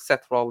contra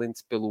Seth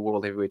Rollins pelo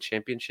World Heavyweight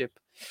Championship.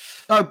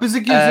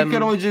 Pensei que ia dizer que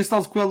era o AJ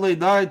Styles com o LA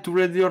Knight, o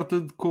Randy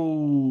Orton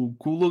com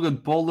o Logan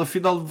Paul,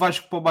 afinal vais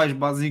para o mais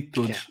básico de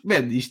todos.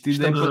 Isto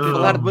ainda é para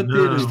falar de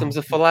bater. Estamos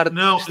a falar...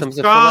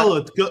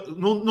 Cala-te,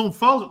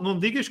 não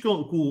digas que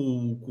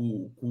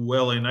o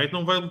LA Knight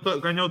não vai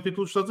ganhar o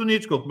título dos Estados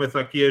Unidos, que ele começa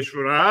aqui a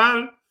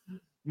chorar,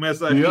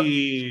 começa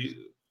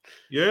aqui...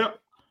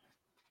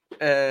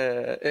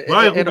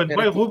 Vai,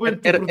 Ruben,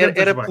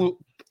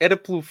 era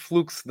pelo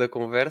fluxo da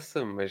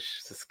conversa,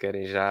 mas se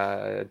querem já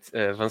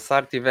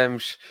avançar,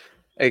 tivemos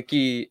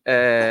aqui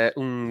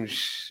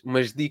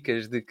umas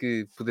dicas de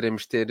que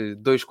poderemos ter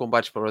 2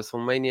 combates para a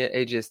WrestleMania,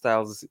 AJ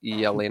Styles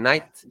e LA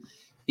Knight,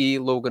 e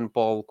Logan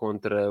Paul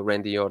contra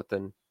Randy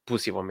Orton,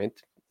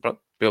 possivelmente,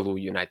 pelo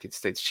United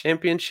States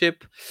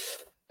Championship.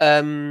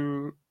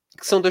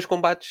 Que são 2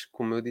 combates,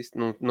 como eu disse,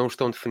 não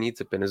estão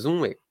definidos, apenas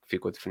um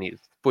ficou definido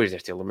depois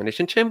desta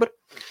Elimination Chamber.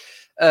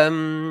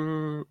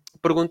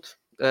 Pergunto,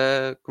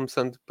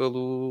 começando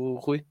pelo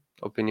Rui,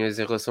 opiniões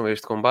em relação a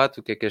este combate,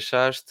 o que é que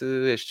achaste,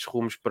 estes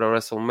rumos para a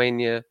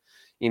WrestleMania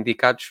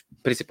indicados,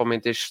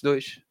 principalmente estes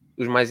 2,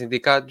 os mais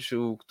indicados,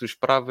 o que tu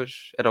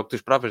esperavas, era o que tu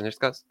esperavas neste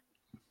caso?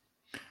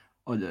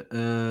 Olha,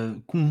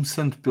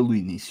 começando pelo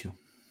início,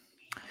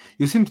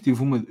 eu sempre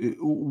tive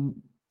o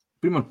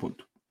primeiro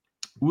ponto.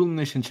 O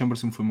Elimination Chamber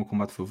sempre foi o meu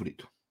combate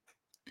favorito.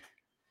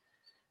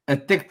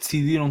 Até que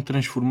decidiram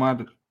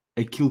transformar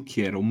aquilo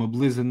que era uma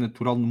beleza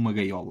natural numa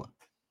gaiola.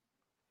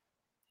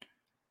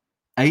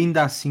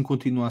 Ainda assim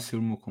continua a ser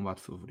o meu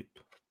combate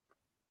favorito.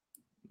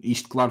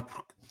 Isto, claro,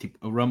 porque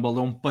a Rumble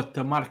é um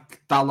patamar que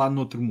está lá no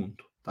outro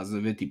mundo. Estás a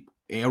ver?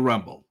 É a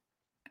Rumble.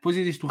 Depois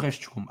existe o resto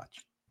dos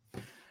combates.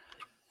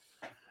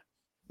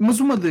 Mas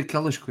uma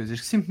daquelas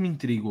coisas que sempre me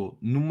intrigou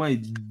no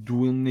meio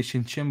do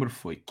Elimination Chamber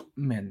foi,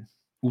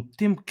 o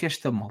tempo que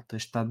esta malta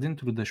está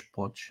dentro das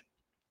pods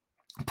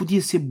podia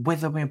ser bué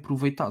bem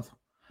aproveitado.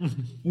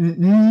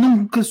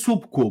 Nunca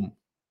soube como.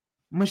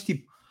 Mas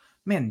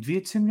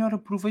devia de ser melhor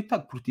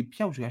aproveitado. Porque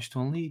os gajos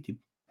estão ali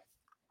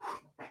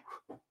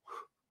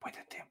bué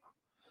de tempo.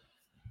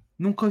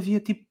 Nunca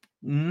havia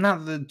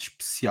nada de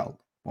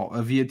especial.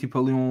 Havia tipo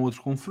ali um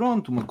outro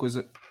confronto, uma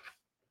coisa...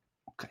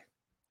 Ok.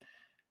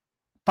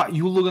 Pá,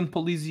 e o Logan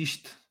Paul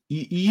existe.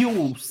 E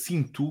eu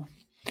sinto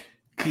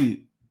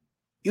que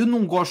eu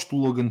não gosto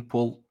do Logan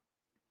Paul.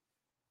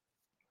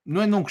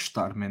 Não é não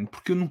gostar, man,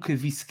 porque eu nunca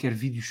vi sequer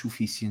vídeos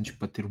suficientes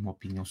para ter uma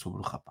opinião sobre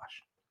o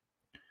rapaz.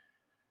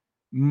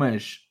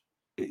 Mas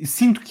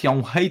sinto que há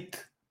um hate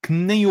que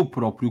nem eu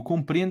próprio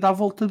compreendo à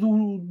volta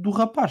do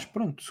rapaz.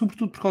 Pronto,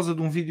 sobretudo por causa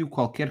de um vídeo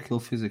qualquer que ele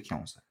fez aqui há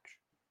uns anos.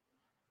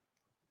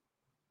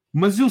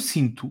 Mas eu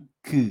sinto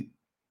que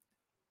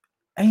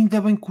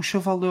ainda bem que o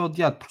chaval é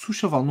odiado, porque se o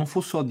chaval não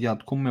fosse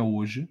odiado como é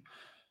hoje,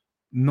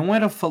 não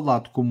era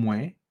falado como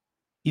é,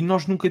 e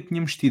nós nunca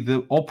tínhamos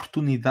tido a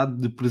oportunidade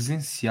de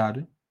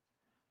presenciar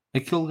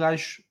aquele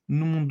gajo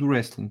no mundo do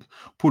wrestling.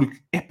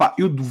 Porque, epá,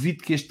 eu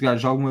duvido que este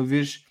gajo alguma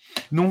vez,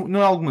 não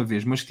é alguma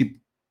vez, mas tipo,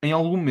 em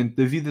algum momento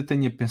da vida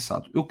tenha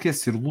pensado, eu quero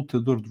ser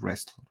lutador de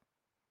wrestling.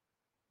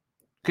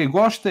 Quem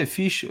gosta, é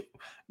fixe.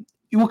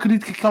 Eu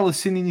acredito que aquela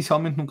cena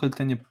inicialmente nunca lhe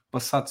tenha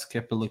passado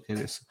sequer pela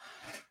cabeça.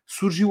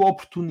 Surgiu a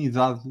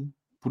oportunidade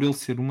por ele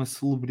ser uma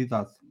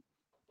celebridade.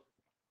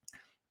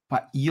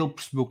 Pá, e ele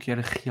percebeu que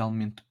era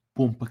realmente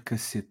bom para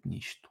cacete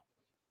nisto.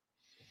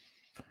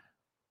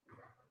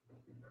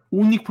 O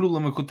único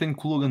problema que eu tenho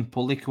com o Logan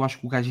Paul é que eu acho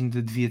que o gajo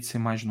ainda devia de ser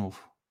mais novo.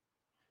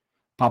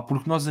 Pá,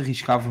 porque nós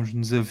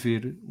arriscávamos-nos a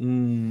ver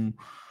um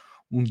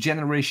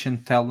Generation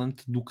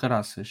Talent do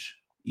caraças.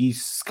 E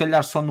se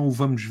calhar só não o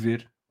vamos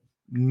ver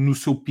no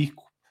seu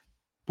pico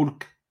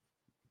porque,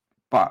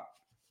 pá,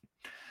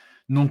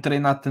 não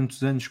treina há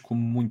tantos anos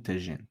como muita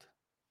gente.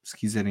 Se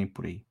quiserem ir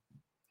por aí.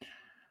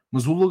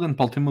 Mas o Logan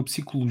Paul tem uma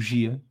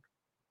psicologia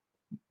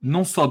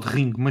não só de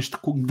ringue, mas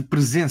de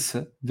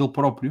presença dele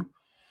próprio,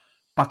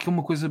 pá, que é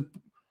uma coisa,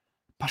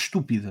 pá,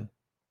 estúpida.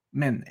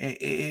 Man,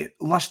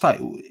 lá está.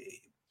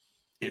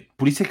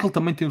 Por isso é que ele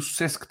também tem o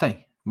sucesso que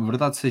tem. A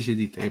verdade seja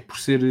dita. É por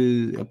ser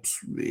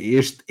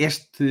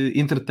este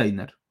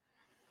entertainer.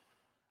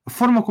 A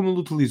forma como ele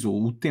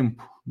utilizou o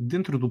tempo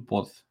dentro do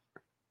pod,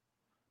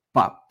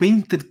 pá, para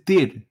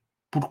entreter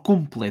por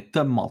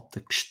completo a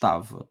malta que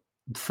estava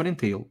de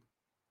frente a ele,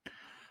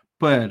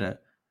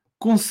 para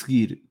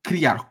conseguir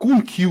criar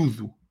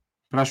conteúdo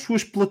para as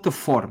suas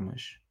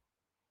plataformas,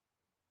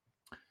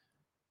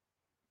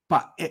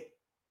 pá,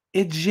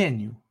 é de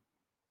gênio.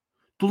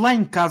 Tu lá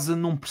em casa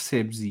não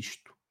percebes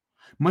isto,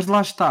 mas lá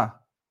está.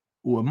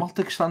 A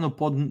malta que está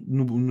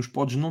nos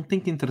pods não tem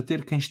que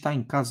entreter quem está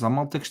em casa. A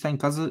malta que está em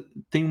casa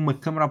tem uma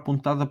câmara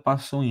apontada para a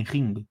ação em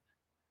ringue.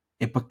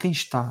 É para quem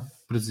está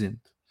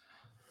presente.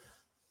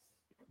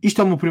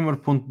 Isto é o meu primeiro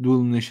ponto do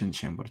Elimination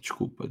Chamber.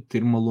 Desculpa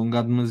ter-me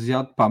alongado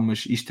demasiado, pá,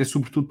 mas isto é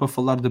sobretudo para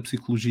falar da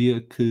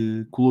psicologia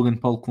que o Logan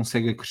Paul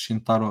consegue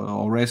acrescentar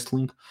ao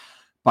wrestling.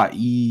 Pá,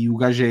 e o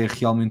gajo é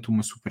realmente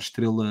uma super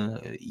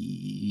estrela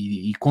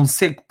e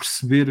consegue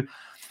perceber.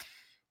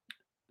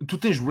 Tu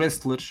tens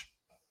wrestlers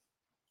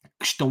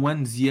que estão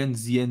anos e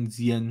anos e anos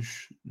e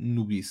anos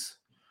no bis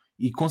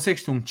e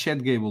consegues ter um Chad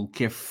Gable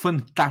que é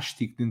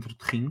fantástico dentro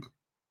de ringue,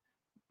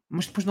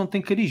 mas depois não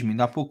tem carisma.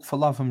 Ainda há pouco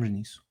falávamos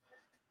nisso.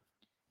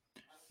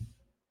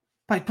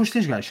 Pá, e depois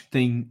tens gajos que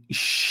têm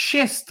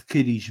excesso de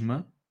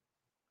carisma,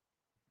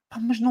 pá,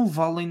 mas não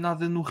valem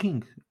nada no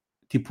ringue,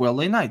 tipo o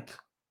LA Knight,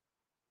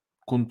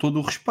 com todo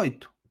o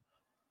respeito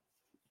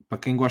para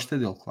quem gosta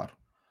dele, claro.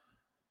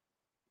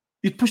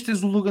 E depois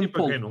tens o Logan E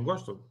para Paul, quem não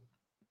gosta?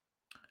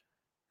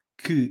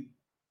 que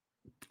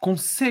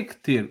consegue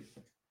ter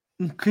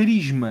um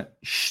carisma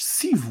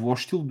excessivo ao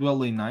estilo do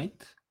LA Knight,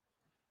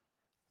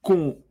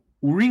 com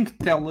o ring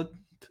talent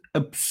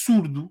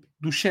absurdo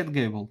do Chad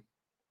Gable.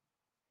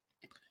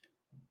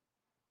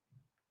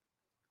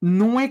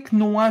 Não é que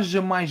não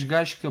haja mais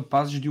gajos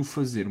capazes de o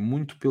fazer,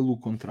 muito pelo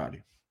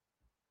contrário.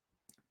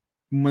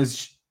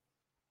 Mas,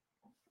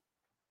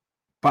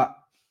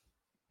 pá,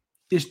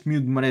 este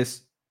miúdo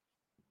merece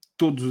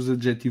todos os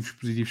adjetivos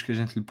positivos que a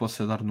gente lhe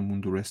possa dar no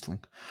mundo do wrestling.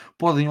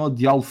 Podem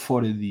odiá-lo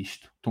fora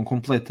disto. Estão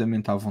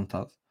completamente à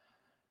vontade.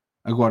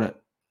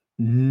 Agora,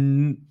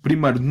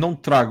 primeiro, não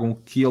tragam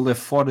que ele é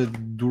fora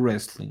do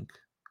wrestling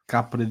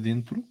cá para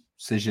dentro,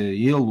 seja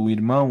ele, o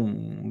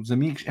irmão, os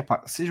amigos,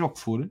 epá, seja o que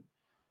for.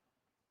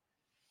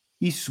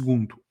 E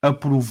segundo,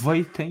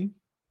 aproveitem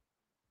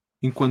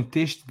enquanto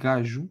este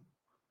gajo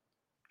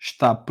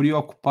está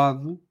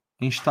preocupado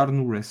em estar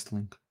no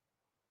wrestling.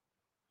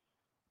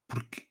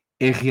 Porque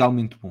é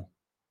realmente bom.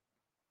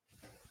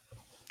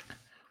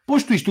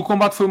 Posto isto, o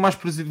combate foi o mais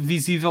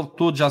previsível de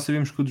todos. Já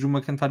sabemos que o Drew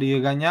McIntyre ia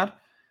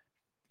ganhar.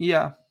 E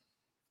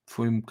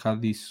foi um bocado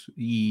disso.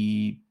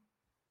 E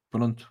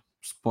pronto,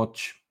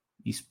 spots.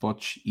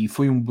 E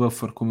foi um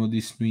buffer, como eu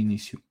disse no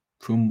início.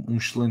 Foi um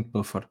excelente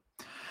buffer.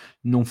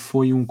 Não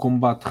foi um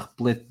combate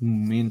repleto de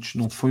momentos.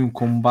 Não foi um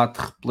combate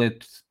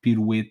repleto de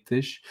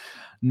piruetas.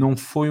 Não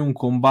foi um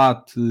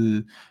combate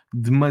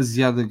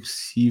demasiado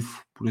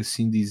agressivo, por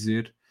assim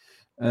dizer.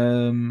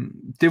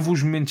 Teve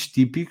os momentos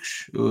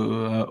típicos.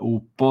 O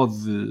pod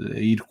a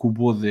ir com o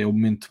bode é o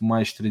momento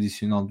mais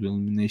tradicional do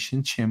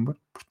Elimination Chamber,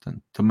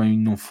 portanto também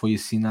não foi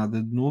assim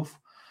nada de novo.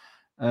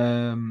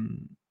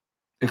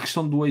 a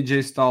questão do AJ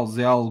Styles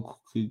é algo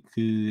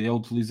que é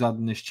utilizado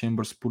nas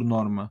Chambers por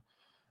norma,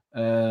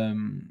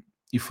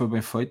 e foi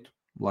bem feito.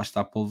 Lá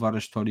está, para levar a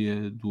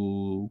história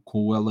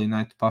com o LA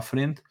Knight para a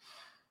frente.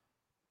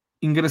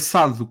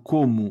 Engraçado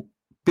como,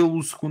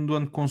 pelo segundo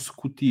ano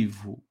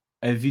consecutivo,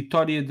 a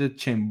vitória da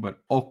Chamber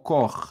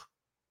ocorre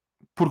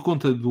por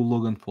conta do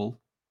Logan Paul,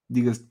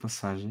 diga-se de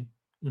passagem.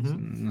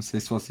 Não sei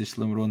se vocês se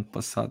lembram, ano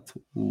passado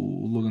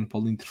o Logan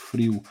Paul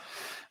interferiu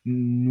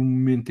no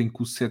momento em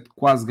que o Seth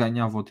quase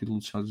ganhava o título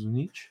dos Estados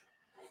Unidos.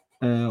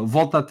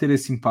 Volta a ter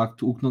esse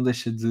impacto, o que não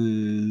deixa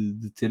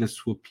de ter a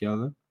sua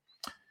piada.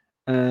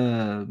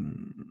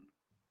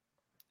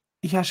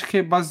 E acho que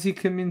é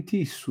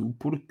basicamente isso,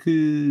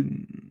 porque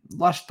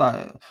lá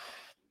está,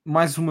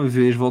 mais uma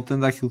vez,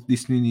 voltando àquilo que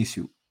disse no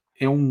início,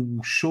 é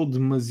um show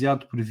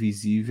demasiado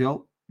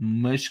previsível,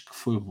 mas que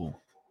foi bom.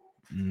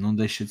 Não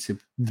deixa de ser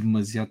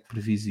demasiado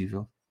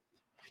previsível.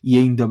 E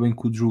ainda bem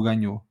que o Drew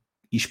ganhou.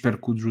 E espero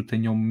que o Drew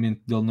tenha o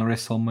momento dele na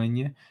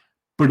WrestleMania,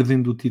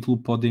 perdendo o título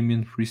para o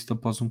Damian Priest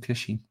após um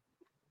cash-in.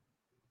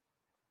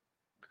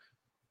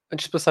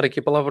 Antes de passar aqui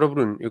a palavra ao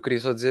Bruno, eu queria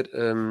só dizer,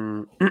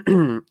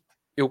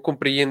 eu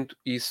compreendo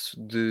isso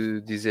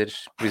de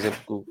dizeres, por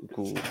exemplo,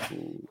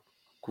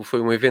 que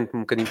foi um evento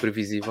um bocadinho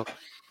previsível.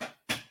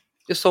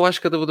 Eu só acho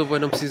que a WWE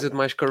não precisa de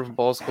mais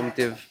curveballs como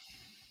teve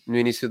no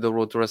início da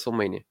Road to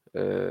WrestleMania.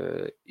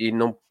 E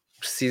não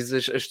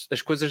precisas,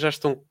 as coisas já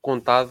estão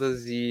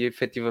contadas e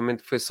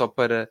efetivamente foi só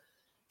para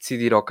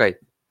decidir, ok,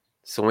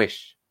 são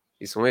estes.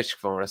 E são estes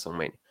que vão a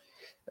WrestleMania.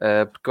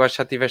 Porque eu acho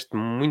que já tiveste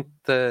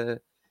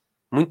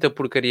muita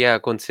porcaria a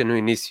acontecer no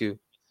início,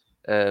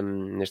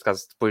 neste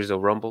caso depois da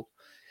Rumble.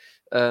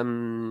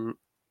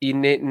 E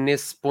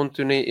nesse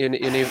ponto eu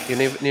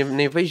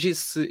nem vejo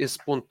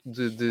esse ponto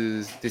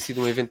de ter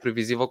sido um evento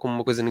previsível como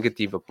uma coisa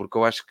negativa, porque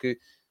eu acho que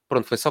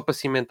pronto, foi só para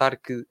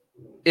cimentar que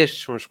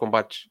estes são os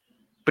combates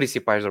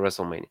principais da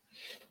WrestleMania.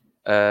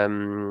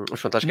 Mas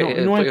pronto, acho que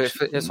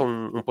é só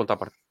um ponto à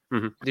parte.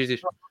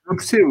 Diz. Eu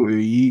percebo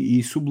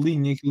e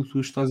sublinho aquilo que tu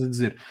estás a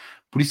dizer.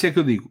 Por isso é que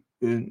eu digo,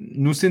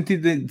 no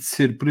sentido de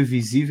ser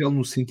previsível,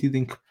 no sentido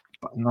em que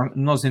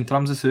nós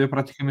entramos a saber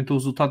praticamente o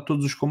resultado de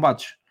todos os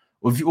combates.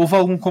 Houve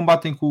algum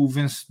combate em que o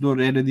vencedor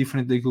era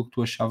diferente daquilo que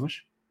tu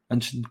achavas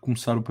antes de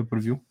começar o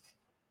pay-per-view?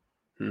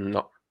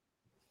 Não.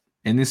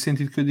 É nesse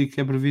sentido que eu digo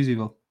que é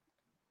previsível.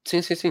 Sim.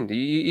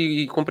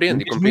 E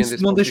compreendo.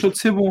 Isso não deixou de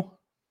ser bom.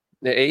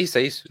 É isso.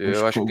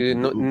 Eu acho que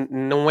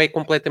não é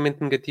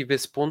completamente negativo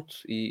esse ponto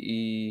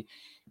e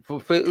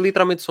foi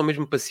literalmente só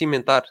mesmo para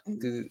cimentar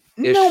que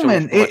estes são os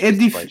combates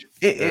principais.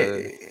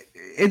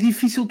 É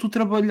difícil tu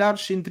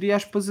trabalhares entre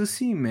aspas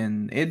assim,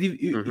 man.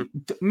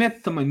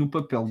 Mete também no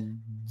papel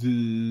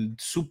de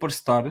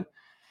superstar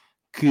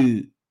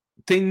que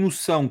tem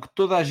noção que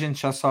toda a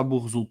gente já sabe o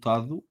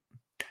resultado,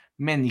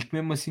 man, e que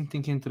mesmo assim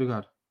tem que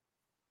entregar.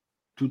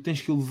 Tu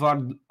tens que elevar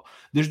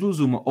das duas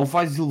uma, ou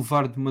vais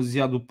elevar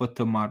demasiado o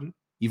patamar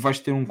e vais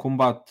ter um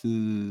combate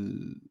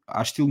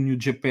à estilo New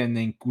Japan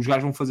em que os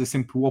gajos vão fazer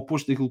sempre o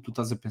oposto daquilo que tu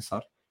estás a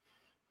pensar.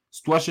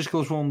 Se tu achas que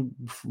eles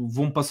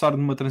vão passar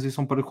numa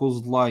transição para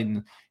Close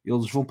Line,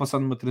 eles vão passar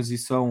numa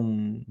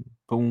transição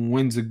para um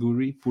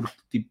Enziguri, porque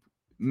tipo,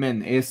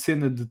 man, é a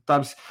cena de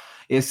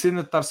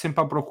estar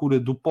sempre à procura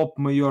do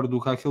pop maior do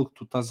que aquele que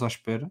tu estás à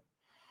espera.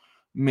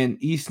 Man,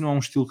 isso não é um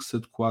estilo que se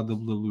adequa à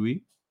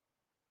WWE.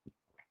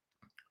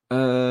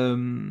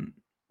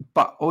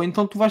 Ou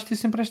então tu vais ter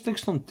sempre esta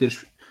questão de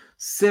ter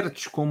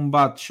certos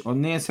combates, ou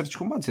nem é certos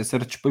combates, é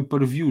certos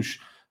pay-per-views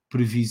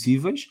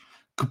previsíveis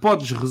que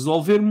podes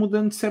resolver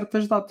mudando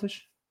certas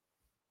datas.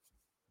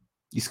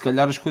 E se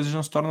calhar as coisas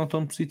não se tornam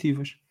tão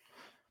positivas.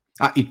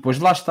 E depois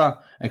lá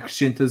está,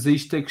 acrescentas a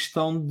isto a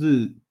questão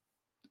de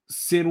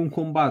ser um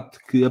combate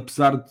que,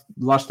 apesar de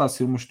lá está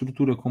ser uma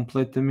estrutura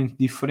completamente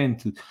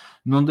diferente,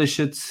 não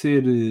deixa de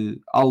ser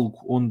algo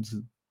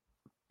onde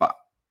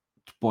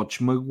tu podes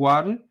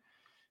magoar.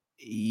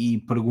 E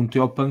perguntei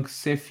ao Punk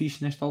se é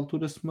fixe nesta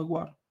altura se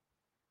magoar.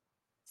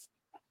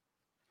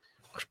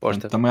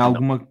 Resposta. Também há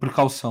alguma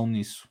precaução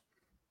nisso.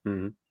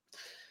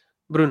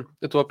 Bruno,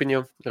 a tua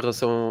opinião em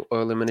relação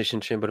ao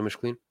Elimination Chamber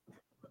masculino?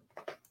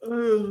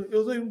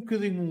 Eu dei um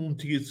bocadinho um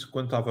tease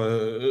quando estava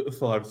a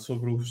falar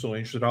sobre o som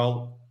em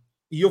geral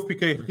e eu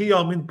fiquei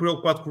realmente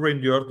preocupado com o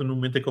Randy Orton no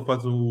momento em que ele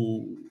faz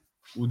o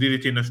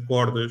DDT nas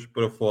cordas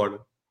para fora.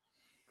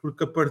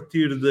 Porque a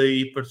partir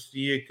daí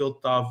parecia que ele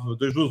estava,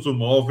 das duas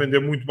uma, ou a vender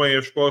muito bem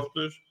as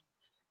costas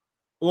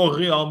ou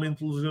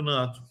realmente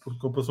lesionado,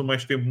 porque ele passou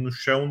mais tempo no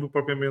chão do que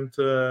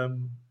propriamente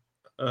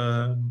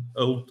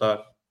a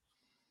lutar.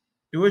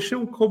 Eu achei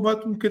um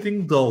combate um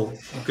bocadinho dull,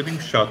 um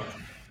bocadinho chato,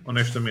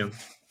 honestamente.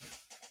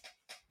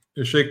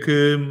 Achei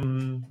que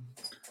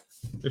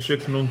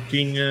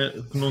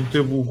não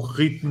teve o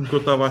ritmo que eu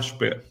estava à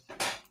espera.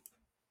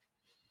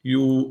 E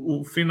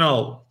o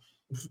final,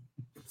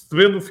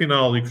 percebendo o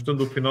final e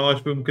gostando do final, acho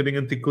que foi um bocadinho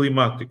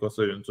anticlimático. Ou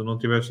seja, tu não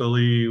tiveste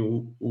ali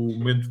o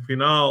momento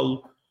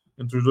final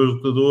entre os dois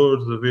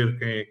lutadores a ver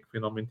quem é que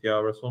finalmente ia à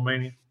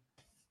WrestleMania.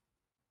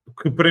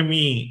 que para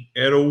mim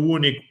era o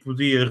único que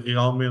podia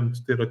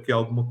realmente ter aqui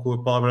alguma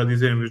palavra a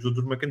dizer em vez do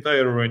Drew McIntyre,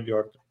 era o Randy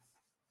Orton.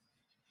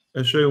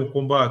 Achei um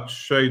combate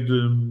cheio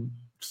de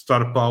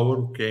star power,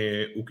 o que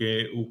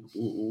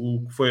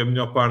foi a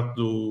melhor parte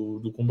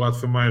do combate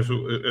foi mais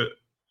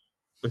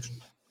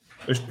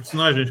as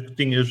personagens que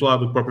tinhas lá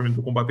do que propriamente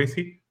do combate em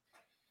si.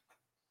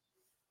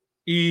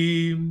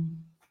 E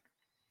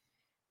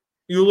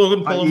o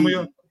Logan Paul é o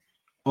maior.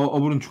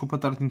 Bruno, desculpa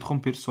estar-te a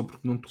interromper, só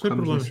porque não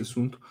tocamos nesse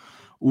assunto.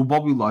 O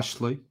Bobby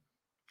Lashley,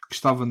 que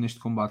estava neste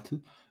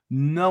combate,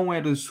 não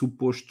era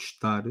suposto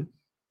estar.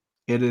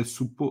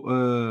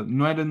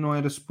 Não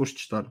era suposto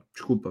estar.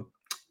 Desculpa.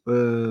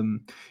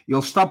 Ele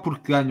está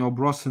porque ganha o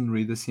Bronson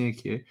Reed, assim é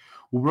que é.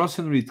 O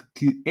Bronson Reed,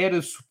 que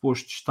era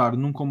suposto estar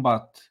num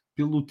combate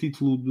pelo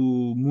título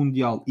do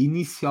Mundial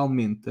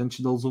inicialmente,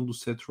 antes da lesão do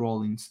Seth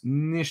Rollins,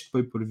 neste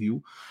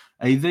pay-per-view.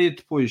 A ideia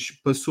depois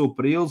passou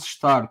para ele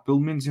estar pelo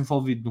menos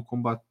envolvido no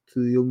combate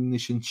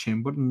Elimination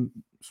Chamber,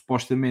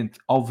 supostamente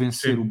ao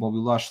vencer o Bobby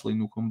Lashley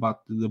no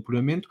combate de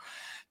apuramento.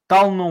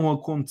 Tal não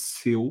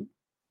aconteceu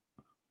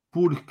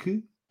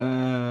porque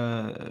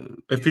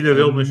a filha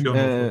dele nasceu.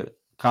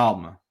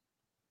 Calma.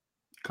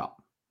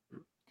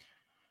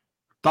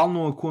 Tal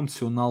não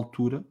aconteceu na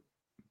altura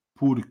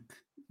porque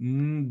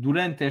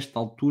durante esta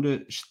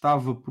altura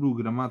estava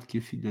programado que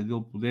a filha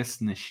dele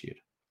pudesse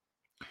nascer.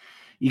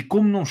 E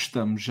como não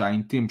estamos já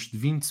em tempos de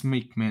Vince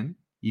McMahon,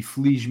 e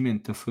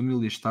felizmente a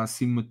família está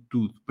acima de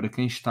tudo para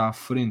quem está à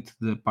frente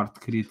da parte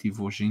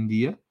criativa hoje em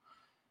dia,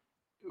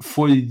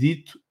 foi-lhe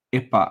dito,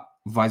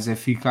 vais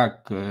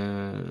ficar com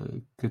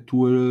a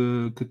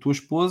tua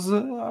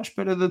esposa à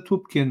espera da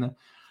tua pequena.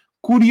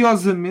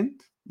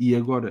 Curiosamente, e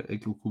agora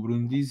aquilo que o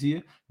Bruno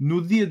dizia,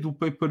 no dia do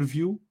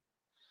pay-per-view,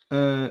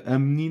 a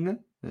menina,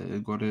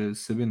 agora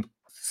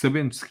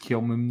sabendo-se que é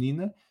uma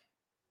menina,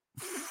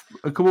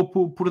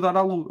 acabou por dar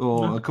à luz,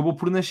 ou acabou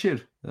por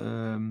nascer.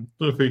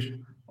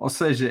 Ou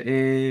seja,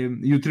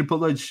 e o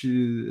Triple H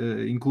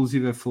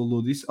inclusive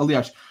falou disso.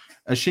 Aliás,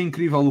 achei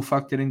incrível o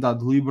facto de terem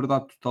dado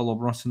liberdade total ao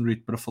Bronson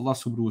Reed para falar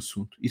sobre o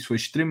assunto. Isso foi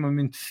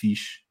extremamente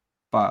fixe.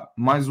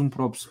 Mais um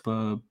props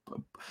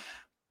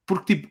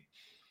porque tipo,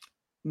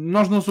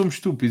 nós não somos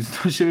estúpidos,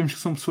 nós sabemos que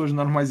são pessoas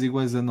normais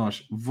iguais a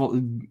nós.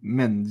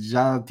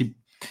 Já tipo,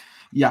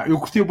 eu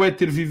curti bem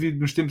ter vivido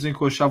nos tempos em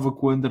que eu achava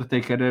que o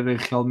Undertaker era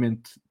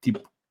realmente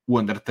tipo o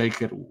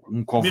Undertaker,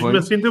 um coveiro. Mesmo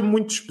assim teve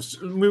muitos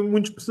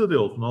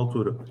pesadelos na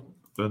altura.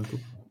 Portanto,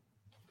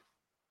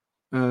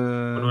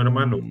 não era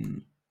mais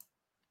novo.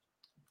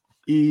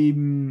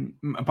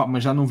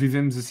 Mas já não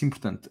vivemos assim,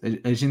 portanto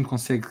a gente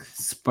consegue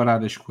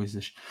separar as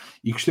coisas,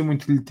 e gostei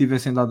muito que lhe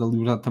tivessem dado a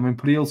liberdade também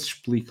para ele se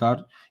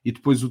explicar, e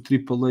depois o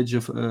Triple H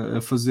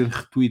a fazer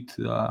retweet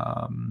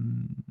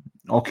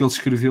ao que ele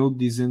escreveu,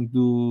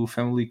 dizendo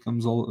Family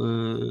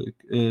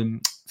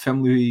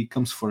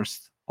comes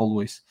first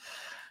always.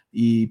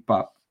 E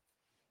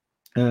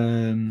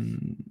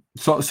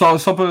só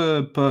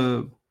para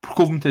porque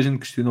houve muita gente que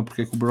questionou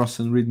porque é que o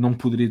Bronson Reed não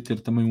poderia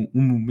ter também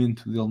um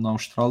momento dele na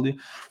Austrália.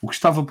 O que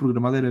estava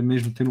programado era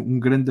mesmo ter um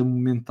grande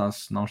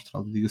momentaço na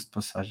Austrália, diga-se de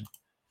passagem.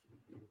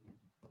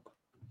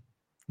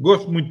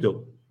 Gosto muito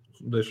dele.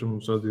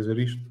 Deixa-me só dizer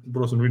isto. O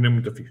Bronson Reed é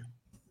muito fixe.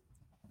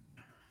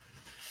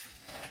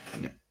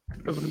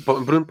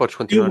 Bruno, podes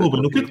continuar. E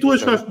Ruben, o que é que tu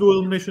achaste do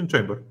Elimination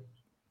Chamber?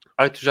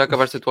 Tu já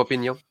acabaste a tua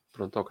opinião?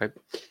 Pronto, ok.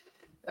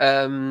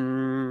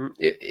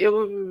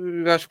 Eu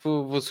acho que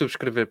vou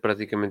subscrever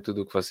praticamente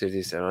tudo o que vocês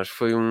disseram. Acho que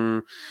foi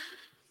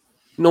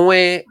não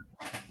é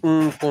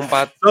um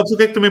combate. Sabes o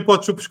que é que também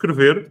podes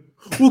subscrever?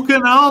 O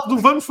canal do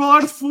Vamos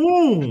Falar de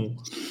FUM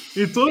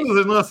e todas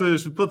as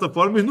nossas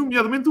plataformas,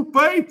 nomeadamente o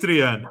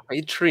Patreon.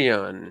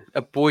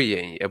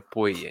 Apoiem.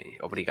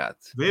 Obrigado.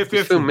 BFF.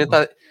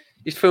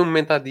 Isto foi um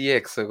momento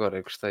ADX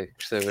agora. Gostei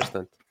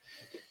bastante.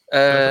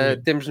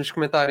 Temos nos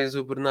comentários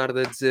o Bernardo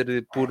a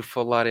dizer, por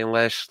falar em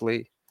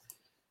Lashley,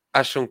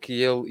 acham que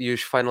ele e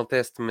os Final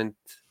Testament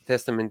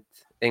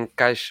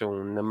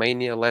encaixam na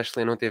Mania.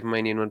 Lashley não teve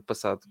Mania no ano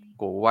passado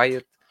com o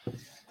Wyatt.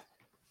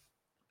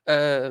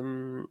 É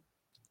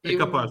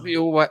capaz.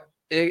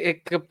 É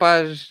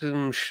capaz.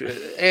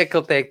 É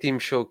aquele tag team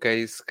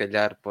showcase, se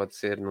calhar, pode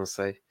ser, não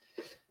sei.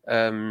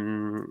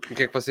 O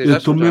que é que vocês acham? Eu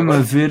estou mesmo a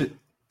ver,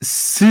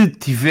 se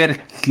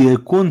tiver que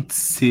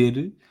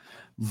acontecer,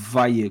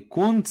 vai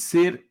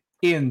acontecer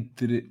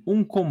entre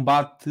um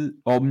combate,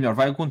 ou melhor,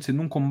 vai acontecer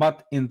num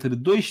combate entre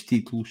dois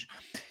títulos,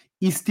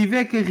 e se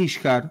tiver que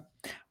arriscar,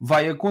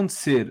 vai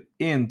acontecer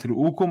entre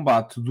o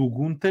combate do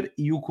Gunther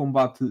e o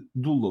combate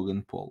do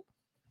Logan Paul,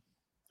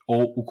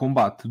 ou o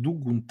combate do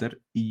Gunther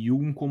e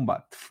um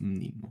combate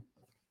feminino.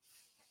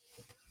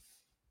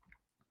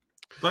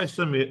 Vai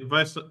ser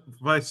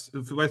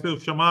o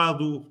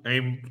chamado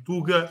em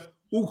Portugal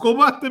o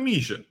combate da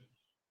mija.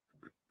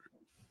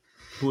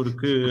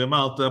 Porque a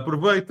malta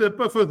aproveita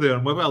para fazer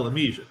uma bela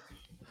mija.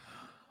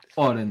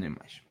 Ora, nem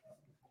mais.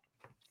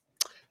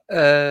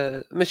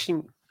 Mas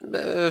sim,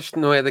 acho que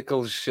não é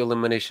daqueles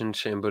Elimination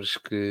Chambers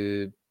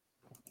que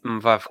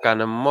me vai ficar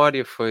na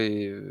memória.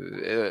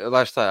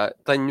 Lá está,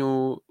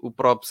 tenho o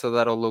props a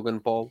dar ao Logan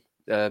Paul,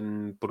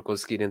 por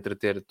conseguir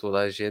entreter toda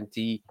a gente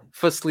e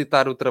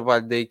facilitar o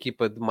trabalho da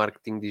equipa de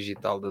marketing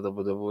digital da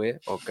WWE,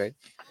 ok?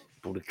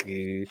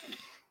 Porque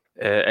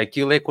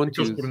aquilo é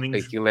conteúdo,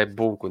 perninhos. aquilo é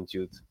bom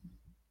conteúdo.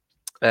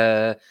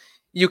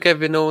 E o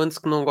Kevin Owens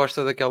que não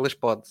gosta daquelas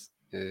pods.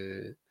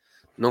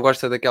 Não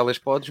gosta daquelas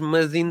pods,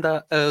 mas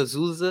ainda as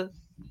usa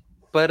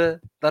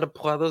para dar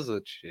porrada aos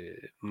outros.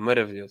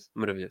 Maravilhoso,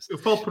 maravilhoso. Eu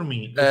falo por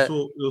mim,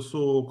 eu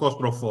sou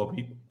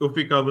claustrofóbico. Eu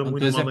ficava Não,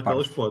 muito tu és mal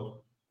naquelas pods.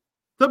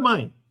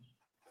 Também.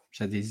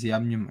 Já dizia a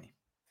minha mãe.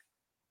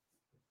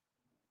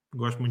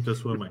 Gosto muito da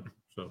sua mãe.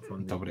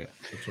 Muito obrigado.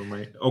 A sua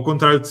mãe, ao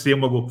contrário de ser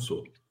uma boa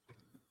pessoa.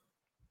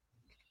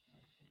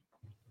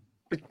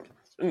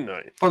 Não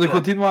é? Podem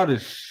continuar.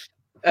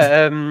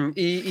 É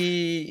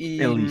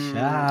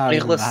lixado.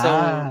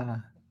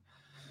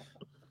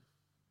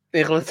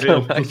 Em relação É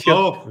o que tu àquele...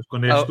 sofres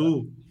quando és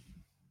tu.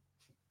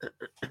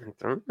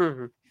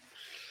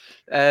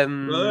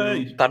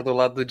 Estar do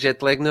lado do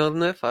jet lag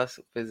não é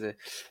fácil, pois é.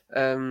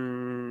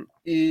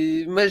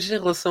 Mas em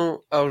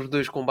relação aos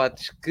dois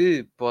combates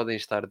que podem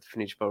estar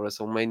definidos para a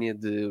WrestleMania,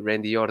 de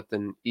Randy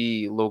Orton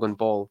e Logan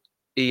Paul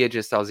e AJ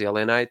Styles e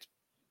LA Knight,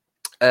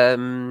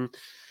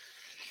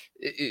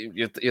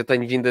 eu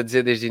tenho vindo a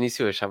dizer desde o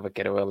início, eu achava que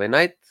era o LA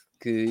Knight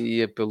que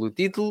ia pelo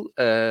título,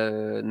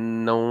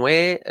 não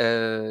é,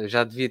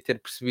 já devia ter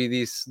percebido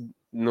isso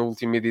na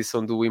última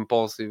edição do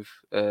Impulsive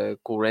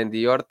com o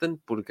Randy Orton,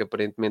 porque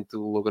aparentemente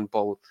o Logan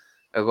Paul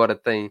agora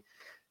tem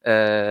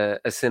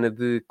a cena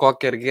de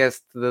qualquer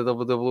guest da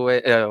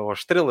WWE, ou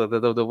estrela da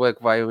WWE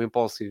que vai ao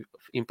Impulsive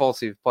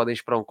podem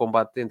esperar um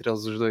combate entre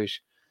eles os dois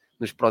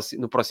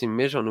no próximo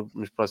mês ou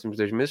nos próximos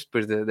 2 meses,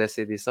 depois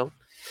dessa edição.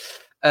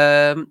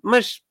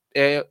 Mas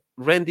é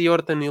Randy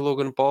Orton e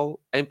Logan Paul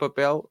em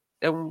papel,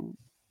 é um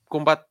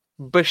combate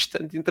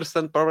bastante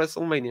interessante para a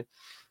WrestleMania.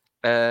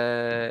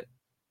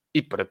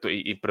 E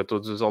para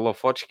todos os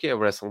holofotes que é a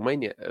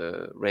WrestleMania.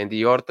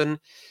 Randy Orton,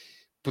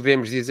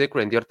 podemos dizer que o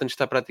Randy Orton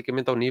está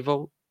praticamente ao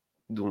nível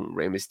de um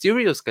Rey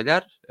Mysterio, se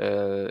calhar,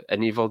 a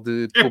nível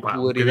de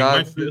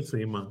popularidade.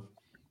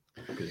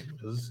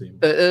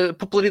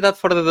 Popularidade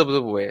fora da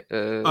WWE.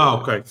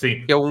 Ok,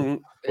 sim. Que é um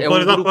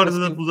popularidade fora assim...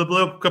 da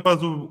WWE, porque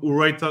capaz o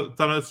Rey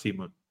está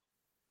acima.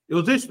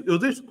 Eu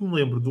desde que me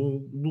lembro de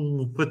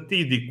um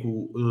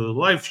fatídico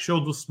live show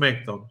do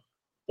SmackDown,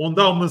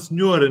 onde há uma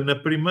senhora na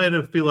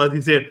primeira fila a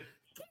dizer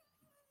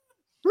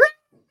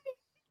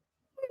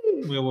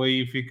eu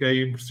aí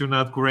fiquei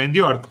impressionado com o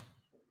Randy Orton.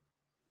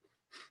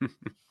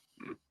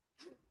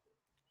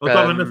 Eu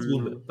estava na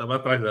segunda, estava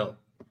atrás dela.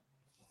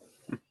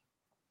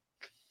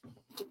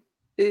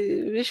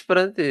 Mas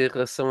pronto, em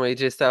relação a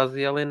AJ Styles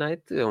e LA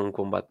Knight, é um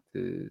combate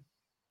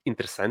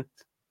interessante.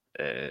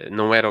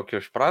 Não era o que eu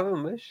esperava,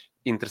 mas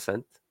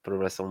interessante para o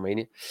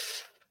WrestleMania.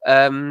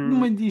 No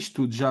meio disto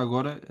tudo, já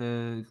agora,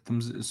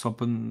 estamos só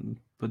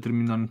para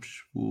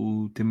terminarmos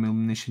o tema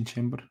Elimination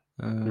Chamber.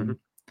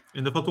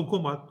 Ainda falta um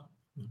combate.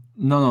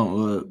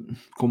 Não.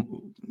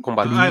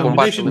 Combate.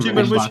 Elimination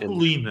Chamber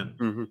masculina.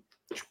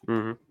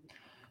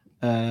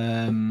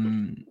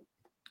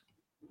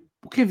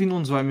 O Kevin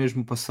Owens vai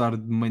mesmo passar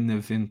de main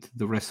event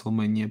da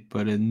WrestleMania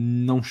para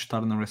não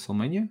estar na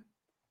WrestleMania?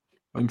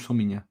 Ou é impressão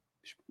minha?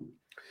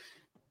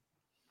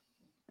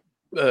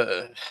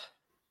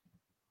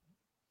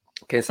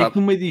 Quem sabe? É que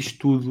no meio disto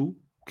tudo,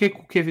 o que é que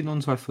o Kevin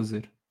Owens vai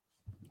fazer?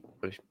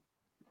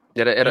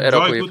 Era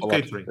o que eu ia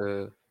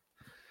falar.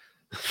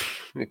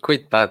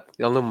 Coitado,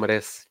 ele não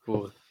merece.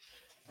 Porra.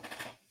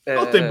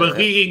 Ele tem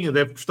barriguinha,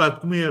 deve gostar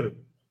de comer.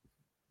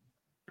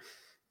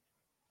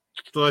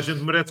 Toda a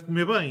gente merece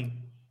comer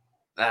bem.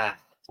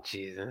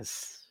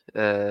 Jesus.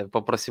 Para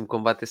o próximo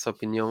combate, essa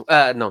opinião.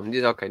 Não,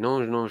 ok, não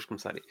vamos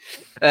começar aí.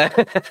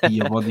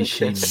 E a body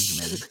shaming,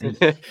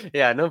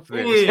 não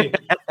podemos.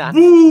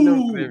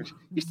 Não podemos.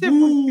 Isto é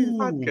muito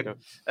pesado, cara.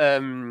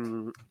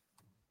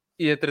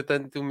 E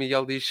entretanto, o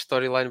Miguel diz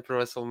storyline para o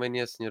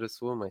WrestleMania, a senhora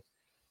sua mãe.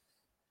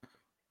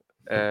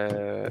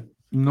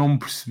 Não me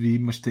percebi,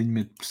 mas tenho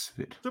medo de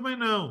perceber. Também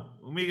não.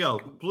 O Miguel,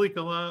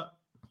 explica lá.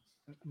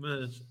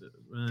 Mas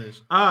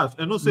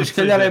eu não sei se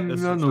calhar é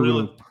melhor no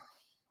grupo.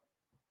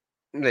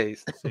 É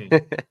isso. Sim.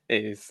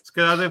 É isso. Se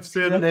calhar deve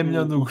ser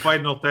o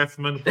Final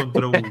Testament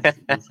contra os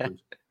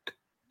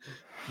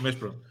Mas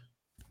pronto.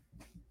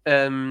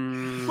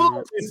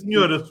 Bom,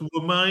 senhora,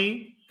 sua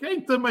mãe,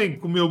 quem também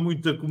comeu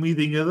muita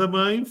comidinha da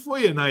mãe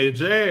foi a Nia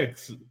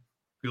Jax,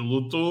 que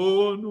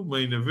lutou no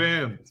main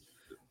event.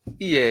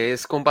 E é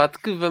esse combate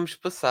que vamos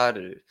passar.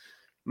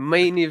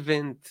 Main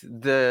event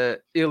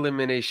da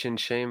Elimination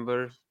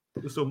Chamber.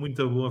 Eu sou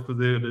muito bom a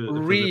fazer...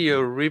 Rhea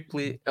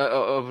Ripley...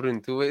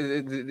 Bruno, tu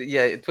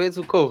és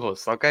o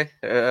co-host, ok?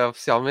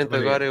 Oficialmente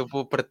agora eu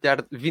vou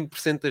partilhar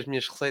 20% das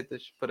minhas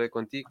receitas para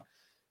contigo,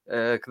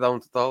 que dá um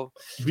total...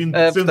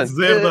 20% de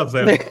 0 dá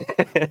 0.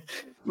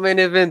 Main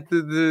event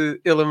de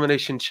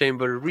Elimination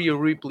Chamber, Rhea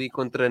Ripley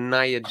contra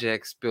Nia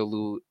Jax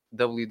pelo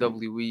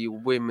WWE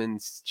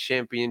Women's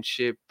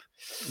Championship.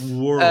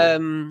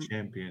 World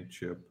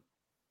Championship.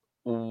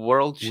 O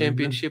World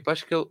Championship,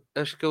 acho que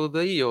é o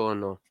da IO, ou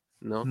não?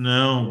 Não?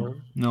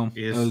 Não.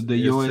 Esse, Da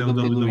esse IO é é o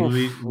WWE.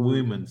 WWE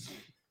Women's.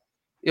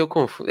 Eu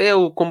confundo. É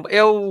o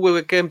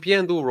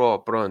campeão do Raw,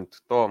 pronto,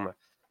 toma.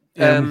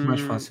 Era muito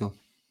mais fácil.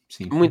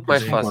 Sim, Muito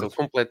mais concordo. fácil,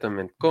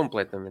 completamente.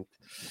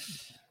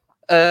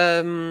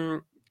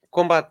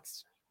 Combate,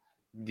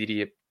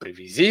 diria,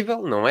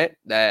 previsível, não é?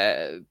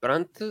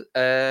 Pronto.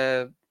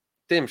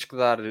 Temos que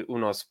dar o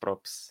nosso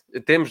props.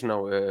 Temos,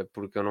 não,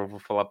 porque eu não vou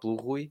falar pelo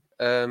Rui,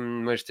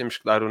 mas temos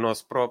que dar o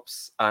nosso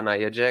props à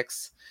Nia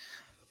Jax.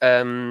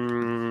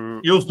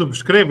 Eu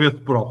subscrevo esse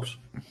props.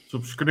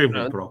 Subscrevo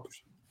o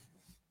props.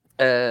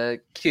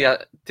 Que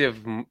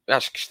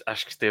acho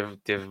que esteve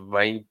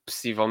bem,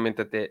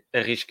 possivelmente até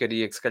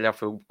arriscaria que se calhar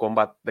foi o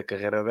combate da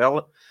carreira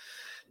dela.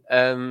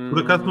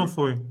 Por acaso não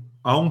foi.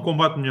 Há um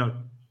combate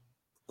melhor.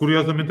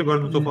 Curiosamente, agora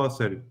não estou a falar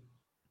sério.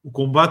 O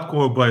combate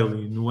com a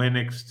Bayley no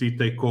NXT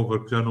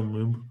Takeover, que já não me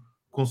lembro,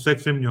 consegue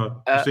ser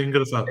melhor. Isso é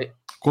engraçado.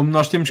 Como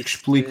nós temos que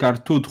explicar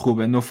tudo,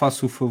 Ruben, eu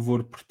faço o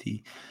favor por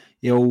ti.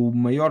 É o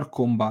maior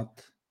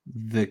combate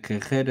da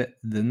carreira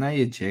da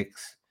Nia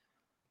Jax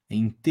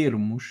em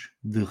termos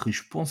de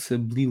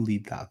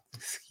responsabilidade,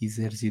 se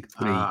quiseres ir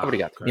por aí.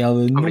 Obrigado. Okay.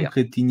 Ela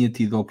nunca tinha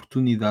tido a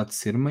oportunidade de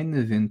ser main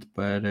event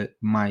para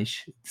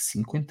mais de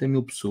 50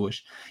 mil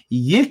pessoas.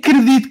 E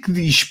acredito que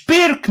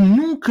espero que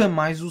nunca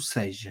mais o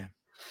seja.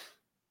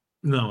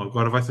 Não,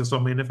 agora vai ser só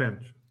main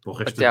event.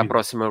 Até à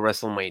próxima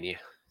WrestleMania.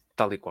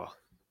 Tal e qual.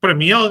 Para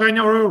mim, ela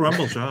ganha o Royal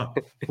Rumble já.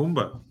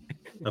 Pumba.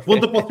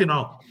 Aponta para o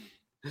final.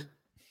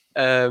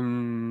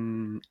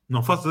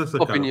 Não faças essa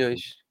cara.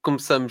 Opiniões.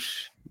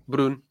 Começamos,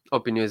 Bruno.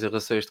 Opiniões em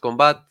relação a este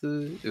combate.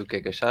 O que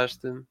é que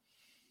achaste?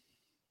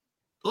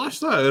 Lá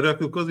está, era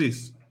aquilo que eu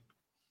disse.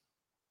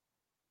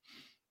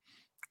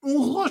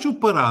 Um relógio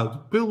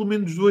parado, pelo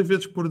menos 2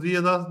 vezes por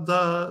dia,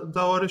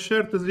 dá horas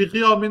certas. E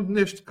realmente,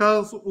 neste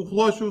caso, o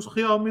relógio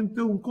realmente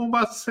deu um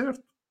combate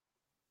certo.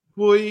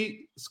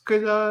 Foi, se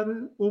calhar,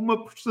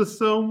 uma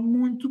prestação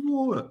muito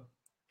boa.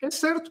 É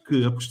certo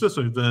que as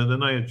prestações da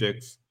Nia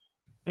Jax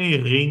em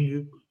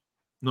ringue,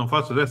 não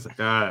faças essa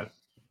cara,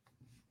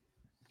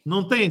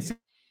 não têm sido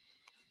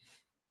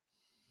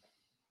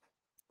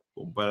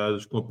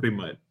comparadas com a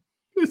primeira.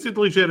 Têm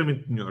sido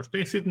ligeiramente melhores.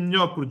 Têm sido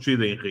melhor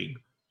protegida em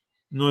ringue.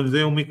 Não lhe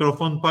dei um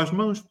microfone para as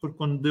mãos, porque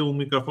quando deu um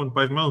microfone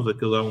para as mãos,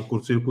 aquilo dá um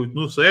curto-circuito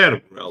no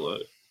cérebro.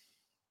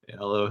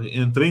 Ela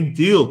entra em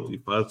tilt e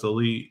faz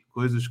ali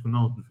coisas que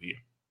não devia.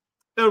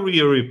 A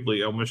Rhea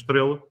Ripley é uma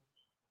estrela.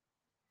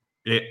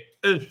 É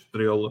a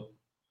estrela.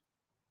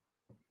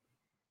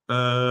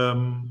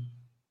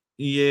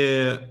 E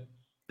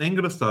é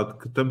engraçado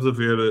que estamos a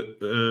ver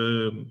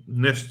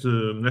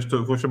nesta,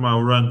 vou chamar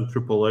o run do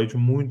Triple H,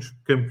 muitos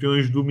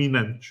campeões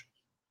dominantes.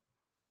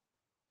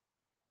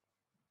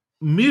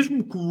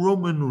 Mesmo que o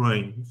Roman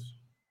Reigns,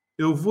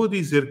 eu vou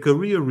dizer que a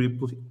Rhea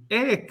Ripley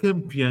é a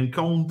campeã que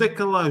há um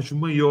decalagem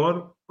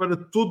maior para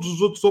todos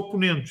os outros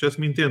oponentes, já se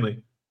me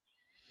entendem.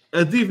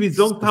 A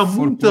divisão está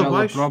muito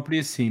abaixo. Ela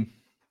própria, sim.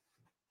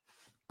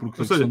 Porque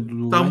Ou a seja, questão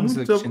do está Reigns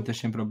muito acrescenta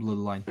sempre a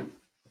Bloodline.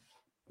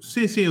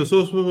 Sim, eu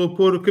sou a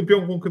pôr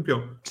campeão com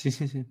campeão.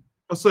 Sim.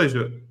 Ou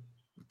seja,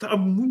 está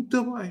muito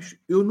abaixo.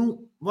 Eu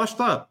não... Lá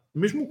está.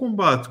 Mesmo o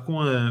combate com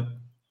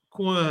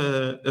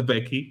a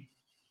Becky,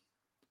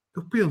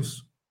 eu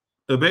penso,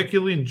 a Becky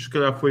Lynch, se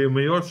calhar, foi a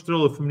maior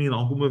estrela feminina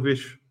alguma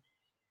vez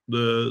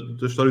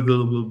da história da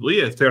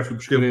WWE. É certo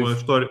que teve uma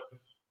história...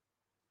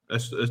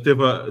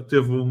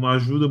 Teve uma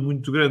ajuda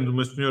muito grande de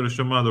uma senhora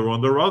chamada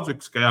Ronda Rousey,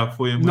 que se calhar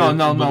foi uma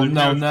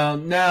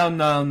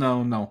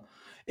Não.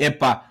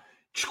 Epá,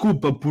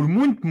 desculpa, por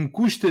muito que me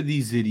custa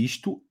dizer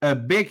isto, a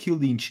Becky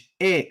Lynch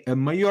é a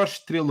maior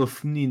estrela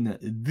feminina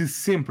de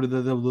sempre da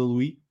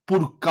WWE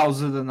por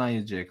causa da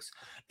Nia Jax.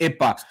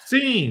 Epá,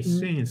 sim.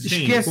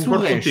 Esquece o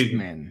resto, contigo.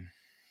 Man.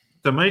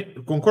 Também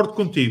concordo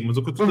contigo, mas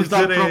o que eu estou a dizer é...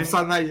 Vamos dar props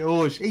à Nia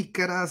hoje. Ei,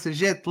 caraca,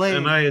 jet lag. A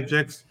Nia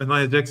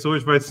Jax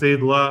hoje vai sair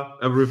de lá,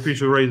 a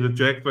Refrigerated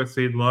Jack vai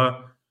sair de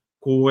lá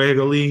com o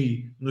ego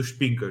ali nos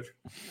pinkers.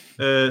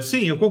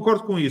 Sim, eu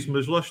concordo com isso,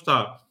 mas lá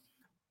está.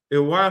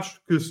 Eu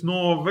acho que se não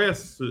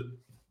houvesse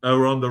a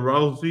Ronda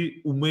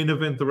Rousey, o main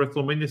event da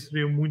WrestleMania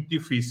seria muito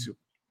difícil.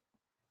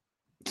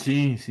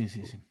 Sim.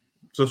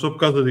 Só por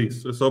causa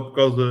disso. É só por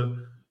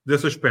causa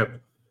desse aspecto.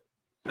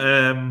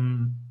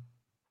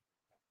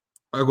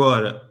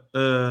 Agora,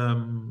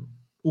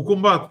 o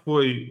combate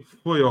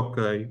foi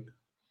ok.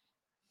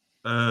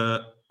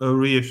 A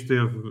Rhea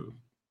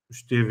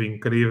esteve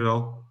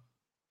incrível.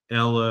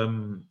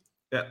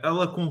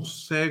 Ela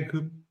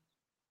consegue...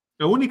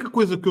 A única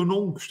coisa que eu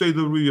não gostei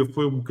da Rhea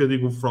foi um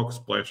bocadinho o Frog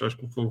Splash. Acho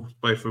que o Frog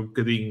Splash foi um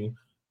bocadinho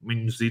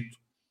menosito.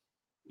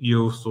 E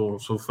eu sou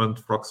fã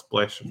de Frog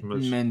Splashes,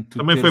 mas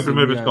também foi a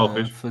primeira vez que ela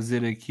fez.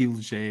 Fazer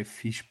aquilo já é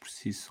fixe por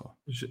si só.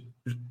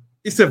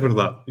 Isso é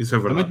verdade.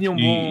 Também tinha um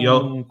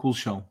bom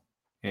colchão.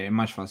 É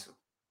mais fácil.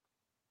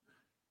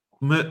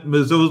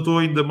 Mas eu dou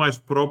ainda mais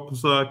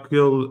props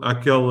àquele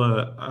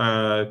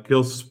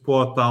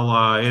spot à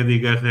lá Eddie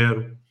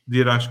Guerrero de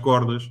ir às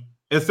cordas.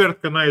 É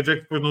certo que a Nia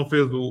Jax depois não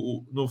fez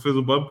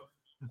o bump,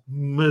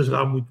 mas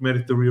há muito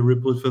mérito da Rhea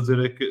Ripley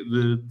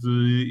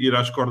de ir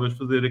às cordas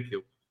fazer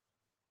aquilo.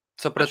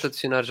 Só para te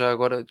adicionar já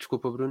agora,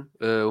 desculpa Bruno,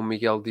 o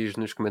Miguel diz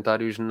nos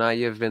comentários,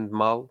 Naya vende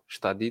mal,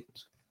 está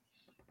dito,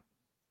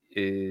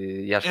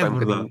 e acho que vai um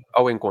bocadinho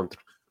ao encontro.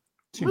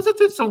 Sim. Mas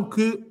atenção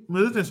que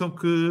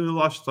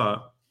lá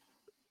está.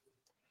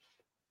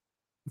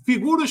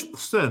 Figuras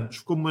possantes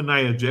como a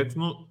Nia Jax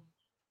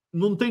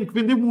não tem que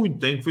vender muito,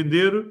 tem que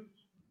vender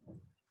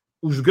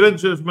os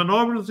grandes das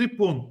manobras e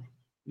ponto.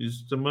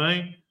 Isso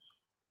também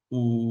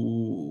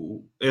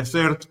é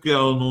certo que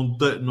ela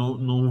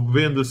não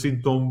vende assim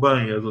tão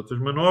bem as outras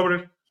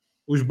manobras.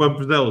 Os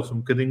bumpers dela são um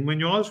bocadinho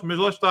manhosos, mas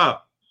lá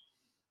está.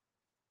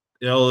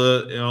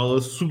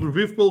 Ela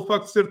sobrevive pelo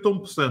facto de ser tão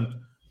possante.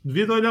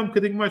 Devia olhar um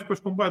bocadinho mais para os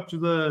combates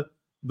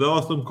da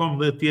Awesome Com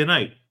da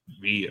TNA.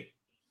 Devia.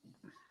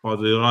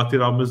 Pode ir lá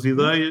tirar umas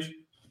ideias.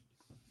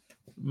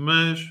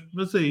 Mas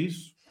é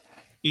isso.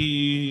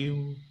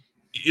 E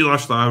lá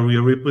está. A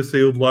Rhea Ripley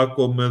saiu de lá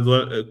como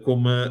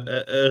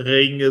a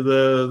rainha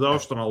da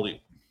Austrália.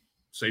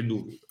 Sem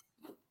dúvida.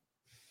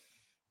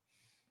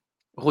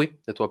 Rui,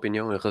 a tua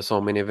opinião em relação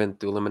ao main event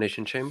do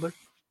Elimination Chamber?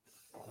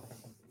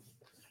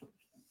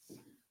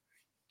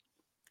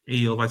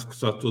 E ele vai se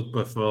coçar todo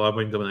para falar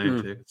bem da Nia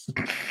Jax.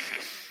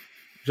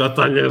 Já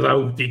está-lhe a dar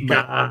o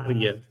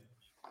ticária.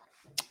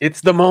 It's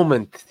the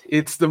moment.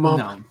 It's the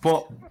moment.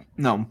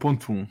 Não,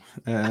 ponto 1.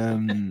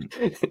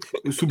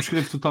 Eu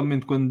subscrevo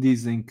totalmente quando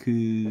dizem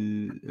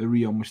que a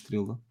Rhea é uma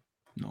estrela.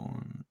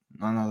 Não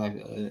há nada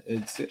a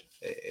dizer.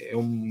 É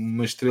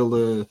uma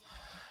estrela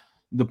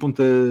da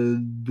ponta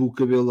do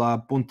cabelo à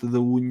ponta da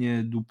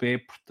unha do pé,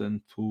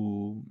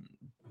 portanto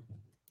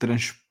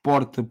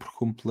transporta por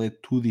completo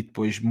tudo e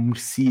depois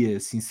merecia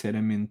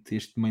sinceramente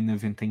este main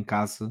event em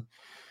casa,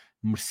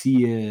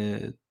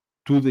 merecia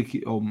tudo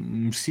aquilo, ou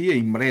merecia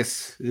e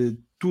merece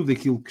tudo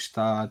aquilo que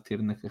está a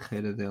ter na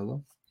carreira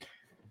dela.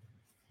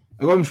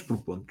 Agora vamos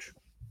por pontos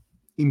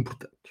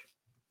importantes.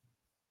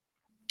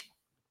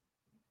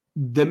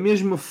 Da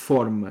mesma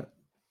forma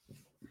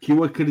que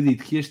eu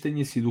acredito que este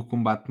tenha sido o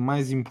combate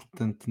mais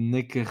importante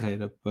na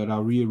carreira para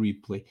a Rhea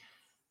Ripley,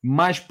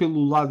 mais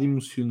pelo lado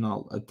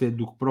emocional até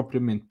do que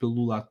propriamente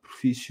pelo lado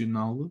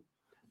profissional,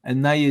 a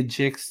Nia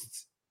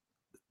Jax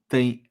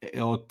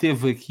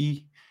teve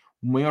aqui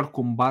o maior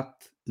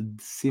combate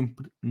de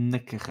sempre na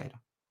carreira.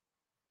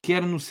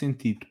 Quer no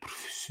sentido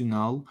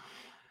profissional,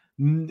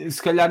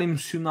 se calhar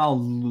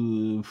emocional,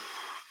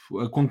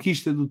 a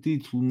conquista do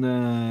título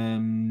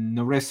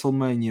na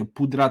WrestleMania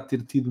poderá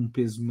ter tido um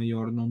peso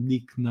maior, não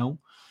digo que não,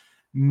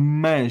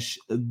 mas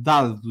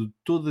dado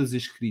todas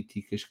as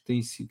críticas que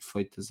têm sido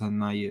feitas à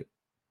Nia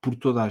por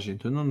toda a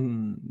gente,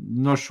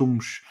 nós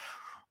somos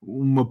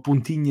uma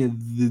pontinha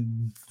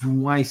de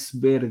um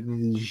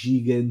iceberg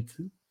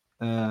gigante.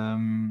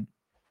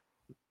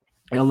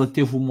 Ela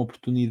teve uma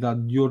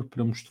oportunidade de ouro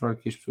para mostrar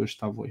que as pessoas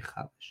estavam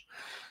erradas.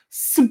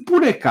 Se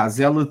por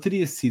acaso ela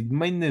teria sido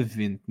main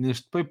event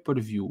neste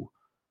pay-per-view,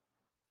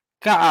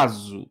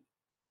 caso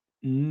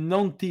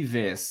não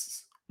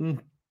tivesse um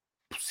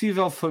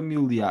possível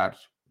familiar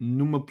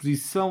numa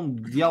posição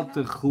de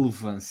alta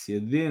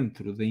relevância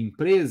dentro da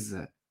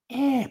empresa,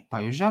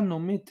 eu já não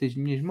meto as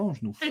minhas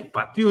mãos no fogo.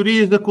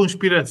 Teorias da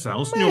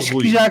conspiração, senhor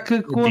Rui. Já que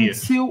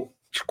aconteceu...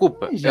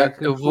 Desculpa,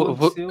 eu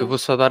vou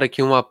só dar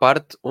aqui uma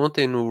parte.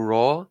 Ontem no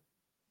Raw,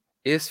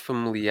 esse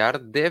familiar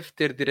deve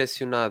ter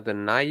direcionado a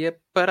Nia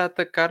para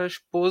atacar a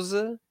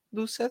esposa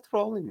do Seth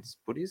Rollins,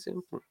 por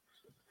exemplo.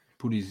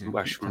 Eu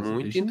acho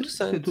muito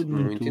interessante.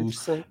 Muito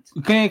interessante.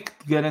 Quem é que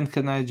te garante que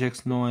a Nia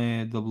Jax não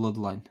é da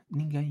Bloodline?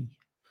 Ninguém.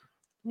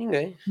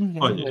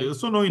 Olha, eu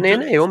só não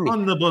entendo.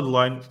 Falando na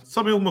Bloodline,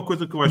 sabem alguma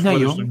coisa que eu acho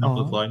mais estranho na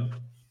Bloodline?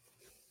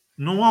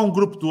 Não há um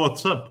grupo do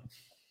WhatsApp.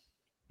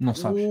 Não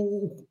sabes.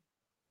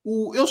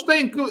 Eles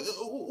têm que...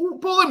 O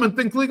Paul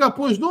tem que ligar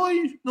para os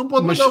dois. Não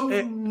pode mandar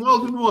um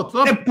áudio no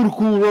WhatsApp. É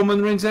porque o Roman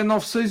Reigns é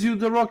 96 e o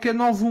The Rock é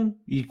 91.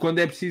 E quando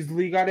é preciso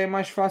ligar é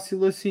mais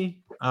fácil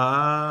assim.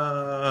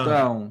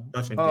 Então...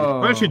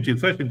 Faz sentido.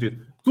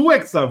 Tu é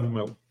que sabes,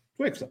 meu.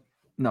 Tu é que sabes.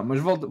 Não,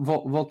 mas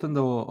voltando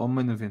ao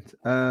main event.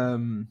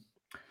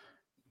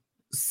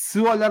 Se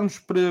olharmos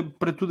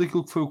para tudo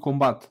aquilo que foi o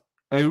combate,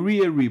 a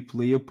Rhea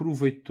Ripley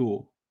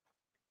aproveitou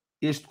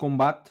este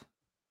combate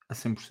a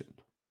 100%.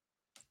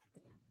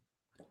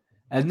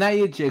 A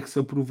Nia Jax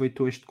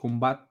aproveitou este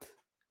combate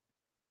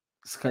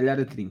se calhar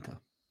a 30%.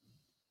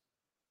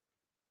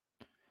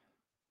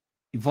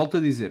 E volto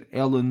a dizer,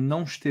 ela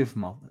não esteve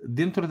mal.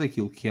 Dentro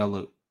daquilo que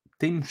ela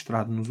tem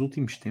mostrado nos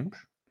últimos tempos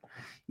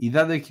e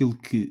dado aquilo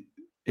que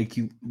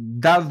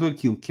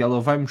ela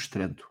vai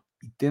mostrando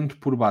e tendo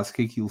por base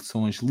que aquilo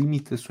são as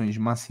limitações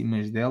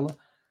máximas dela,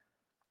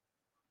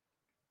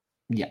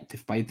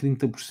 teve para aí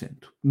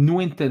 30%. No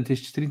entanto,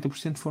 estes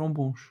 30% foram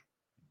bons.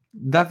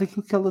 Dado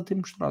aquilo que ela tem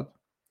mostrado.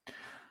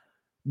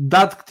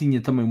 Dado que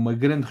tinha também uma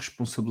grande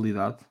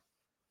responsabilidade,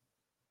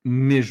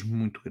 mesmo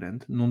muito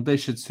grande, não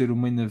deixa de ser o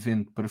main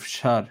event para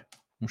fechar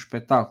um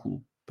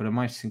espetáculo para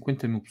mais de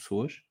 50 mil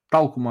pessoas,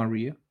 tal como a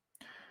Rhea.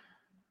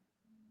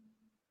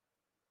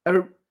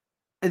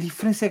 A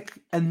diferença é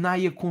que a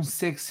Nia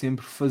consegue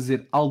sempre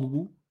fazer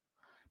algo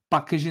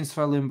para que a gente se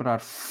vai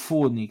lembrar.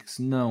 Phoenix,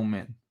 não,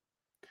 man.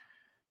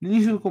 No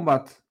início do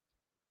combate,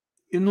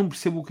 eu não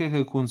percebo o que é que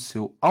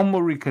aconteceu. Há uma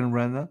Hurricane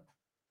Runner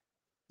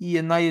e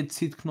a Nia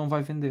decide que não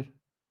vai vender.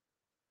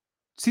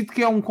 Decide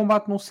que é um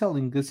combate no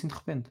selling, assim de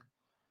repente.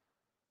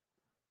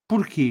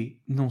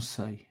 Porquê? Não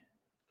sei.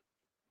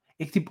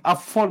 É que tipo, há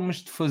formas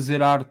de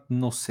fazer arte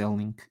no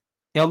selling.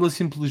 Ela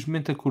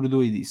simplesmente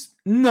acordou e disse: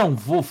 não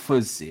vou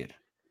fazer.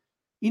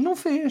 E não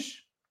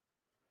fez.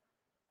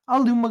 Há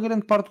ali uma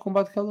grande parte do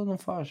combate que ela não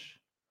faz.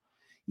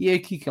 E é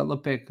aqui que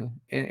ela peca.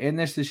 É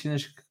nestas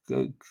cenas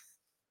que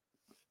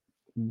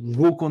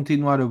vou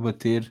continuar a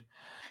bater.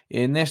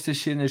 É nestas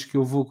cenas que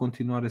eu vou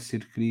continuar a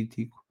ser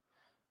crítico.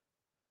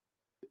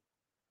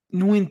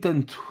 No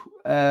entanto,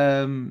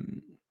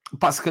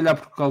 pá, se calhar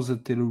por causa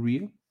de ter o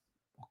Rhea,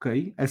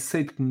 ok,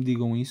 aceito que me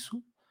digam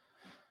isso.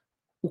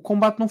 O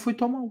combate não foi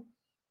tão mau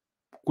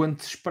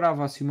quanto se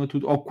esperava, acima de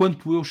tudo, ou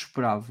quanto eu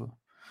esperava.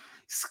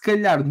 Se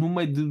calhar no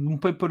meio de um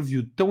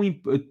pay-per-view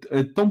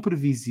tão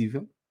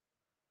previsível,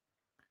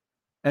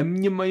 a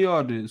minha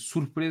maior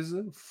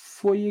surpresa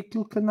foi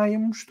aquilo que a Naya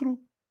mostrou.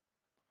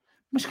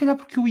 Mas se calhar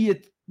porque eu ia...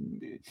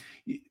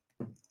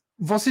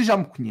 Vocês já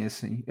me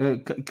conhecem.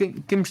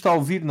 Quem me está a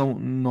ouvir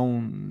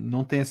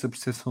não tem essa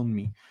percepção de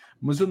mim.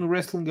 Mas eu no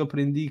wrestling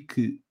aprendi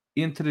que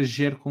entras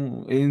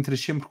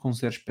sempre com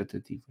zero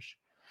expectativas.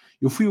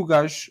 Eu fui o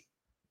gajo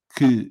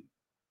que...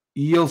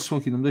 E eles são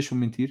aqui, não me deixam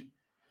mentir.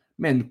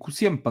 Mano, que o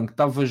CM Punk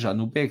estava já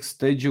no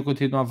backstage e eu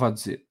continuava a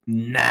dizer: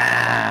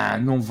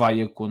 não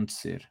vai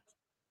acontecer.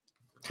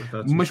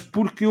 Mas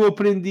porque eu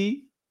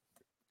aprendi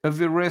a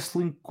ver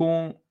wrestling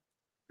com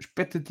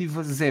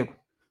expectativa zero.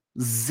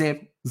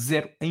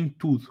 Zero em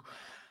tudo.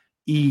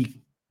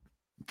 E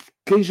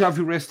quem já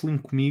viu wrestling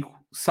comigo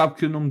sabe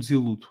que eu não me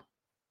desiludo.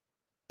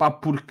 Pá,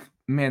 porque,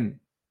 man,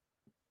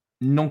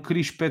 não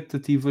crio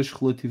expectativas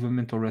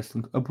relativamente ao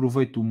wrestling.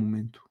 Aproveito o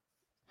momento.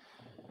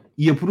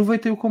 E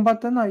aproveitei o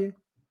combate da Naya.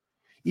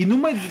 E no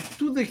meio de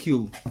tudo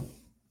aquilo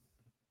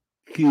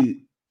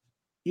que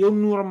eu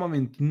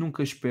normalmente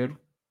nunca espero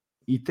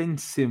e tenho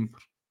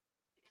sempre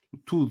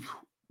tudo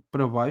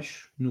para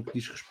baixo no que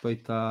diz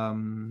respeito à...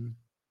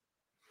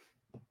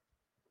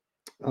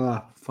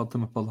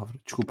 falta-me a palavra,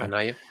 desculpa. A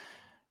Naya?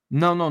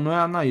 Não é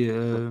a Naya.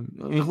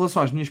 Em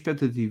relação às minhas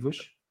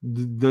expectativas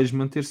de as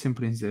manter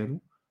sempre em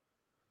zero,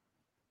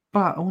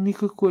 pá, a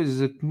única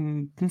coisa que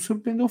me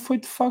surpreendeu foi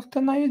de facto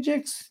a Nia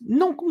Jax.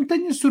 Não que me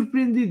tenha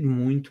surpreendido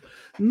muito,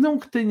 não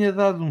que tenha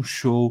dado um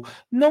show,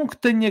 não que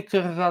tenha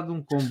carregado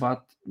um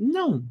combate,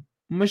 não,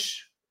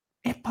 mas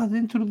é pá,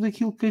 dentro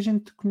daquilo que a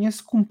gente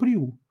conhece,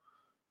 cumpriu.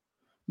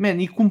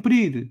 Man, e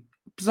cumprir,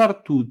 apesar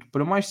de tudo,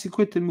 para mais de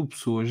 50 mil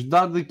pessoas,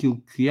 dado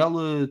aquilo que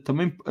ela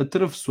também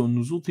atravessou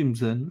nos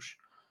últimos anos,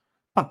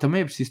 pá,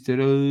 também é preciso ter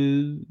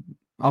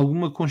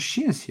alguma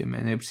consciência,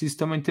 man. É preciso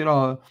também ter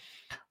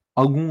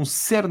algum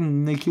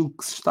cerne naquilo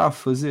que se está a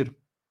fazer.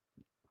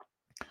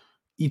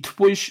 E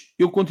depois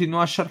eu continuo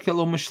a achar que ela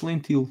é uma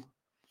excelente heel.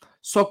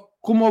 Só que,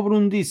 como o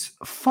Bruno disse,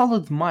 fala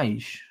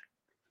demais.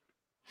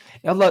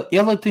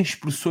 Ela tem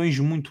expressões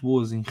muito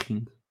boas em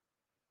ringue.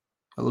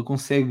 Ela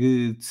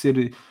consegue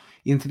ser,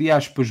 entre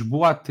aspas,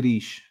 boa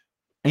atriz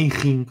em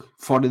ringue.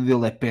 Fora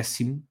dele é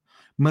péssimo.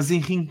 Mas em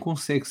ringue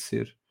consegue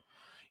ser.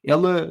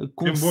 Ela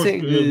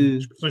consegue... Tem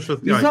boas expressões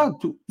faciais.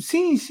 Exato.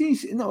 Sim.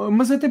 Não,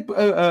 mas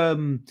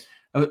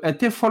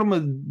até a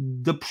forma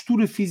da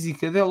postura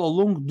física dela ao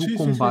longo do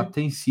combate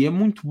em si é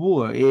muito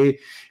boa.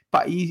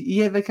 E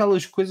é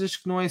daquelas coisas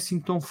que não é assim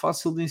tão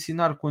fácil de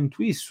ensinar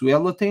quanto isso.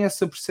 Ela tem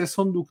essa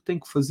percepção do que tem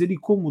que fazer e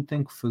como o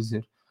tem que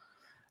fazer.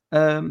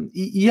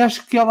 E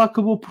acho que ela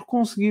acabou por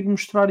conseguir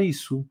mostrar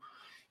isso.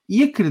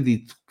 E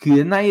acredito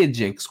que a Nia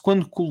Jax,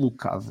 quando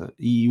colocada,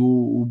 e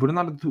o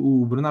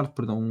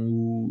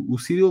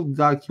Cyril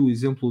dá aqui o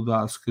exemplo da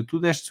Asuka, tu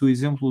deste o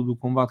exemplo do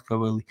combate com a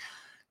Bayley.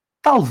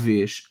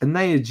 Talvez a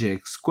Nia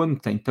Jax, quando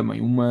tem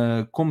também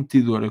uma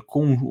competidora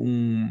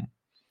com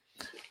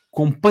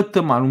um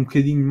patamar um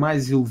bocadinho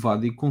mais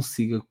elevado e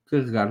consiga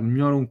carregar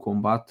melhor um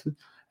combate,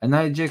 a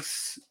Nia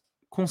Jax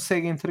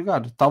consegue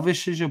entregar. Talvez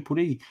seja por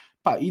aí.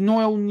 Pá, e não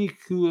é a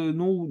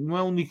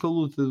única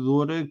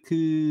lutadora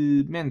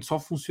que, só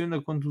funciona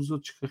quando os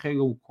outros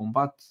carregam o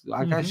combate.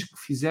 Há gajos que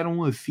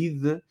fizeram a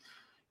vida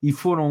e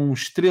foram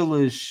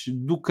estrelas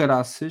do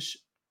caraças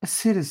a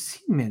ser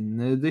assim,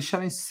 a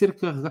deixarem-se ser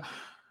carregados.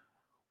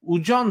 O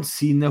John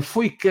Cena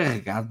foi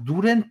carregado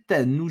durante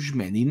anos,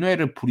 e não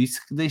era por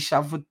isso que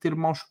deixava de ter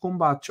maus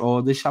combates,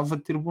 ou deixava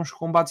de ter bons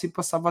combates e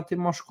passava a ter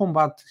maus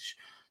combates.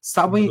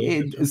 Sabem,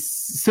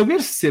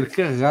 saber ser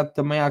carregado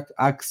também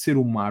há que ser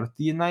uma arte,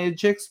 e a Nia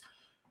Jax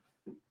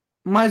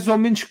mais ou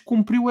menos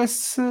cumpriu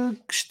essa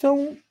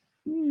questão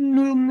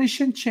no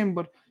Elimination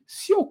Chamber.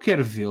 Se eu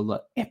quero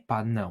vê-la,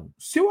 não.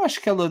 Se eu acho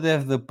que ela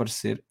deve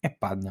aparecer,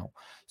 não.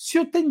 Se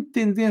eu tenho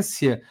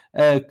tendência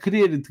a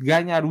querer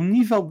ganhar um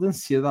nível de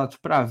ansiedade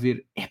para a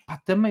ver,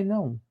 também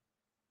não.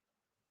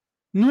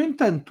 No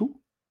entanto,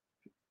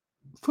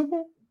 foi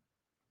bom.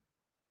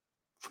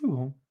 Foi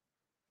bom.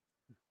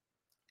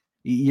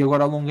 E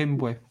agora alonguei-me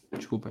bué.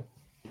 Desculpem.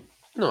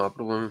 Não há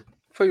problema.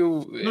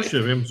 Nós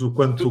sabemos o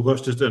quanto tu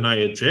gostas da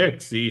Nia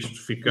Jax e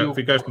isto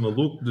ficaste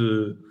maluco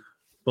de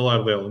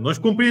falar dela. Nós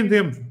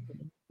compreendemos,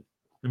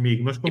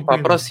 amigo, nós E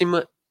para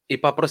compreendemos.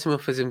 a próxima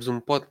fazemos um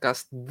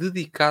podcast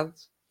dedicado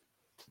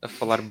a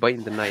falar bem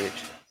de Nia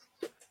Jax.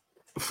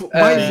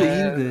 Mais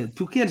ainda,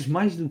 tu queres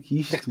mais do que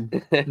isto?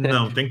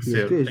 Não, tem que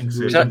ser. Tem que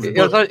ser. Já,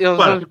 Temos- ele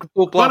já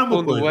escutou o repara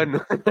uma plafond do coisa.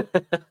 ano.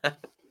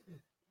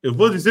 Eu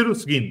vou dizer o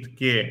seguinte,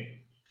 que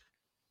é...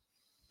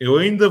 Eu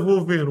ainda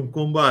vou ver um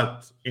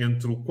combate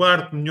entre o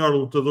quarto melhor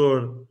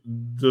lutador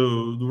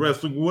do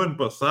wrestling do ano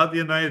passado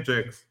e a Nia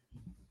Jax.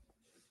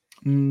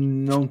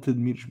 Não te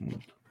admires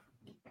muito.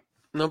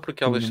 Não,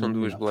 porque elas Ainda são não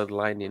duas miraste.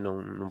 Bloodline e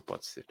não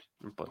pode ser.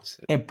 Não pode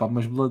ser. É pá,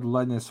 mas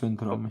Bloodline é só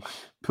entre homens,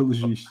 pelos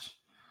vistos.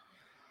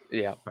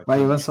 Yeah.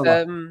 Vai, avança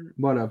lá. Um,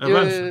 Bora.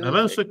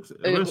 Avança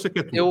que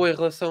é Eu, tudo. em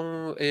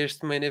relação a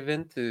este main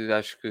event,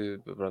 acho que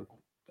pronto,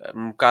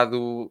 um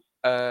bocado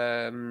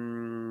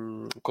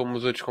como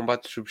os outros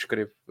combates,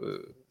 subscrevo.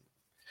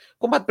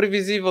 Combate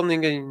previsível,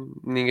 ninguém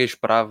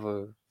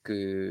esperava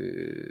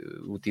que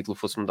o título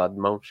fosse mudado de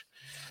mãos.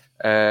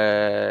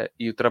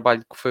 E o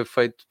trabalho que foi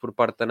feito por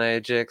parte da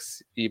Nia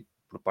Jax e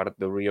por parte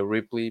da Rhea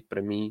Ripley,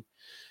 para mim,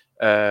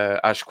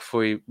 acho que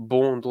foi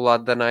bom do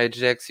lado da Nia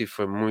Jax e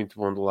foi muito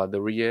bom do lado da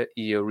Rhea,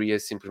 e a Rhea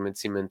simplesmente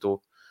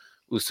cimentou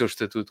o seu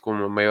estatuto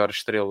como a maior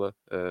estrela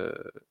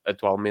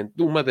atualmente,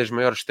 uma das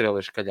maiores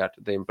estrelas, se calhar,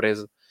 da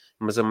empresa,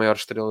 mas a maior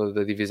estrela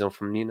da divisão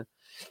feminina.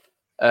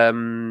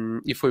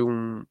 E foi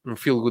um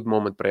feel-good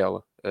moment para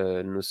ela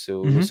no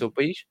seu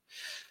país.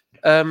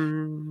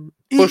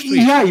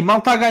 E mal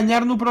está a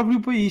ganhar no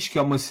próprio país, que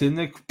é uma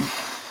cena que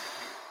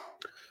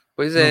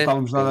Pois não é,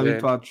 estávamos nada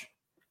habituados.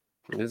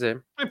 Pois é.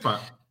 Epá,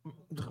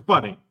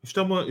 reparem,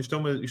 isto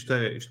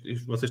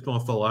vocês estão a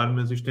falar,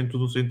 mas isto tem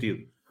todo um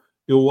sentido.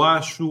 Eu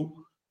acho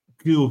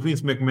que o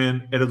Vince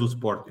McMahon era do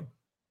Sporting.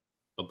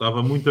 Ele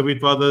estava muito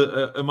habituado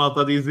a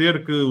malta a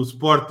dizer que o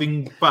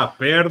Sporting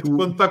perde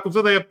quando está com os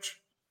adeptos.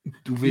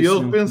 Tu vês E ele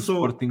sempre pensou...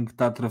 que o Sporting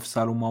está a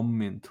atravessar um mau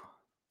momento.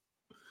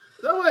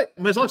 Não é,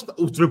 mas lá está.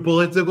 O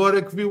Triple H agora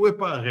é que viu,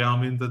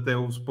 realmente até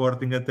o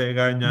Sporting até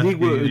ganha.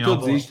 Eu estou a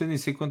dizer isto, eu nem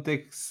sei quanto é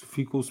que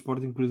ficou o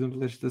Sporting, por exemplo,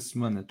 desta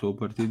semana. Estou a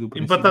partir do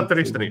princípio. Empatar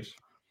 3-3.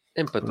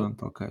 Empatou.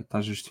 Pronto, ok,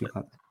 está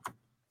justificado.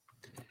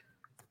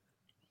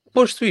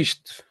 Posto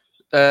isto,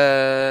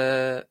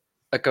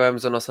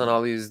 acabamos a nossa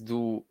análise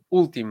do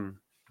último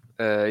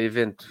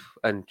evento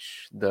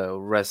antes da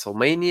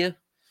WrestleMania.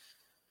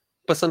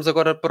 Passamos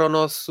agora para o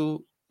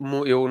nosso...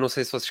 Eu não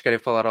sei se vocês querem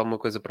falar alguma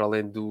coisa para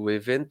além do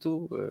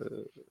evento.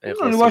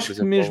 Eu acho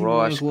que mesmo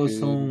em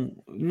relação...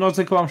 Nós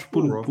acabámos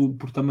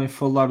por também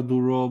falar do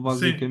Raw,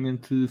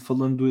 basicamente. Sim.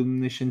 Falando do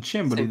Elimination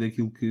Chamber. Sim. E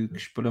daquilo que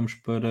esperamos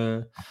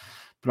para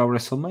a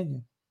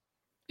WrestleMania.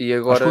 E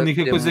agora acho que a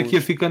única coisa que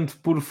ia ficando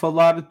por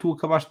falar, tu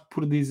acabaste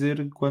por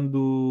dizer,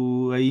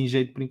 quando aí em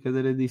jeito de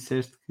brincadeira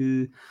disseste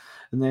que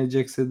a Nia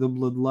Jax é da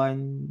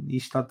Bloodline e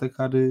está a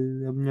atacar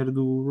a mulher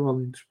do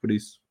Rollins, por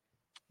isso.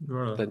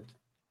 Portanto,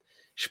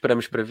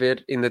 esperamos para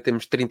ver. Ainda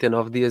temos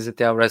 39 dias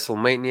até à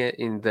WrestleMania,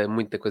 ainda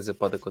muita coisa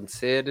pode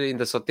acontecer.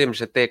 Ainda só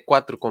temos até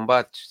 4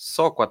 combates,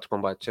 só 4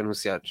 combates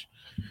anunciados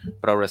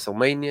para a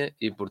WrestleMania,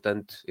 e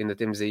portanto ainda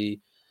temos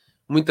aí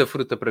muita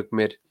fruta para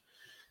comer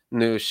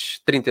nos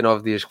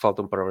 39 dias que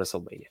faltam para a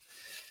WrestleMania.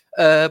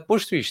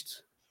 Posto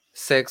isto,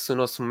 segue-se o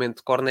nosso momento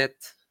de cornet,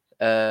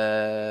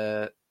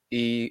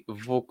 e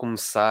vou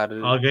começar.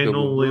 Alguém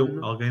não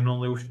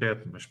leu o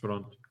chat, mas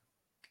pronto.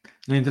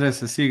 Não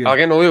interessa, siga.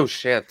 Alguém não leu o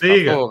chat,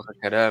 siga.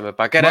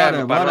 Pá,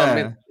 caramba,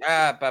 bora.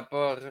 Pá,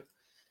 porra.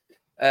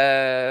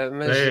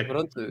 Mas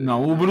pronto.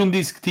 Não, o Bruno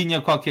disse que tinha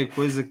qualquer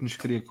coisa que nos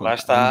queria contar. Lá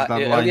está.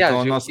 Aliás,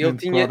 então, ele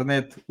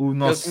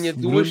tinha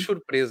duas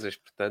surpresas,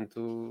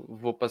 portanto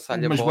vou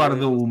passar-lhe a bola. Mas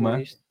guarda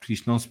uma, porque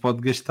isto não se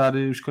pode gastar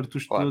os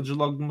cartuchos todos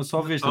logo de uma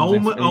só vez. Há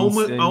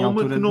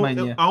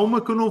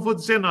uma que eu não vou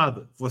dizer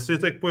nada. Vocês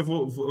até que depois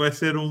vai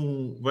ser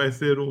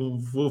um.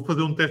 Vou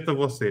fazer um teste a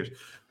vocês.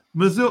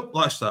 Mas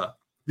lá está.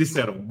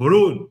 Disseram,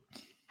 Bruno,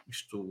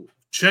 isto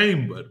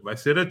Chamber, vai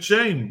ser a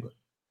Chamber.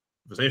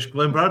 Mas tens que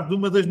lembrar de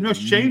uma das melhores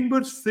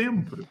Chambers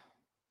sempre.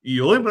 E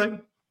eu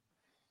lembrei.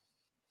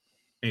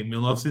 Em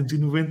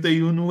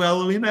 1991, no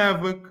Halloween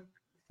Havoc,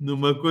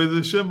 numa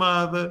coisa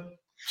chamada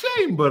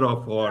Chamber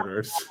of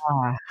Horrors.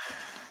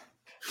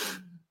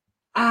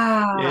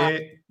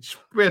 É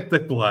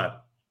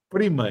espetacular.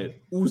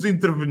 Primeiro, os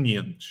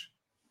intervenientes.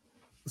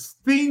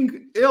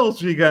 Sting, El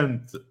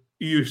Gigante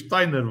e os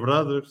Steiner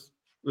Brothers,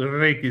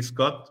 Ricky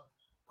Scott,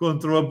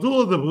 contra o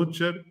Abdullah the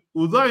Butcher,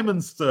 o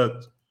Diamond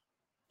Stud,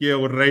 que é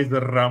o Rei da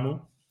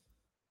Ramo,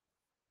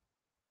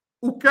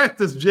 o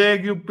Cactus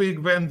Jag e o Pig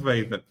Van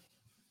Vader.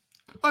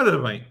 Ora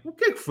bem, o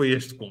que é que foi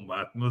este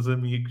combate, meus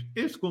amigos?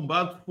 Este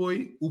combate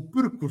foi o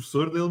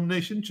precursor da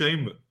Elimination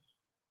Chamber.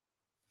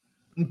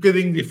 Um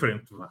bocadinho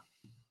diferente, vá.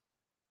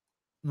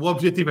 O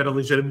objetivo era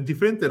ligeiramente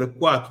diferente, era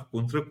 4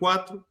 contra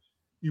 4,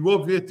 e o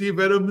objetivo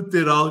era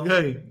meter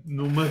alguém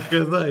numa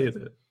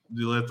cadeira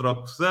de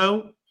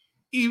eletrocução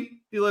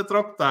e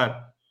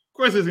eletrocutar.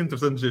 Coisas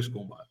interessantes deste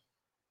combate.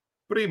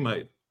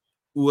 Primeiro,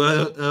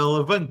 a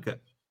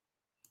alavanca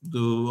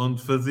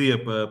onde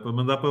fazia para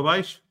mandar para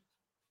baixo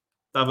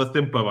estava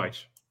sempre para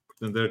baixo.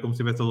 Portanto, era como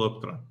se estivesse a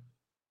locutar.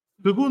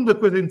 Segunda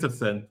coisa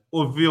interessante,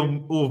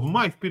 houve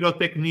mais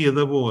pirotecnia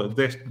da boa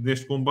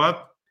deste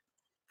combate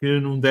que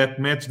num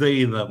deathmatch da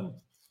IW.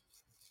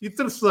 E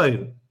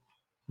terceiro,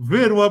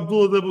 ver o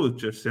Abdullah da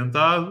Butcher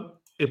sentado,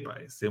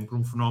 é sempre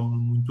um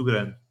fenómeno muito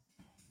grande.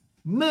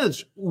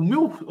 Mas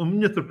a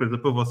minha surpresa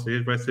para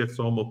vocês vai ser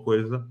só uma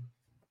coisa.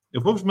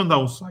 Eu vou-vos mandar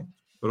um site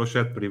para o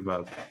chat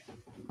privado.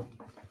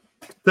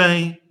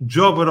 Tem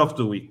Jobber of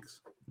the Week.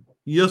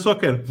 E eu só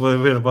quero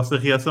ver a vossa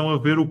reação a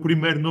ver o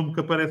primeiro nome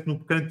que aparece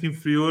no canto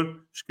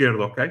inferior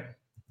esquerdo, ok?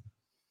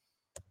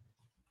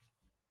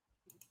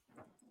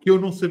 Que eu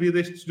não sabia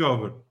deste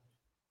Jobber.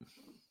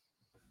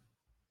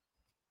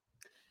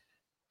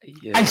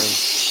 Ai,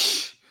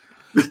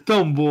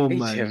 tão bom,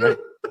 mano.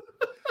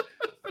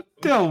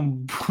 Tão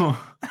bom.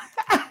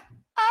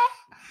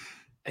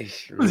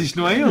 Mas isto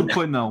não é ele,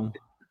 pois não?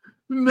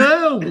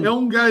 Não, é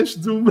um gajo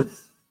de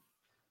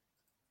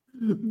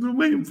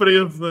uma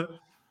empresa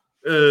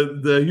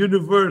da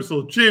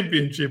Universal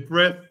Championship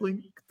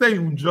Wrestling que tem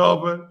um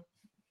jobber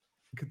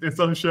que,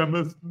 atenção,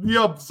 chama-se The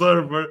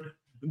Observer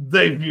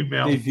Davey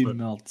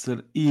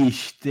Meltzer.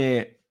 Isto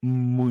é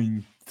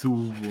muito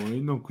bom.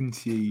 Eu não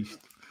conhecia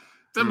isto.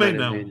 Também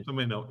Maravilha.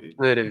 não.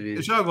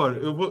 Maravilha. Já agora,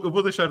 eu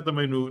vou deixar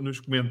também nos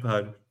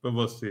comentários para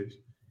vocês.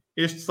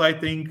 Este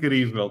site é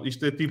incrível.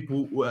 Isto é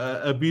tipo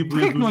a bíblia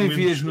Porquê é que dos não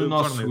envias momentos no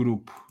nosso Cornet.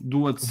 grupo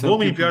do WhatsApp?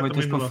 Vou E enviar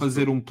aproveitas também no para nosso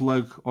fazer grupo. um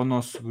plug ao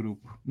nosso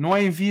grupo. Não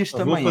é envias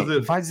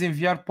também, vais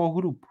enviar para o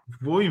grupo.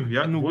 Vou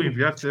enviar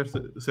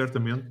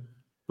certamente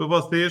para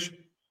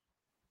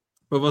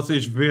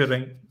vocês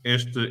verem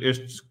este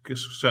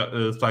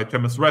site,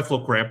 chama-se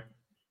Wrestle Crap,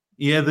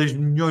 e é das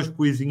melhores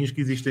coisinhas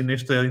que existem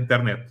nesta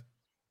internet.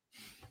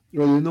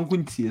 Eu não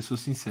conhecia, sou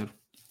sincero.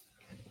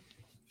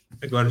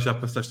 Agora já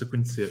passaste a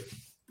conhecer.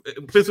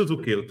 Pensas o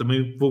quê? Eu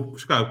também vou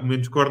buscar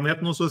menos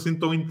cornet, não sou assim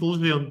tão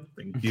inteligente.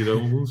 Tenho que ir a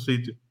algum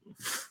sítio.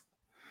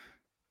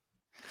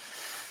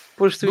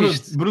 Posto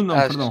isto...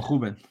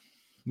 Ruben.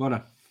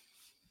 Bora.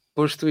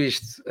 Posto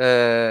isto,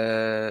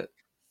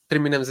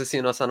 terminamos assim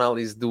a nossa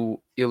análise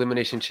do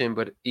Elimination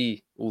Chamber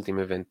e o último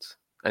evento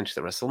antes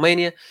da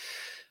WrestleMania.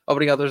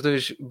 Obrigado aos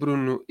dois,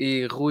 Bruno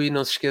e Rui.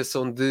 Não se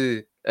esqueçam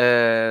de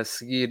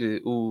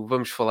seguir o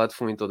Vamos Falar de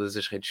Fundo em todas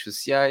as redes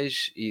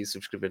sociais e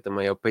subscrever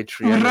também ao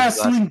Patreon.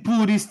 Wrestling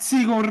Purist,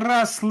 sigam o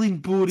Wrestling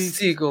Purist.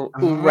 Sigam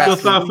o Ele Wrestling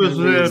está a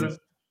fazer.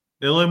 Purist.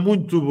 Ele é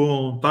muito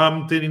bom, está a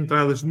meter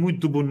entradas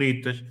muito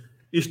bonitas.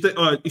 Isto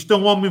é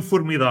um homem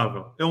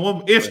formidável. É um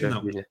homem...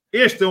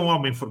 Este é um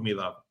homem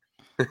formidável.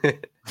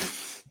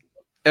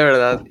 É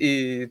verdade,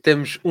 e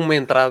temos uma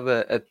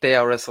entrada até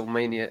à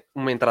WrestleMania,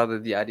 uma entrada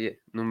diária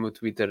no meu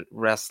Twitter,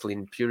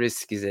 Wrestling Purist.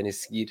 Se quiserem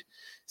seguir,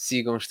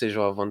 sigam,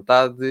 estejam à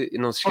vontade e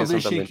não se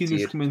esqueçam também de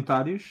seguir.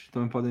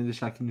 Também podem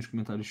deixar aqui nos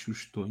comentários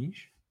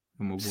sugestões.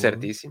 É uma boa...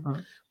 Certíssimo.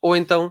 Ou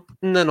então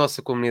na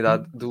nossa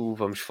comunidade do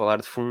Vamos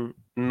Falar de Fundo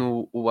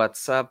no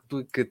WhatsApp,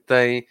 que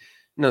tem,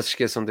 não se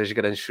esqueçam das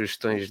grandes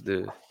sugestões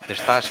das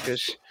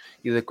tascas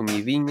e da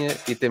comidinha,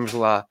 e temos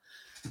lá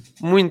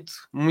muito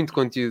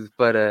conteúdo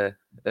para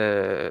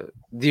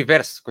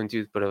diverso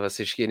conteúdo para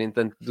vocês seguirem,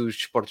 tanto dos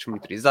desportos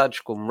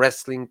motorizados como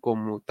wrestling,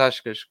 como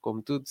tascas,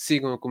 como tudo.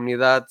 Sigam a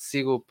comunidade,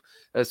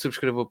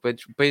 subscrevam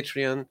o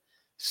Patreon,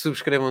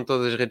 subscrevam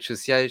todas as redes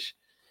sociais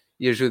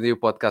e ajudem o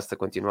podcast a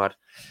continuar.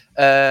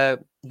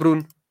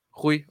 Bruno,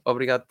 Rui,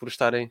 obrigado por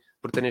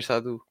terem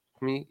estado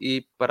comigo,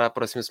 e para a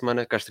próxima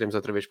semana cá estaremos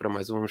outra vez para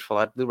mais um Vamos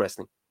Falar de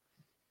Wrestling.